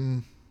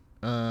reign.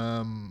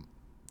 That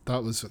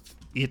was with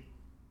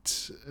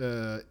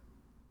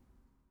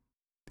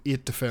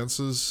 8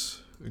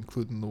 defenses,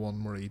 including the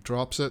one where he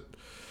drops it.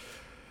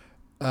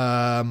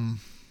 And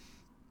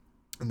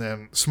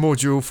then Samoa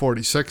Joe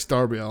 46,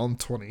 Darby Allin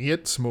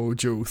 28, Samoa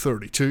Joe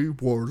 32,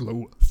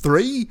 Wardlow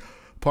 3,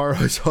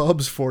 Powerhouse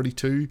Hobbs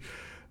 42,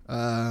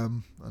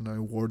 and now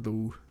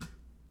Wardlow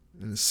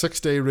in his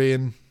 6-day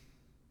reign,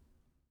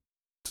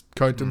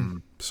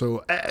 counting.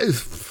 So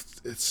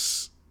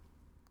it's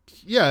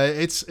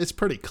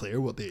pretty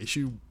clear what the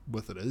issue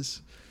with it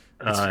is.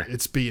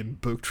 It's being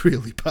booked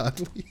really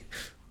badly.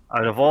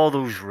 Out of all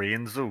those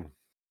reigns, though,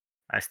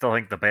 I still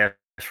think the best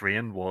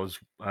reign was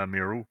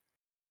Miro.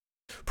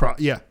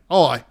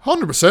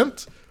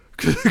 100%.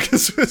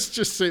 Because it's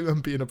just saying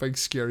them being a big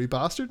scary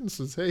bastard and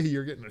says, hey,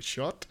 you're getting a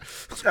shot.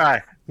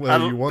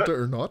 Whether you want it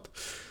or not.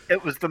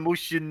 It was the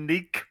most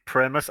unique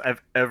premise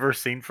I've ever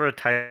seen for a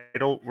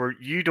title, where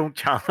you don't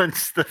challenge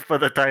for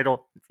the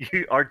title.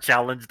 You are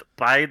challenged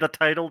by the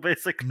title,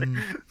 basically.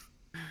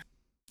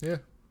 Yeah.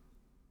 It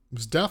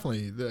was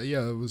definitely,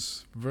 it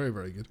was very,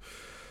 very good.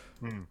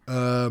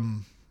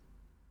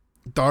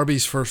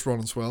 Darby's first run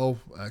as well,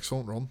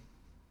 excellent run.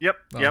 Yep.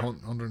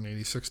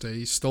 186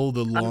 days, still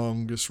the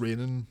longest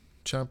reigning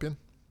champion.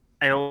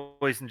 I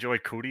always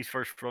enjoyed Cody's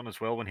first run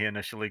as well when he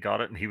initially got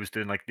it, and he was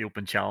doing like the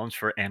open challenge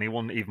for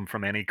anyone, even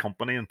from any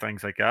company and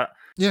things like that.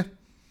 Yeah,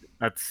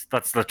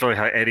 that's literally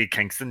how Eddie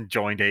Kingston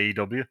joined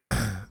AEW.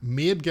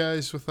 Made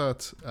guys with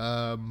that.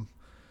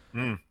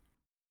 Now,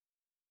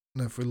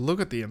 if we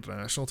look at the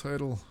international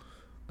title,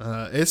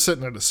 it's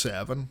sitting at a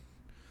 7.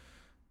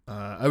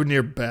 I would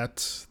near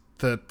bet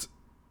that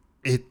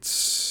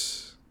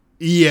it's,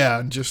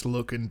 and just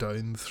looking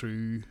down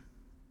through,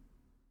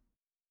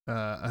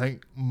 I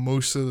think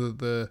most of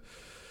the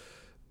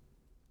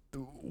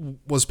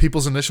was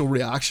people's initial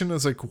reaction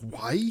is like,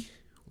 why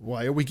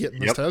are we getting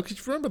this title? Because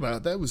you remember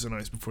that was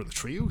announced before the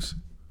trios,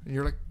 and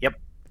you're like,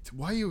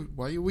 why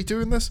are we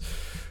doing this?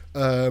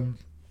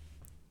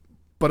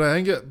 But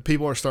I think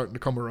people are starting to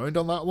come around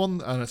on that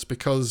one, and it's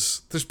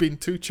because there's been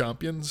 2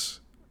 champions.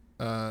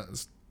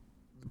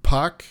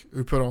 Pac,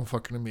 who put on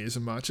fucking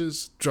amazing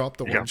matches, dropped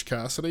the Orange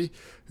Cassidy,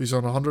 who's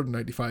on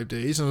 195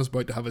 days and is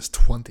about to have his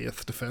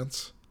 20th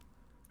defense.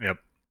 Yep.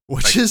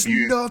 Which is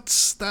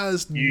nuts. That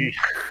is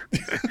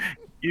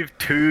You've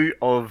 2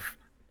 of,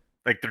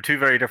 like, they're 2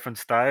 very different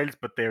styles,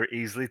 but they're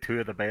easily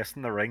 2 of the best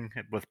in the ring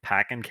with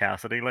Pac and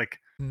Cassidy. Like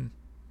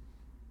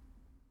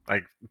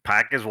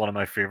Pac is one of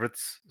my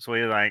favorites. So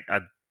I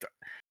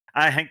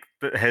think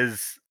that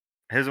his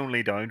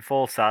only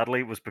downfall,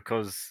 sadly, was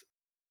because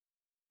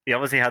he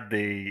obviously had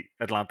the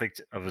Atlantic.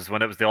 It was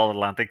when it was the All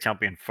Atlantic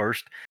champion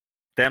first.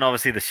 Then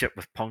obviously the shit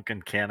with Punk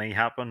and Kenny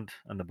happened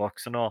and the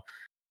Bucks and all.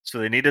 So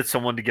they needed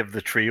someone to give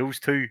the trios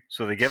to.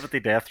 So they gave it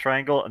the Death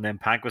Triangle, and then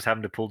Punk was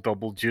having to pull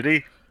double duty.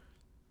 And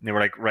they were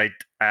like, right,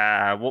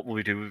 what will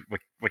we do?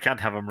 We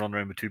can't have him run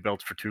around with 2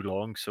 belts for too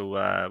long.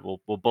 So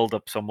we'll build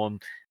up someone,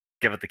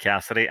 give it to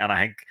Cassidy. And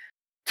I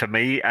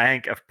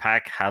think if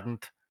Pac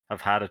hadn't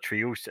have had a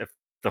trios, if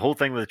the whole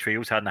thing with the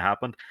trios hadn't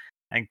happened,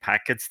 I think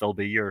Pac could still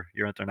be your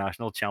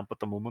international champ at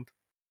the moment.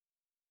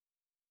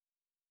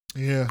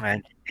 Yeah.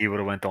 And he would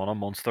have went on a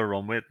monster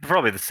run with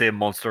probably the same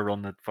monster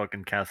run that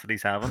fucking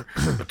Cassidy's having.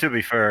 But to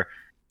be fair,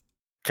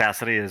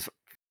 Cassidy is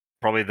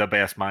probably the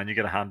best man. You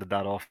could have handed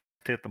that off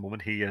at the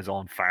moment. He is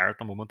on fire at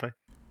the moment.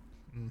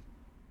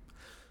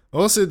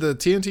 Also, the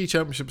TNT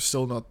Championship is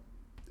still not.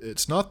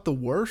 It's not the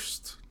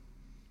worst.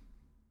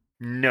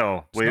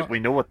 No, we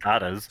know what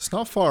that is. It's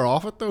not far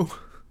off it though.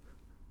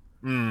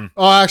 Mm.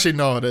 Oh, actually,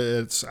 no.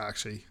 It's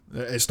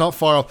not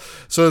far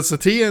off. So it's the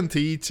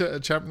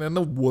TNT champion, and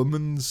the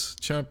women's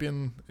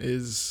champion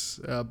is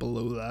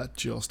below that,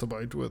 just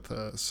about, with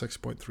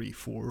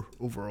 6.34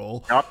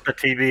 overall. Not the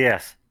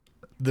TBS.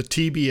 The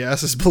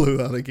TBS is below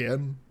that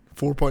again,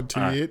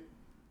 4.28.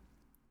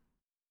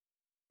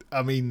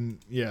 I mean,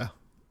 yeah.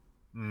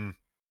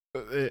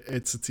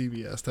 It's a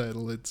TBS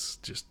title. It's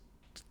just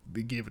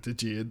they gave it to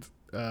Jade.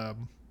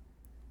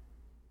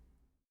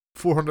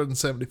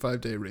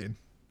 475-day reign.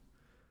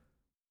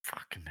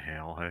 Fucking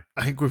hell, hey.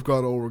 I think we've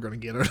got all we're going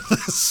to get out of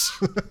this.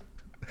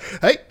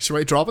 Hey, should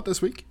we drop it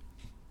this week?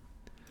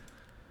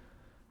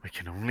 We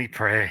can only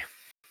pray.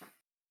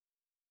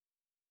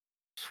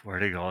 Swear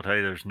to God, hey,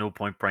 there's no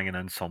point bringing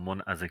in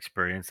someone as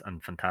experienced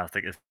and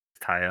fantastic as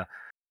Taya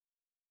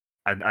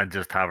and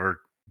just have her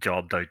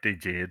jobbed out to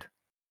Jade.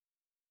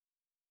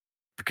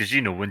 Because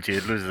when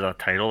Jade loses that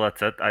title,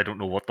 that's it. I don't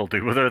know what they'll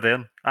do with her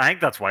then. I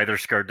think that's why they're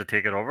scared to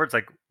take it over. It's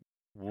like,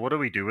 what do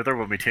we do with her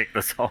when we take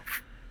this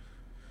off?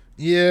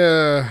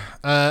 Yeah,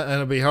 and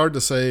it'd be hard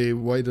to say,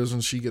 why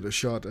doesn't she get a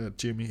shot at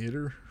Jamie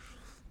Hayter?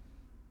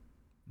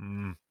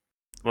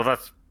 Well,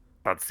 that's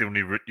the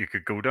only route you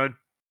could go down.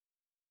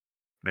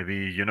 Maybe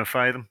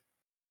unify them.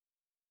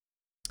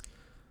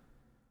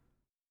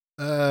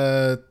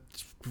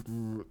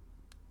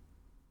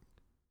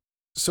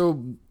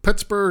 So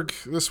Pittsburgh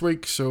this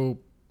week. So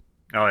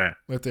oh yeah,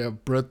 we have to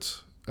have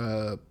Britt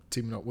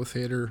teaming up with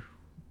Hayter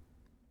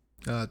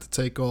to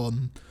take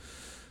on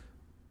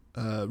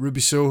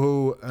Ruby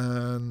Soho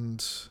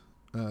and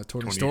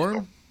Toni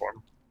Storm.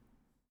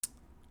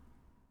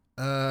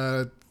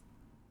 I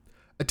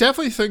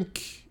definitely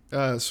think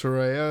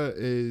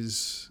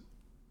Saraya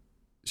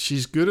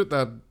she's good at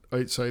that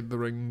outside the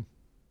ring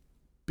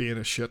being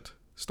a shit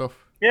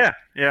stuff. Yeah,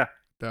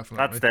 definitely.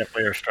 That's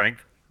definitely her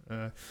strength.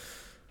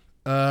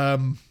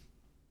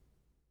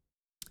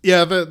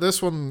 Yeah,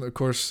 this one, of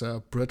course,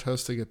 Britt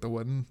has to get the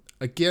win.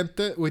 Again,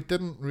 we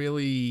didn't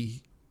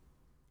really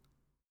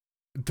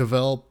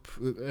develop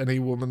any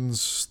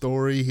woman's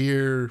story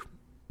here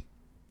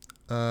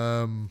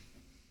until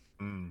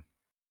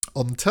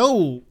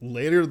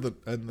later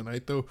in the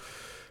night, though.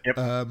 Yep.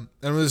 And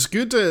it was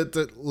good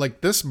to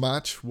like, this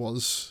match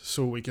was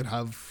so we could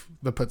have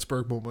the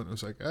Pittsburgh moment. It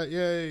was like,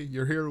 yay,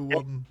 your hero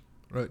won.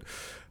 Right.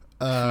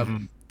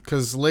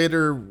 Because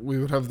later we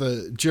would have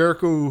the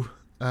Jericho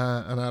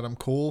and Adam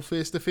Cole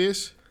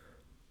face-to-face,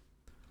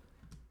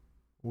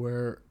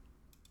 where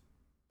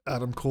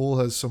Adam Cole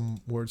has some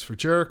words for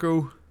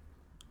Jericho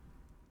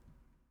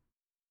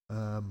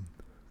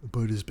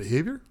about his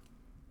behavior.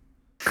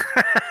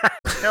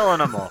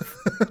 Killing him off.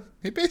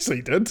 He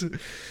basically did.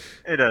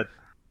 He did.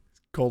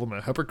 Called him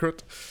a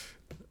hypocrite.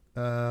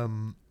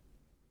 And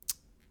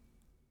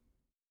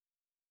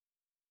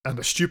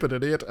a stupid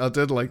idiot. I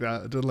did like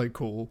that. I did like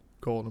Cole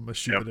calling him a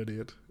stupid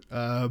idiot.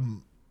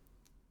 And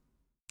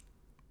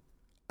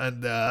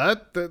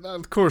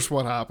of course,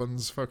 what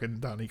happens? Fucking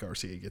Danny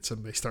Garcia gets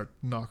in. They start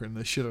knocking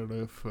the shit out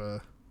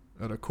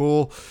of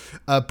Cole.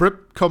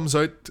 Britt comes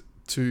out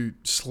to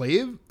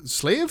save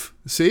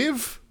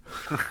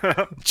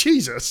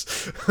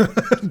Jesus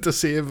to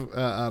save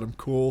Adam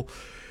Cole.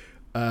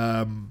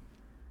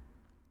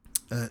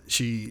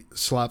 She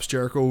slaps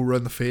Jericho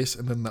around the face,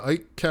 and then the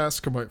Outcasts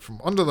come out from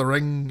under the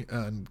ring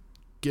and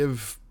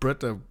give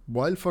Britt a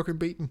wild fucking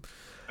beating.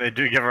 They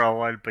do give her a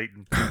wild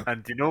beating.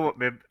 And do you know what,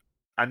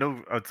 I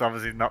know it's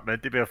obviously not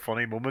meant to be a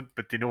funny moment,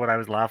 but do you know what I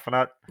was laughing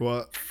at?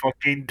 What?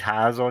 Fucking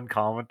Taz on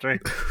commentary.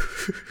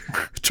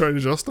 Trying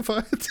to justify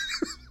it?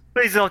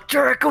 He's like,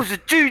 Jericho's a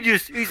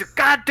genius! He's a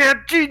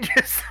goddamn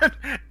genius!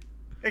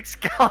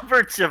 Excalibur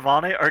and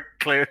Shivani are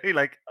clearly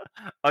like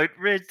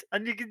outraged,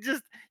 and you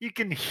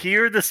can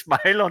hear the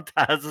smile on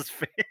Taz's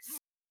face.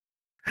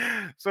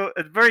 So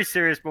it's a very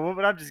serious moment,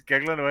 but I'm just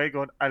giggling away,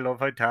 going, I love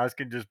how Taz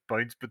can just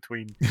bounce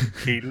between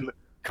heel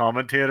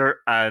commentator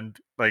and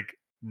like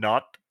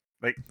not.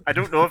 Like, I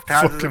don't know if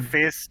Taz is a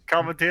face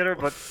commentator,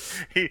 but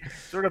he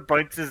sort of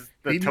bounces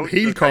the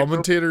heel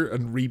commentator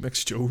and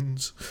Remix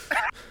Jones.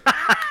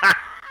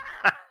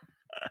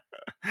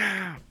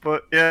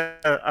 But yeah,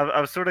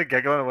 I was sort of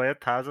giggling away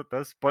at Taz at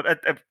this, but it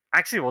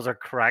actually was a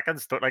cracking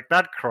story. Like,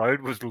 that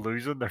crowd was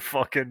losing their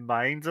fucking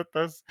minds at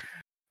this.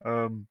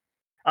 And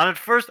at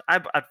first I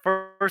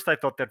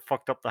thought they'd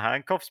fucked up the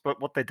handcuffs,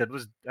 but what they did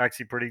was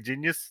actually pretty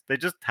genius. They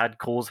just had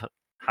Cole's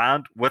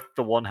hand with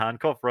the one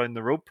handcuff around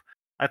the rope.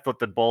 I thought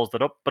they'd ballsed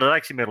it up, but it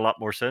actually made a lot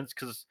more sense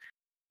because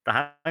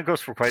the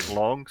handcuffs were quite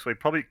long, so he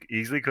probably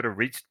easily could have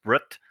reached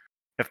Britt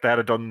if they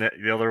had done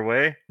the other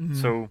way.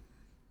 So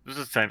this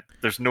is time.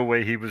 There's no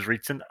way he was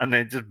reaching, and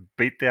then just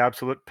beat the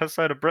absolute piss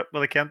out of Britt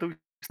with a kendo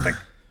stick.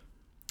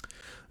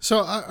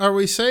 So are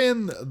we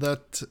saying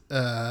that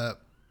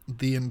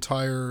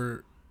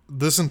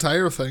this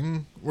entire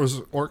thing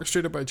was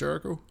orchestrated by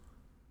Jericho?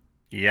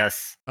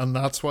 Yes. And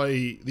that's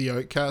why the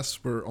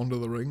Outcasts were under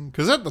the ring.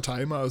 Because at the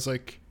time, I was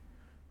like,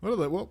 what are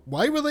they? What?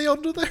 Why were they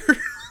under there?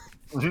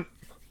 Mm-hmm.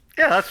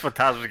 Yeah, that's what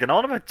Taz was getting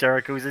on about.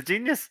 Jericho's a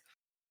genius.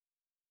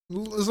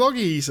 As long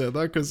as he said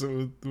that, because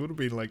it would have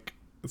been like,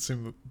 it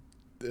seemed that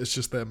it's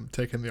just them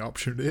taking the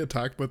opportunity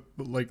attack, but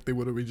like they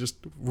would have been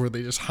were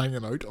they just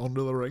hanging out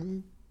under the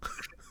ring?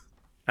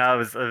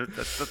 That's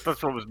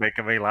what was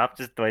making me laugh,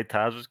 just the way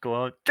Taz was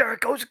going on.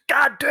 Jericho's a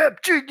goddamn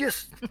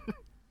genius.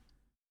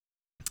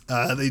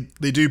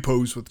 They do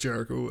pose with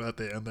Jericho at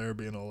the end there,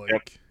 being all like,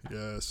 yep.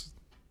 Yes.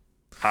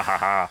 Ha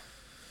ha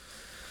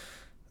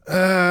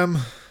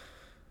ha.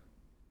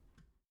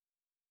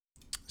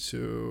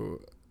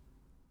 So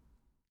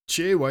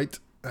Jay White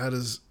had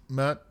his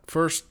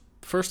first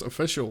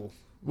official,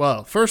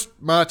 first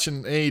match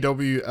in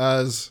AEW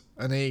as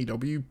an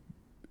AEW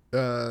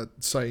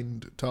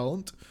signed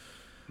talent.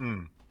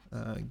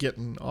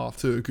 Getting off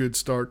to a good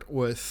start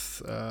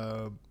with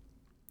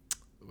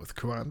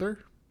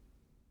Commander.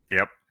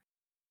 Yep.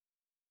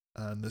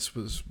 And this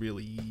was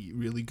really,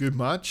 really good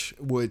match,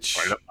 which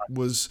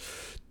was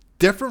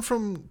different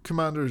from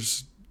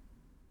Commander's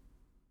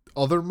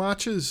other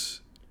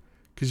matches.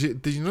 Because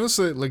did you notice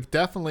that, like,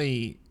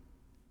 definitely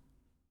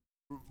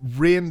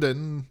reined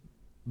in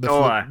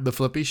the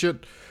flippy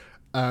shit,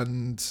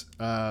 and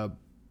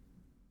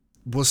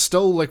was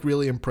still like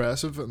really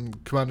impressive,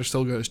 and Commander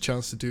still got his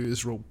chance to do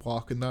his rope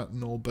walk and that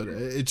and all, but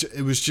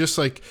it was just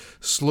like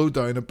slowed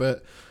down a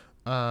bit.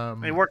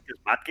 He worked his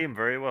mat game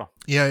very well.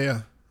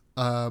 Yeah.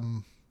 I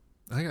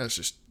think that's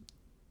just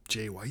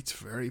Jay White's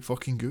very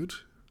fucking good.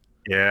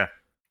 Yeah,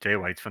 Jay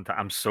White's fantastic.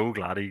 I'm so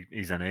glad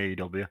he's in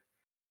AEW.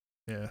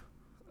 Yeah.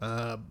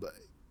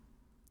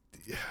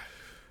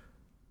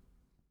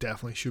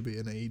 Definitely should be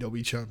an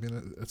AEW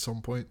champion at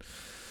some point.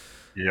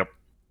 Yep.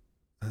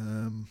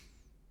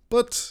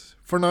 But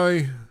for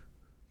now,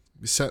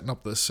 we're setting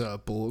up this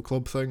Bullet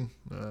Club thing.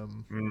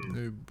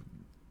 We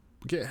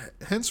get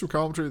hints from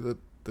commentary that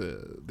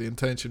the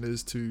intention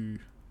is to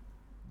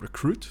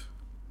recruit.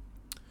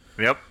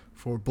 Yep.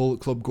 For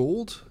Bullet Club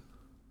Gold.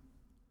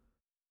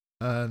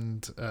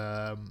 And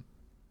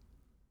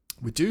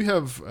we do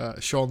have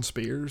Sean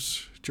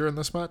Spears during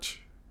this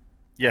match.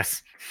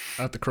 Yes.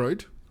 At the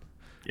crowd.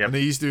 Yep. And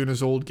he's doing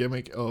his old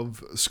gimmick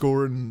of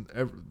scoring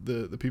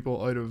the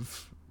people out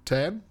of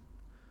 10.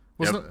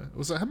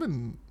 Was it him?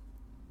 And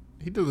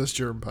he did this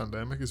during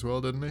pandemic as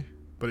well, didn't he?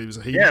 But he was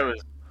a heel.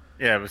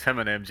 Yeah, it was him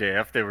and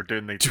MJF. They were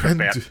doing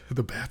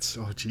the bets.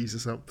 Oh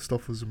Jesus, that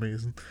stuff was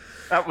amazing.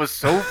 That was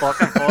so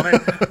fucking funny.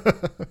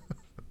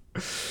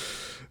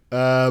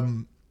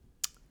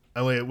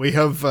 And we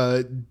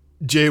have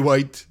Jay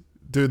White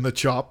doing the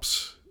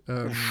chops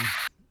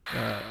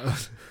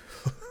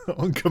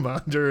on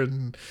Commander,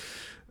 and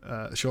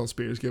Sean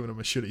Spears giving him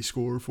a shitty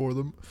score for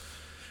them.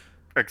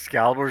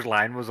 Excalibur's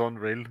line was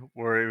unreal,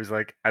 where he was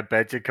like, I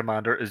bet you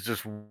Commander is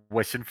just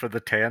wishing for the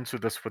 10 so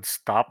this would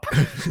stop.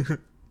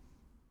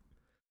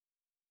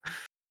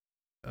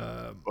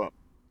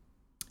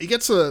 He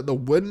gets the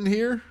win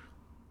here.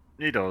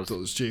 He does.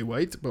 Does Jay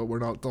White, but we're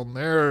not done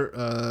there.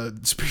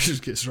 Spears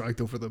gets dragged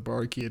over the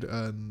barricade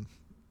and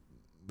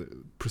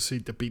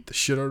proceed to beat the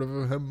shit out of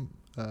him.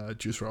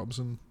 Juice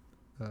Robinson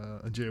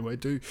and Jay White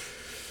do.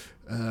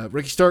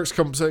 Ricky Starks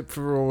comes out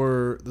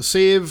for the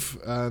save,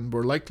 and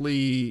we're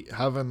likely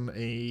having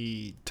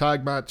a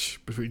tag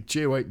match between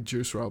Jay White and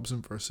Juice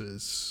Robinson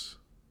versus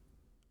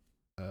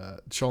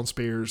Sean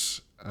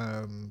Spears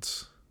and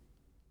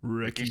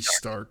Ricky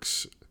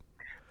Starks.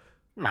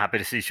 I'm happy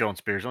to see Sean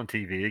Spears on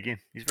TV again.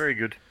 He's very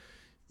good.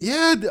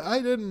 Yeah,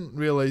 I didn't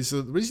realize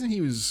that the reason he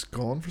was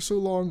gone for so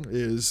long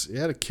is he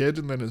had a kid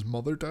and then his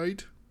mother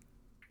died.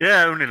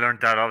 Yeah, I only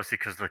learned that obviously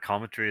because of the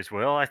commentary as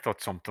well. I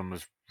thought something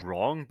was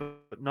wrong,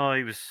 but no,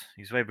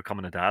 he's way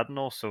becoming a dad and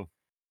all. So,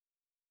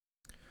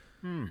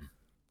 I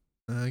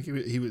think he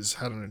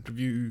had an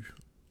interview.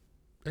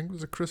 I think it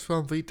was a Chris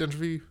Van Vliet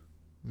interview.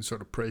 He was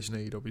sort of praising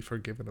AEW for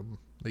giving him.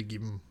 They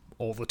gave him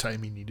all the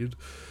time he needed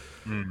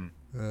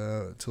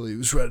until he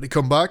was ready to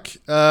come back.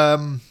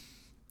 Do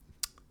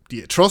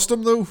you trust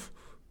him though?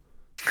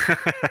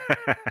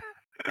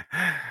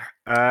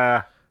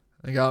 I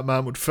think that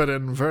man would fit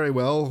in very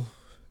well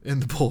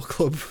in the Bullet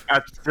Club.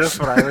 That's just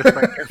what I was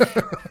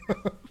thinking.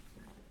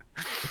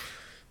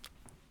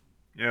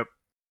 Yep,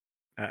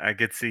 I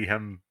could see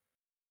him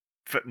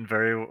fitting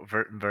very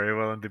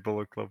well in the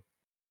Bullet Club.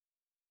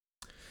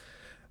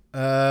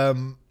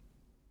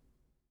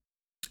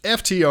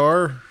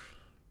 FTR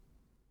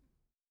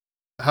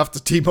have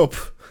to team up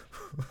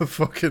with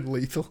fucking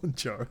Lethal and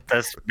Jarrett.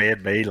 This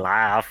made me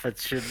laugh. It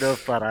shouldn't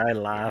have, but I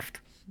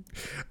laughed.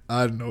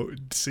 I don't know.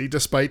 See,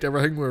 despite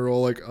everything, we were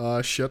all like,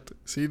 "Ah, shit."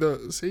 See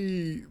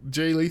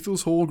Jay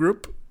Lethal's whole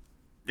group.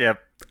 Yep.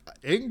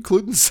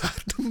 Including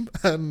Saturn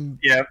and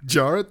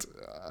Jarrett.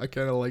 I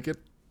kind of like it.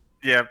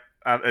 Yep.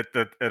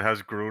 It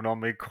has grown on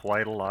me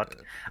quite a lot.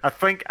 I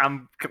think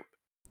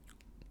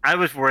I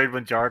was worried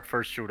when Jarrett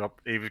first showed up.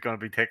 He was going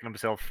to be taking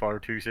himself far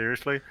too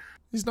seriously.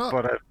 He's not.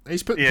 But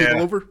he's putting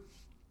people over.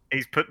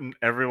 He's putting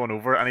everyone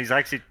over, and he's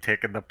actually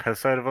taking the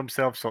piss out of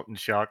himself. Something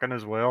shocking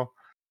as well.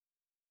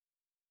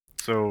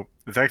 So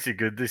it's actually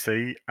good to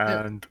see.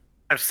 Yeah. And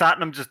if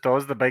Satnam just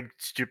does the big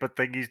stupid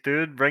thing he's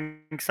doing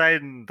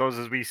ringside and does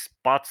his wee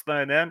spots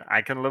now and then,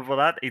 I can live with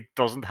that. He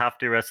doesn't have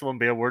to wrestle and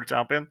be a world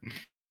champion.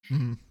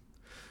 Mm-hmm.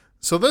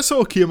 So this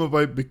all came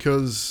about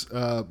because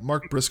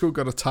Mark Briscoe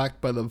got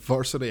attacked by the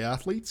varsity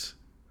athletes.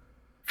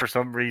 For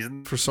some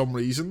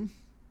reason.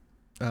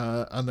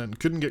 And then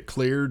couldn't get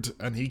cleared,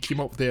 and he came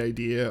up with the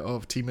idea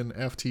of teaming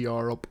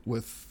FTR up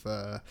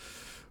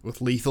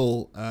with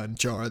Lethal and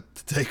Jarrett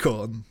to take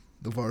on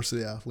the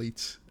varsity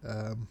athletes,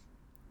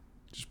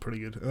 which is pretty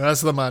good. And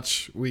that's the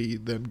match we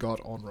then got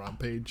on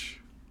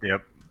Rampage.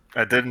 Yep.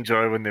 I did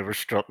enjoy when they were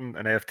strutting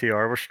and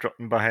FTR were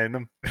strutting behind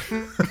them.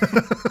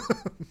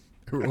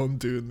 They were on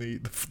doing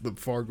the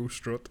Fargo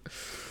strut.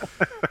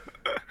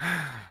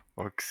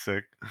 Fuck's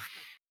sake.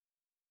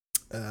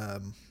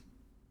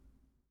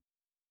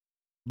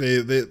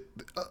 They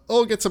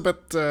all gets a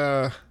bit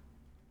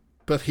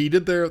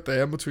heated there at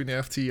the end between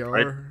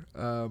FTR.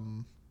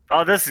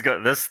 Right. This is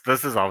good.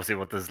 This is obviously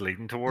what this is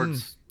leading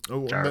towards.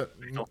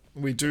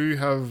 We do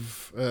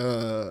have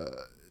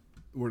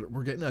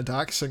we're getting a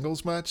Dax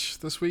singles match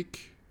this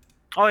week.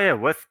 Oh yeah,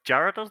 with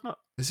Jarrett, isn't it?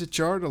 Is it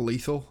Jarrett or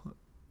Lethal?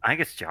 I think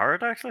it's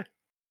Jarrett actually.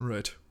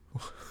 Right.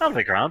 That'll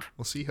be grand.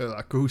 We'll see how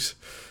that goes.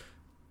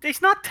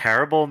 He's not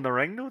terrible in the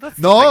ring though. That's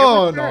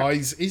no,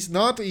 he's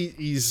not.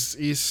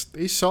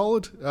 He's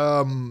solid.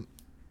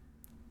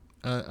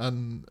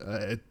 And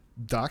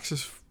Dax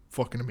is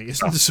fucking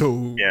amazing.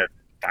 So yeah,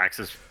 Dax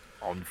is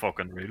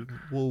unfucking real.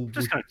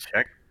 Just gonna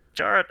check.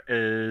 Jarrett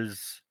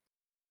is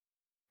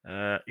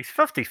he's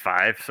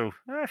 55, so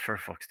for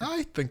fuck's sake.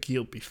 I think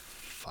he'll be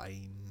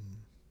fine.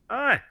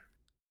 Aye.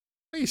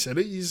 Like you said,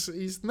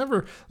 he's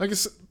never like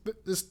it's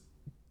this.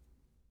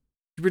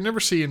 You've never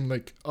seen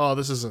like, oh,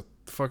 this is a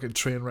fucking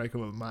train wreck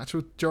of a match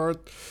with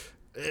Jarrett.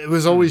 It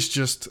was always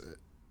just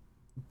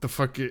the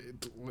fucking.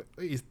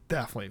 He's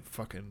definitely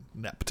fucking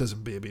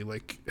nepotism, baby.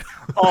 Like,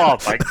 oh,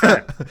 big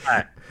time.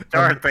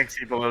 Jarrett thinks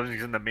he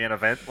belongs in the main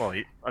event. Well,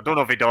 I don't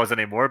know if he does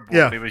anymore. But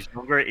when he was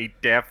younger, he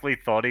definitely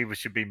thought he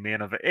should be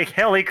main event.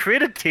 Hell, he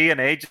created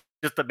TNA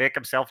just to make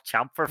himself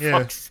champ for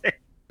fuck's sake.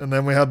 And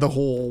then we had the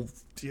whole,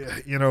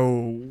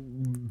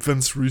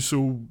 Vince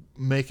Russo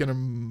making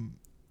him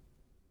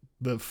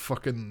the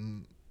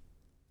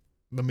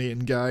main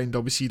guy in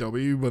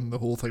WCW when the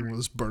whole thing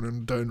was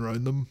burning down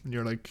around them, and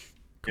you're like,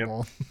 come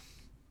on.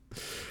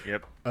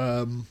 Yep.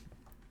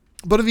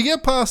 But if you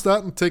get past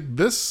that and take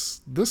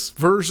this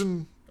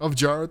version of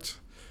Jarrett,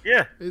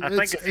 I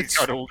think if he's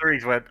got older,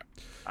 he's went,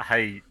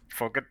 hey,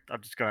 fuck it,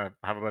 I'm just gonna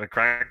have a bit of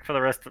crack for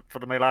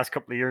my last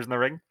couple of years in the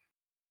ring.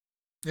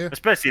 Yeah.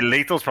 Especially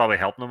Lethal's probably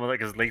helping him with it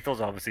because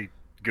Lethal's obviously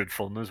good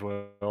fun as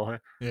well. Hey?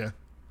 Yeah.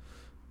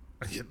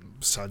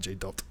 Sanjay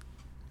Dutt.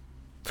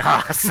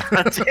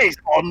 Sanjay's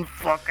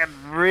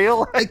unfucking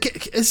real.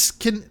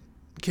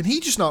 Can he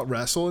just not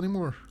wrestle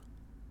anymore?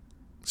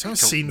 So I've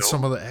seen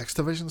some of the X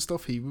Division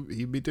stuff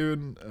he'd be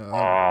doing.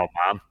 Oh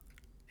man,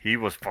 he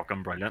was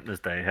fucking brilliant in his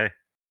day. Hey,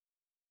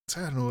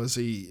 I don't know.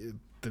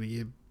 Did he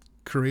have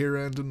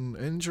career-ending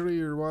injury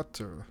or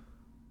what? Or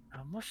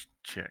I must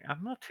check.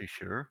 I'm not too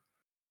sure.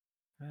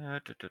 I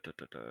don't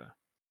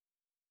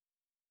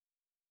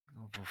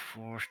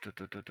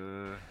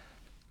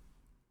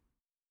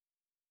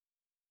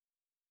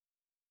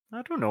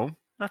know.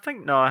 I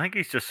think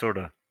he's just sort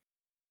of.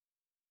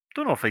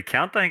 Don't know if he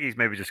can't. I think he's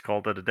maybe just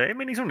called it a day. I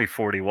mean, he's only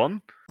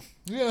 41.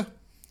 Yeah,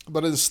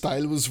 but his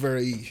style was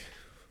very.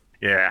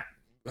 Yeah.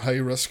 High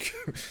risk.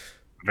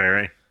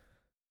 Very.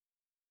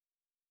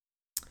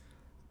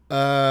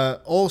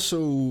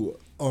 Also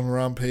on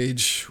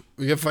Rampage,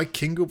 we have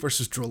Vikingo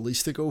versus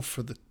Drolistico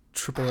for the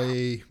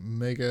AAA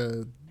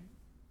Mega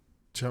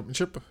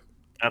Championship.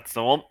 That's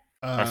the one.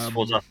 This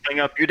was a thing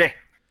of beauty.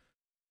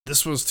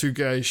 This was two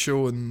guys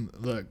showing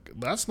like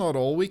that's not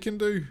all we can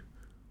do.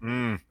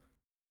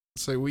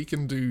 So we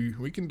can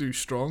do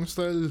strong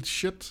style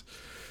shit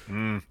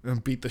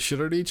and beat the shit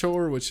out of each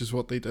other, which is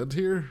what they did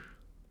here.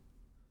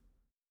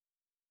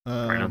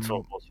 Good.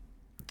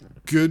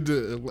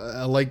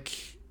 I like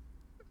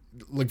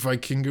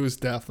Vikingo is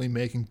definitely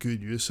making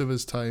good use of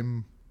his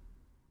time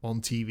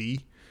on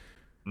TV,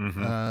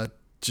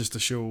 just to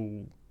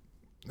show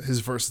his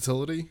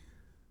versatility.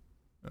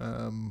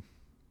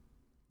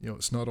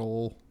 It's not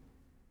all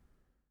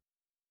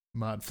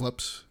mad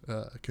flips.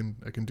 I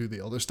can do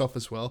the other stuff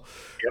as well.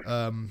 Yep.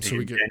 So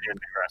we get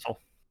wrestle.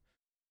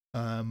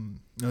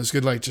 It's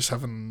good, like just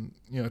having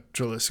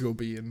Drolistico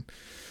be in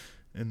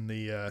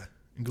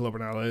Glover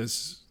Nala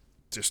is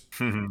just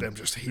them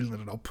just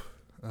healing it up.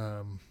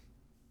 I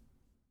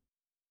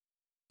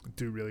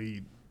do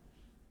really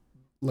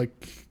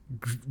like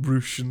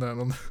Roosh and that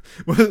on.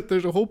 Well,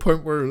 there's a whole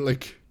point where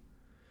like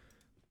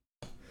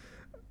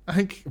I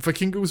think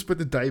Vikingo's about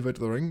to dive out of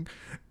the ring.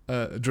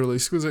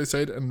 Drolistico's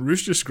outside, and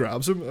Roosh just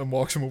grabs him and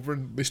walks him over,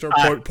 and they start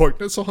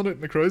pointing at something,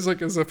 and the crowd's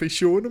like as if he's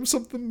showing him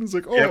something. He's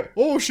like,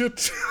 oh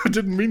shit, I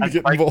didn't mean to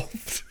get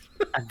involved.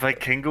 And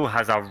Vikingo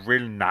has a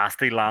real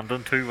nasty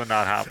landing too when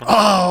that happens.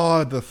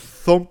 Oh, the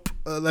thump!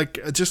 Like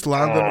it just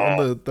landed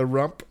on the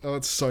ramp. Oh,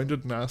 it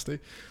sounded nasty.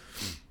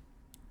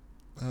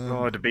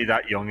 To be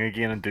that young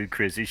again and do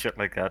crazy shit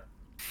like that.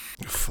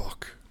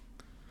 Fuck.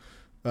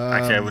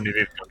 Actually, I wouldn't have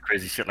even done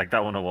crazy shit like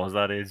that when I was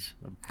that age.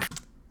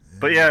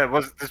 But yeah, it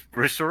was this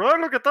Roosh. So, oh,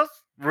 look at this.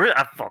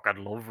 I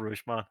fucking love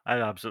Roosh, man. I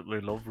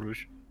absolutely love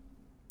Roosh.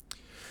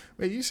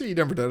 Wait, you say you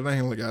never did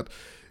anything like that.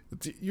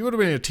 You would have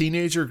been a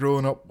teenager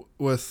growing up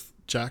with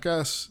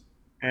Jackass.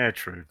 Yeah,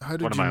 true. How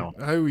did what you? Am I on?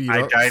 How were you?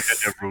 I dived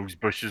into rose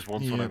bushes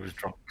once when I was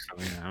drunk. So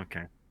yeah,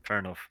 okay, fair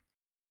enough.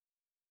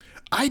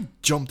 I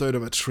jumped out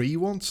of a tree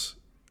once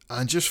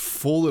and just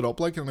folded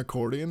up like an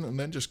accordion, and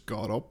then just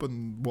got up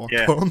and walked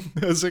on.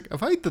 I was like,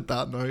 if I did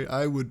that now,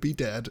 I would be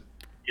dead.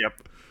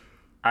 Yep.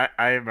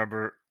 I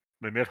remember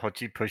my mate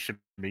Hutchie pushing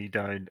me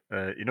down.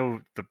 If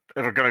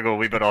we're gonna go a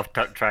wee bit off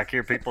track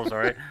here, people,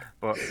 sorry,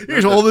 but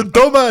here's all the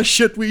dumbass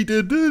shit we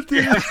did.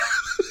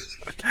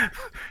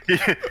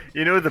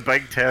 You know the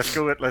big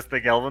Tesco at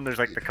Lisbon, there's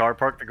like the car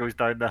park that goes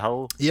down the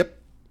hill. Yep.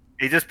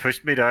 He just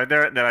pushed me down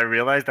there, and then I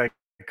realized I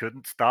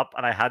couldn't stop,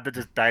 and I had to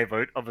just dive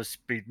out of a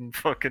speeding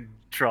fucking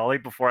trolley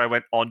before I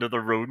went onto the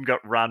road and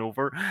got ran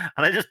over.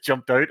 And I just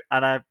jumped out,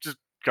 and I just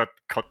got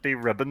cut to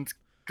ribbons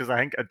because I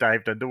think I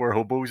dived into where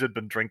hobos had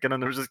been drinking,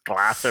 and there was just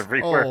glass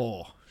everywhere.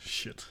 Oh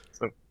shit!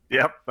 So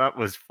yep, that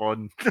was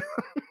fun.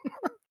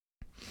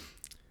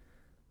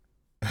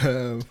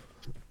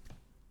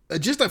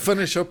 Just to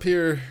finish up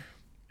here.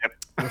 Yep.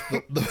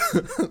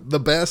 The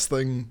best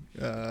thing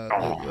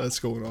that's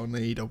going on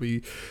in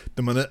AEW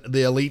the minute,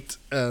 the Elite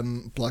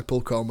and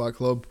Blackpool Combat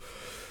Club.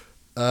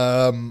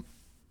 So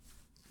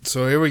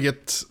here we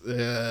get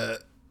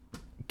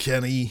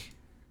Kenny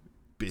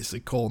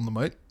basically calling them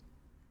out,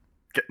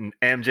 getting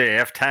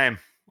MJF time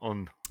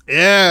on.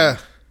 Yeah,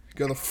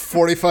 got a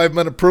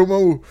 45-minute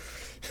promo.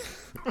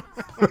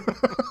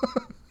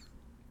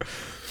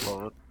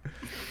 Love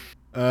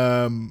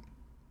it.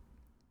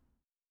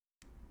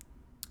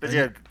 But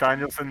yeah,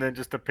 Danielson then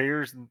just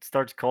appears and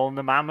starts calling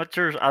them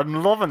amateurs.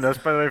 I'm loving this,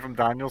 by the way, from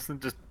Danielson.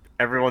 Just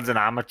everyone's an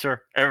amateur.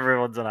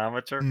 Everyone's an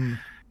amateur. And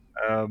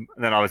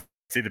then I would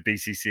see the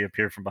BCC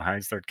appear from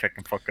behind, start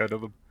kicking fuck out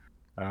of them.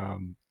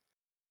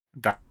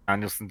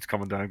 Danielson's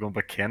coming down going,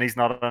 but Kenny's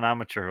not an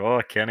amateur.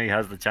 Oh, Kenny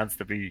has the chance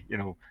to be,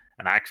 an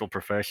actual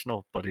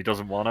professional, but he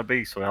doesn't want to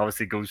be. So he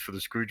obviously goes for the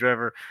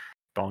screwdriver.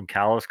 Don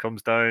Callis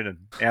comes down and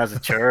he has a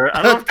chair.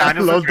 I love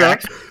Danielson's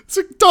reaction. It's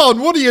like, Don,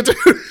 what are you doing?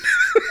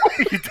 What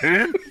are you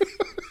doing?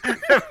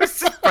 It was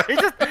just,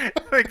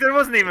 like, there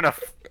wasn't even a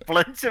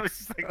flinch. It was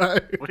just like,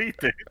 what are you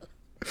doing?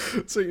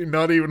 So you're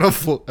not even a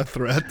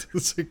threat.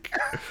 It's like,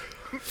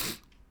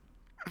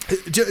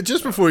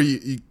 just before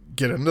you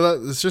get into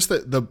that, it's just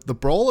that the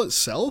brawl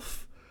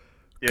itself.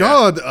 Yeah.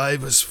 God, I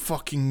was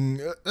fucking.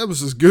 That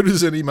was as good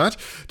as any match.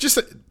 Just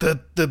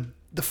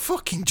the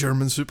fucking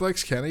German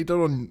suplex Kenny did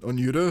on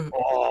Yuta.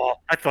 Oh,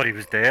 I thought he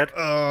was dead.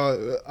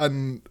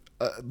 And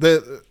they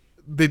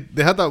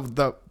had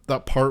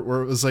that part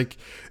where it was like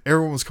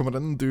everyone was coming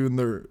in and doing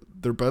their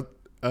bit,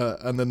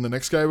 and then the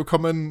next guy would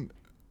come in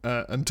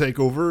and take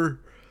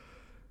over.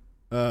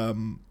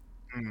 We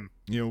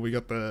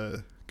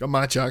got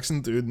Matt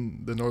Jackson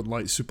doing the Northern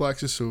Light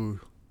suplexes, so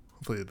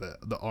hopefully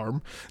the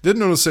arm. Didn't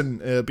notice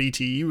in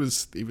BT he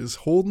was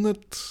holding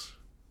it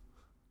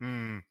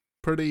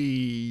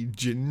pretty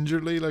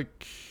gingerly,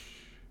 like.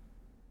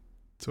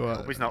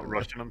 So he's not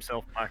rushing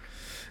himself back.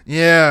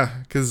 Yeah,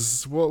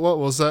 because what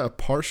was that? A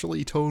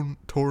partially torn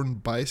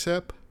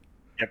bicep?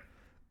 Yep.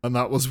 And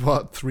that was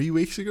 3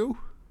 weeks ago?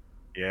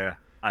 Yeah,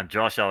 and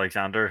Josh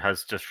Alexander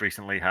has just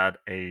recently had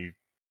a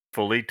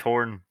fully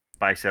torn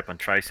bicep and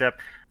tricep,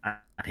 and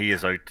he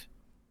is out.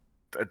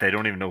 They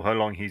don't even know how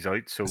long he's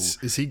out. So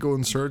is he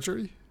going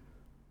surgery?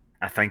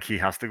 I think he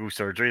has to go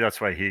surgery. That's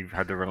why he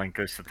had to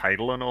relinquish the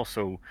title and all.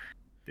 So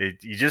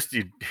it's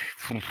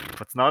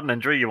not an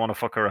injury you want to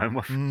fuck around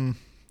with.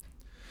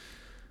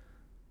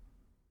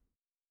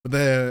 But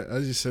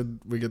as you said,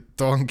 we get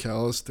Don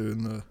Callis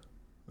doing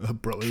a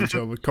brilliant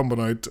job of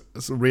coming out,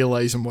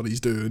 realising what he's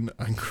doing,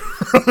 and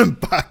running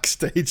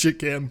backstage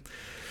again.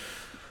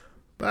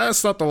 But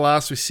that's not the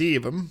last we see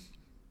of him.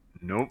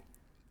 Nope.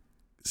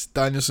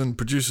 Danielson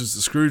produces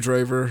the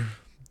screwdriver.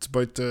 It's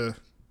about to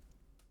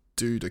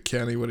do to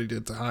Kenny what he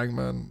did to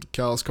Hangman.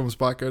 Callis comes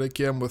back out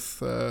again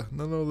with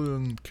none other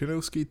than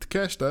Konosuke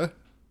Takeshita.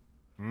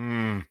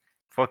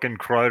 Fucking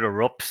crowd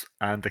erupts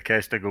and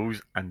Takeshita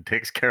goes and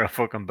takes care of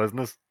fucking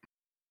business.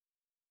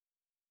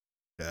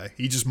 Yeah,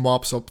 he just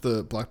mops up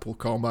the Blackpool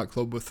Combat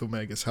Club with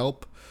Omega's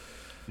help.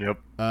 Yep.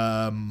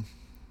 And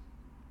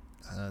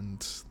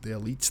the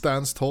Elite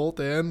stands tall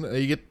then.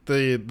 You get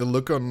the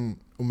look on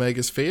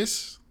Omega's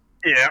face.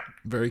 Yeah.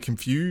 Very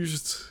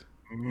confused.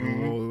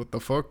 Oh, what the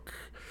fuck?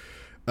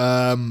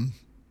 And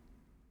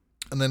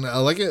then I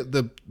like it,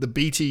 the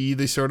BTE,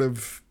 they sort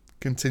of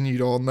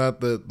continued on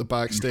that, the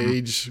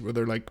backstage where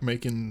they're like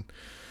making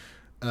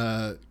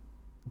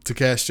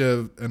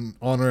Takeshita an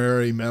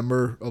honorary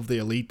member of the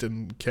Elite,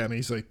 and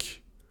Kenny's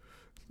like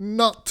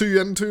not too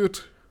into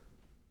it.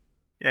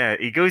 Yeah,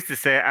 he goes to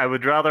say, I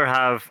would rather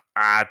have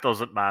it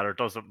doesn't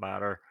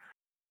matter.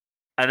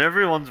 And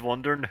everyone's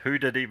wondering, who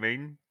did he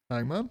mean?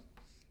 Hangman?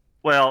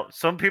 Well,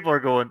 some people are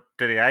going,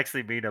 did he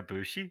actually mean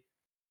Ibushi?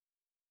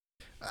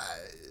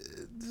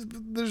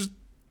 There's...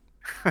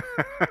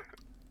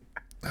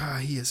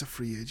 he is a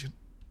free agent.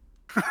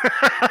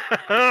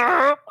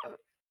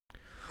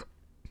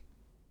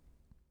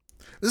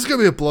 This is going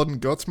to be a blood and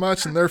guts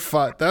match, and that's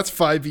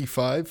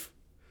 5v5.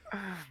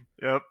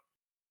 Yep.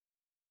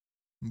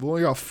 We've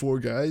only got 4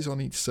 guys on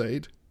each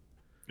side.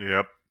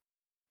 Yep.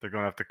 They're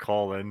going to have to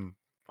call in.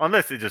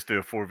 Unless they just do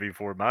a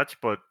 4v4 match,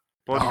 but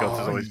blood and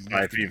guts is always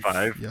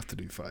 5v5. You have to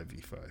do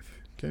 5v5.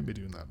 Can't be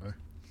doing that now.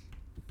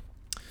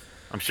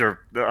 I'm sure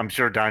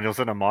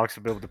Danielson and Mox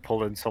will be able to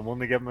pull in someone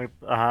to give him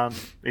a hand,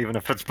 even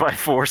if it's by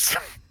force.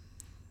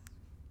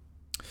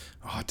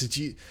 Oh, did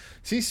you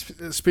see?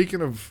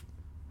 Speaking of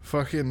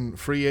fucking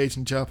free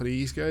agent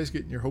Japanese guys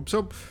getting your hopes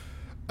up,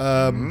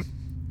 well,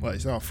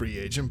 he's not a free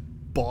agent,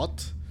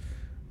 but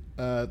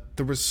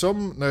there was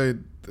some now.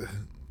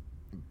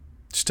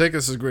 Just take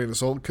this as a grain of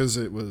salt because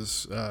it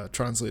was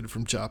translated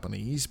from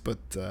Japanese, but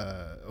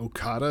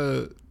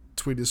Okada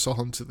tweeted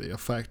something to the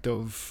effect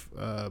of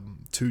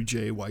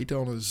 2J White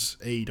on his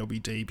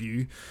AEW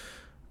debut.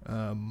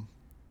 I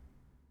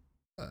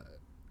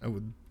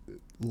would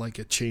like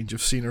a change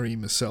of scenery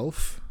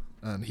myself,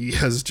 and he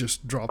has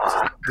just dropped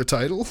the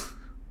title.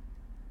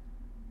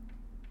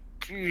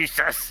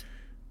 Jesus.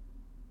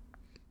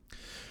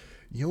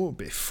 You know what would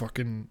be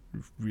fucking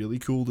really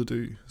cool to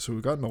do? So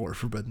we've got another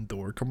Forbidden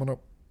Door coming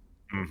up.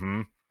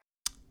 Mm-hmm.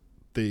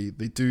 They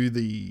do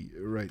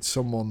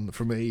someone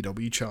from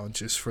AEW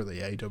challenges for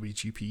the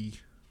IWGP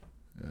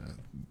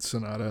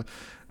Sonata,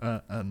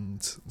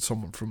 and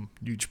someone from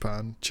New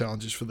Japan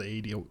challenges for the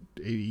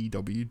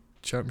AEW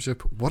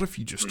Championship. What if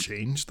you just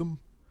changed them?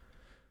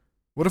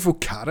 What if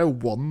Okada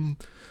won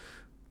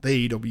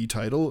the AEW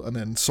title and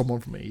then someone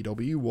from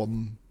AEW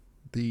won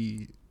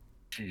the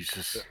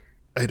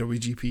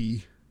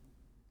IWGP,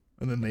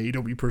 and then the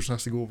AEW person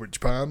has to go over to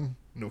Japan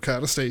and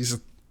Okada stays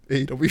at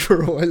AEW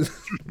for a while?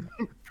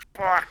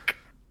 Fuck.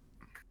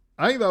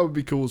 I think that would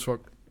be cool as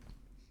fuck.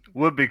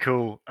 Would be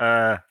cool.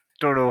 Don't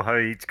know how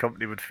each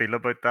company would feel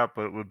about that,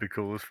 but it would be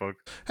cool as fuck.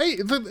 Hey,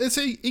 it's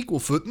a equal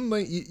footing.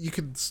 Like you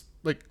could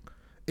like.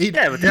 It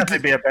would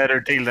definitely be a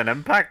better deal than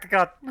Impact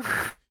got.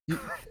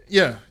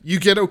 You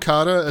get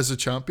Okada as a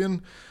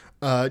champion.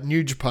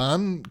 New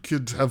Japan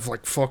could have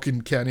like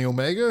fucking Kenny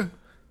Omega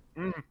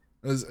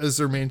as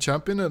their main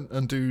champion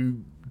and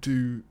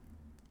do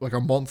like a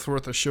month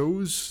worth of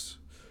shows.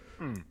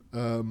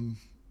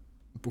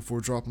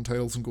 Before dropping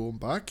titles and going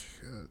back.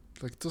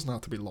 Like, it doesn't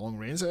have to be long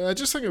range. I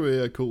just think it would be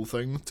a cool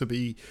thing to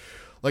be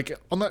like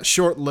on that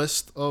short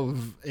list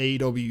of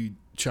AEW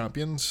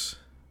champions.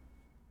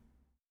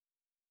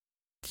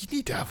 You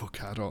need to have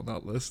Okada on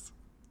that list.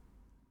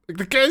 Like,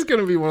 the guy's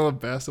gonna be one of the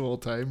best of all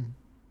time.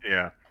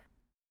 Yeah.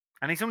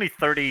 And he's only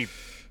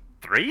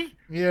 33?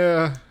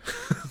 Yeah.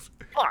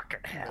 Fucking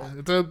hell.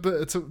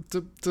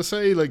 To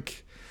say,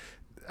 like,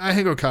 I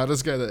think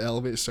Okada's the guy that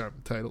elevates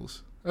certain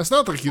titles. It's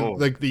not like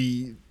like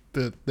the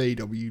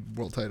AEW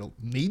world title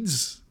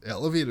needs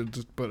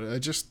elevated, but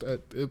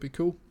it'd be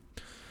cool.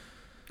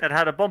 It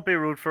had a bumpy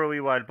road for a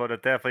wee while, but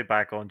it's definitely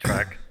back on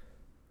track.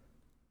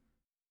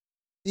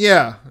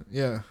 Yeah.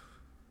 There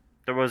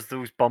was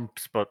those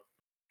bumps, but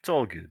it's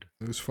all good.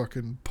 Those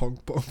fucking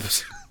punk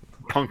bumps.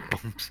 Punk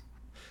bumps.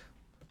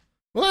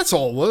 Well, that's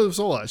all. It was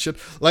all that shit.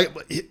 Like,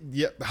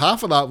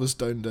 half of that was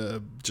down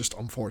to just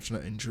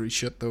unfortunate injury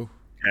shit, though.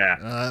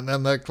 Yeah. And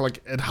then,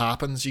 like it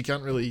happens. You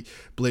can't really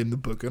blame the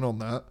booking on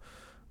that.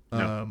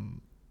 No.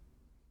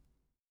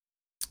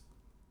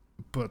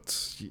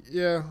 But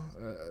yeah,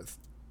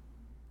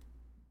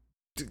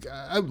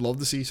 I would love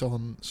to see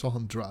something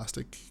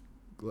drastic.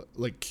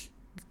 Like,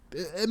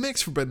 it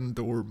makes Forbidden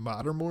Door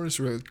matter more.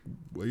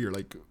 Where you're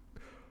like,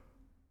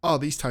 oh,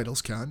 these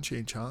titles can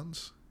change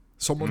hands.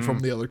 Someone from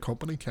the other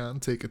company can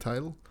take a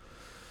title.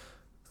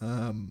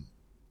 And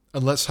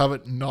let's have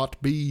it not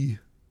be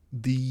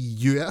the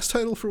US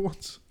title for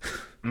once.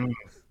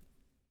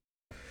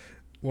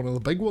 One of the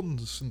big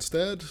ones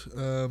instead.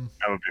 That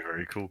would be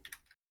very cool.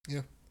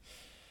 Yeah.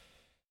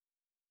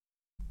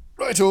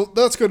 Right, so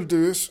that's going to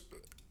do us.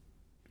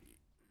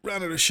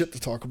 Ran out of shit to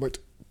talk about.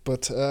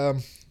 But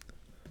don't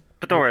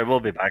worry, we'll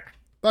be back.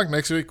 Back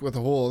next week with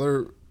a whole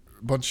other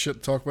bunch of shit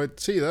to talk about.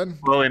 See you then.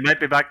 Well, we might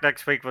be back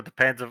next week, but it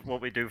depends on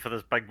what we do for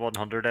this big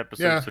 100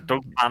 episode. Yeah. So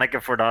don't panic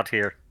if we're not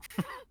here.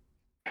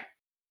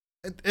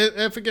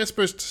 If it gets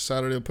pushed to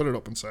Saturday, I'll put it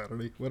up on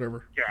Saturday.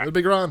 Whatever. Yeah. It'll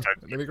be grand.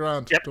 It'll be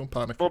grand. Yep. Don't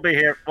panic. We'll be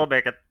here. We'll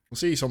make it. We'll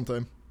see you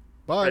sometime.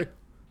 Bye.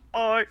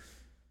 Bye.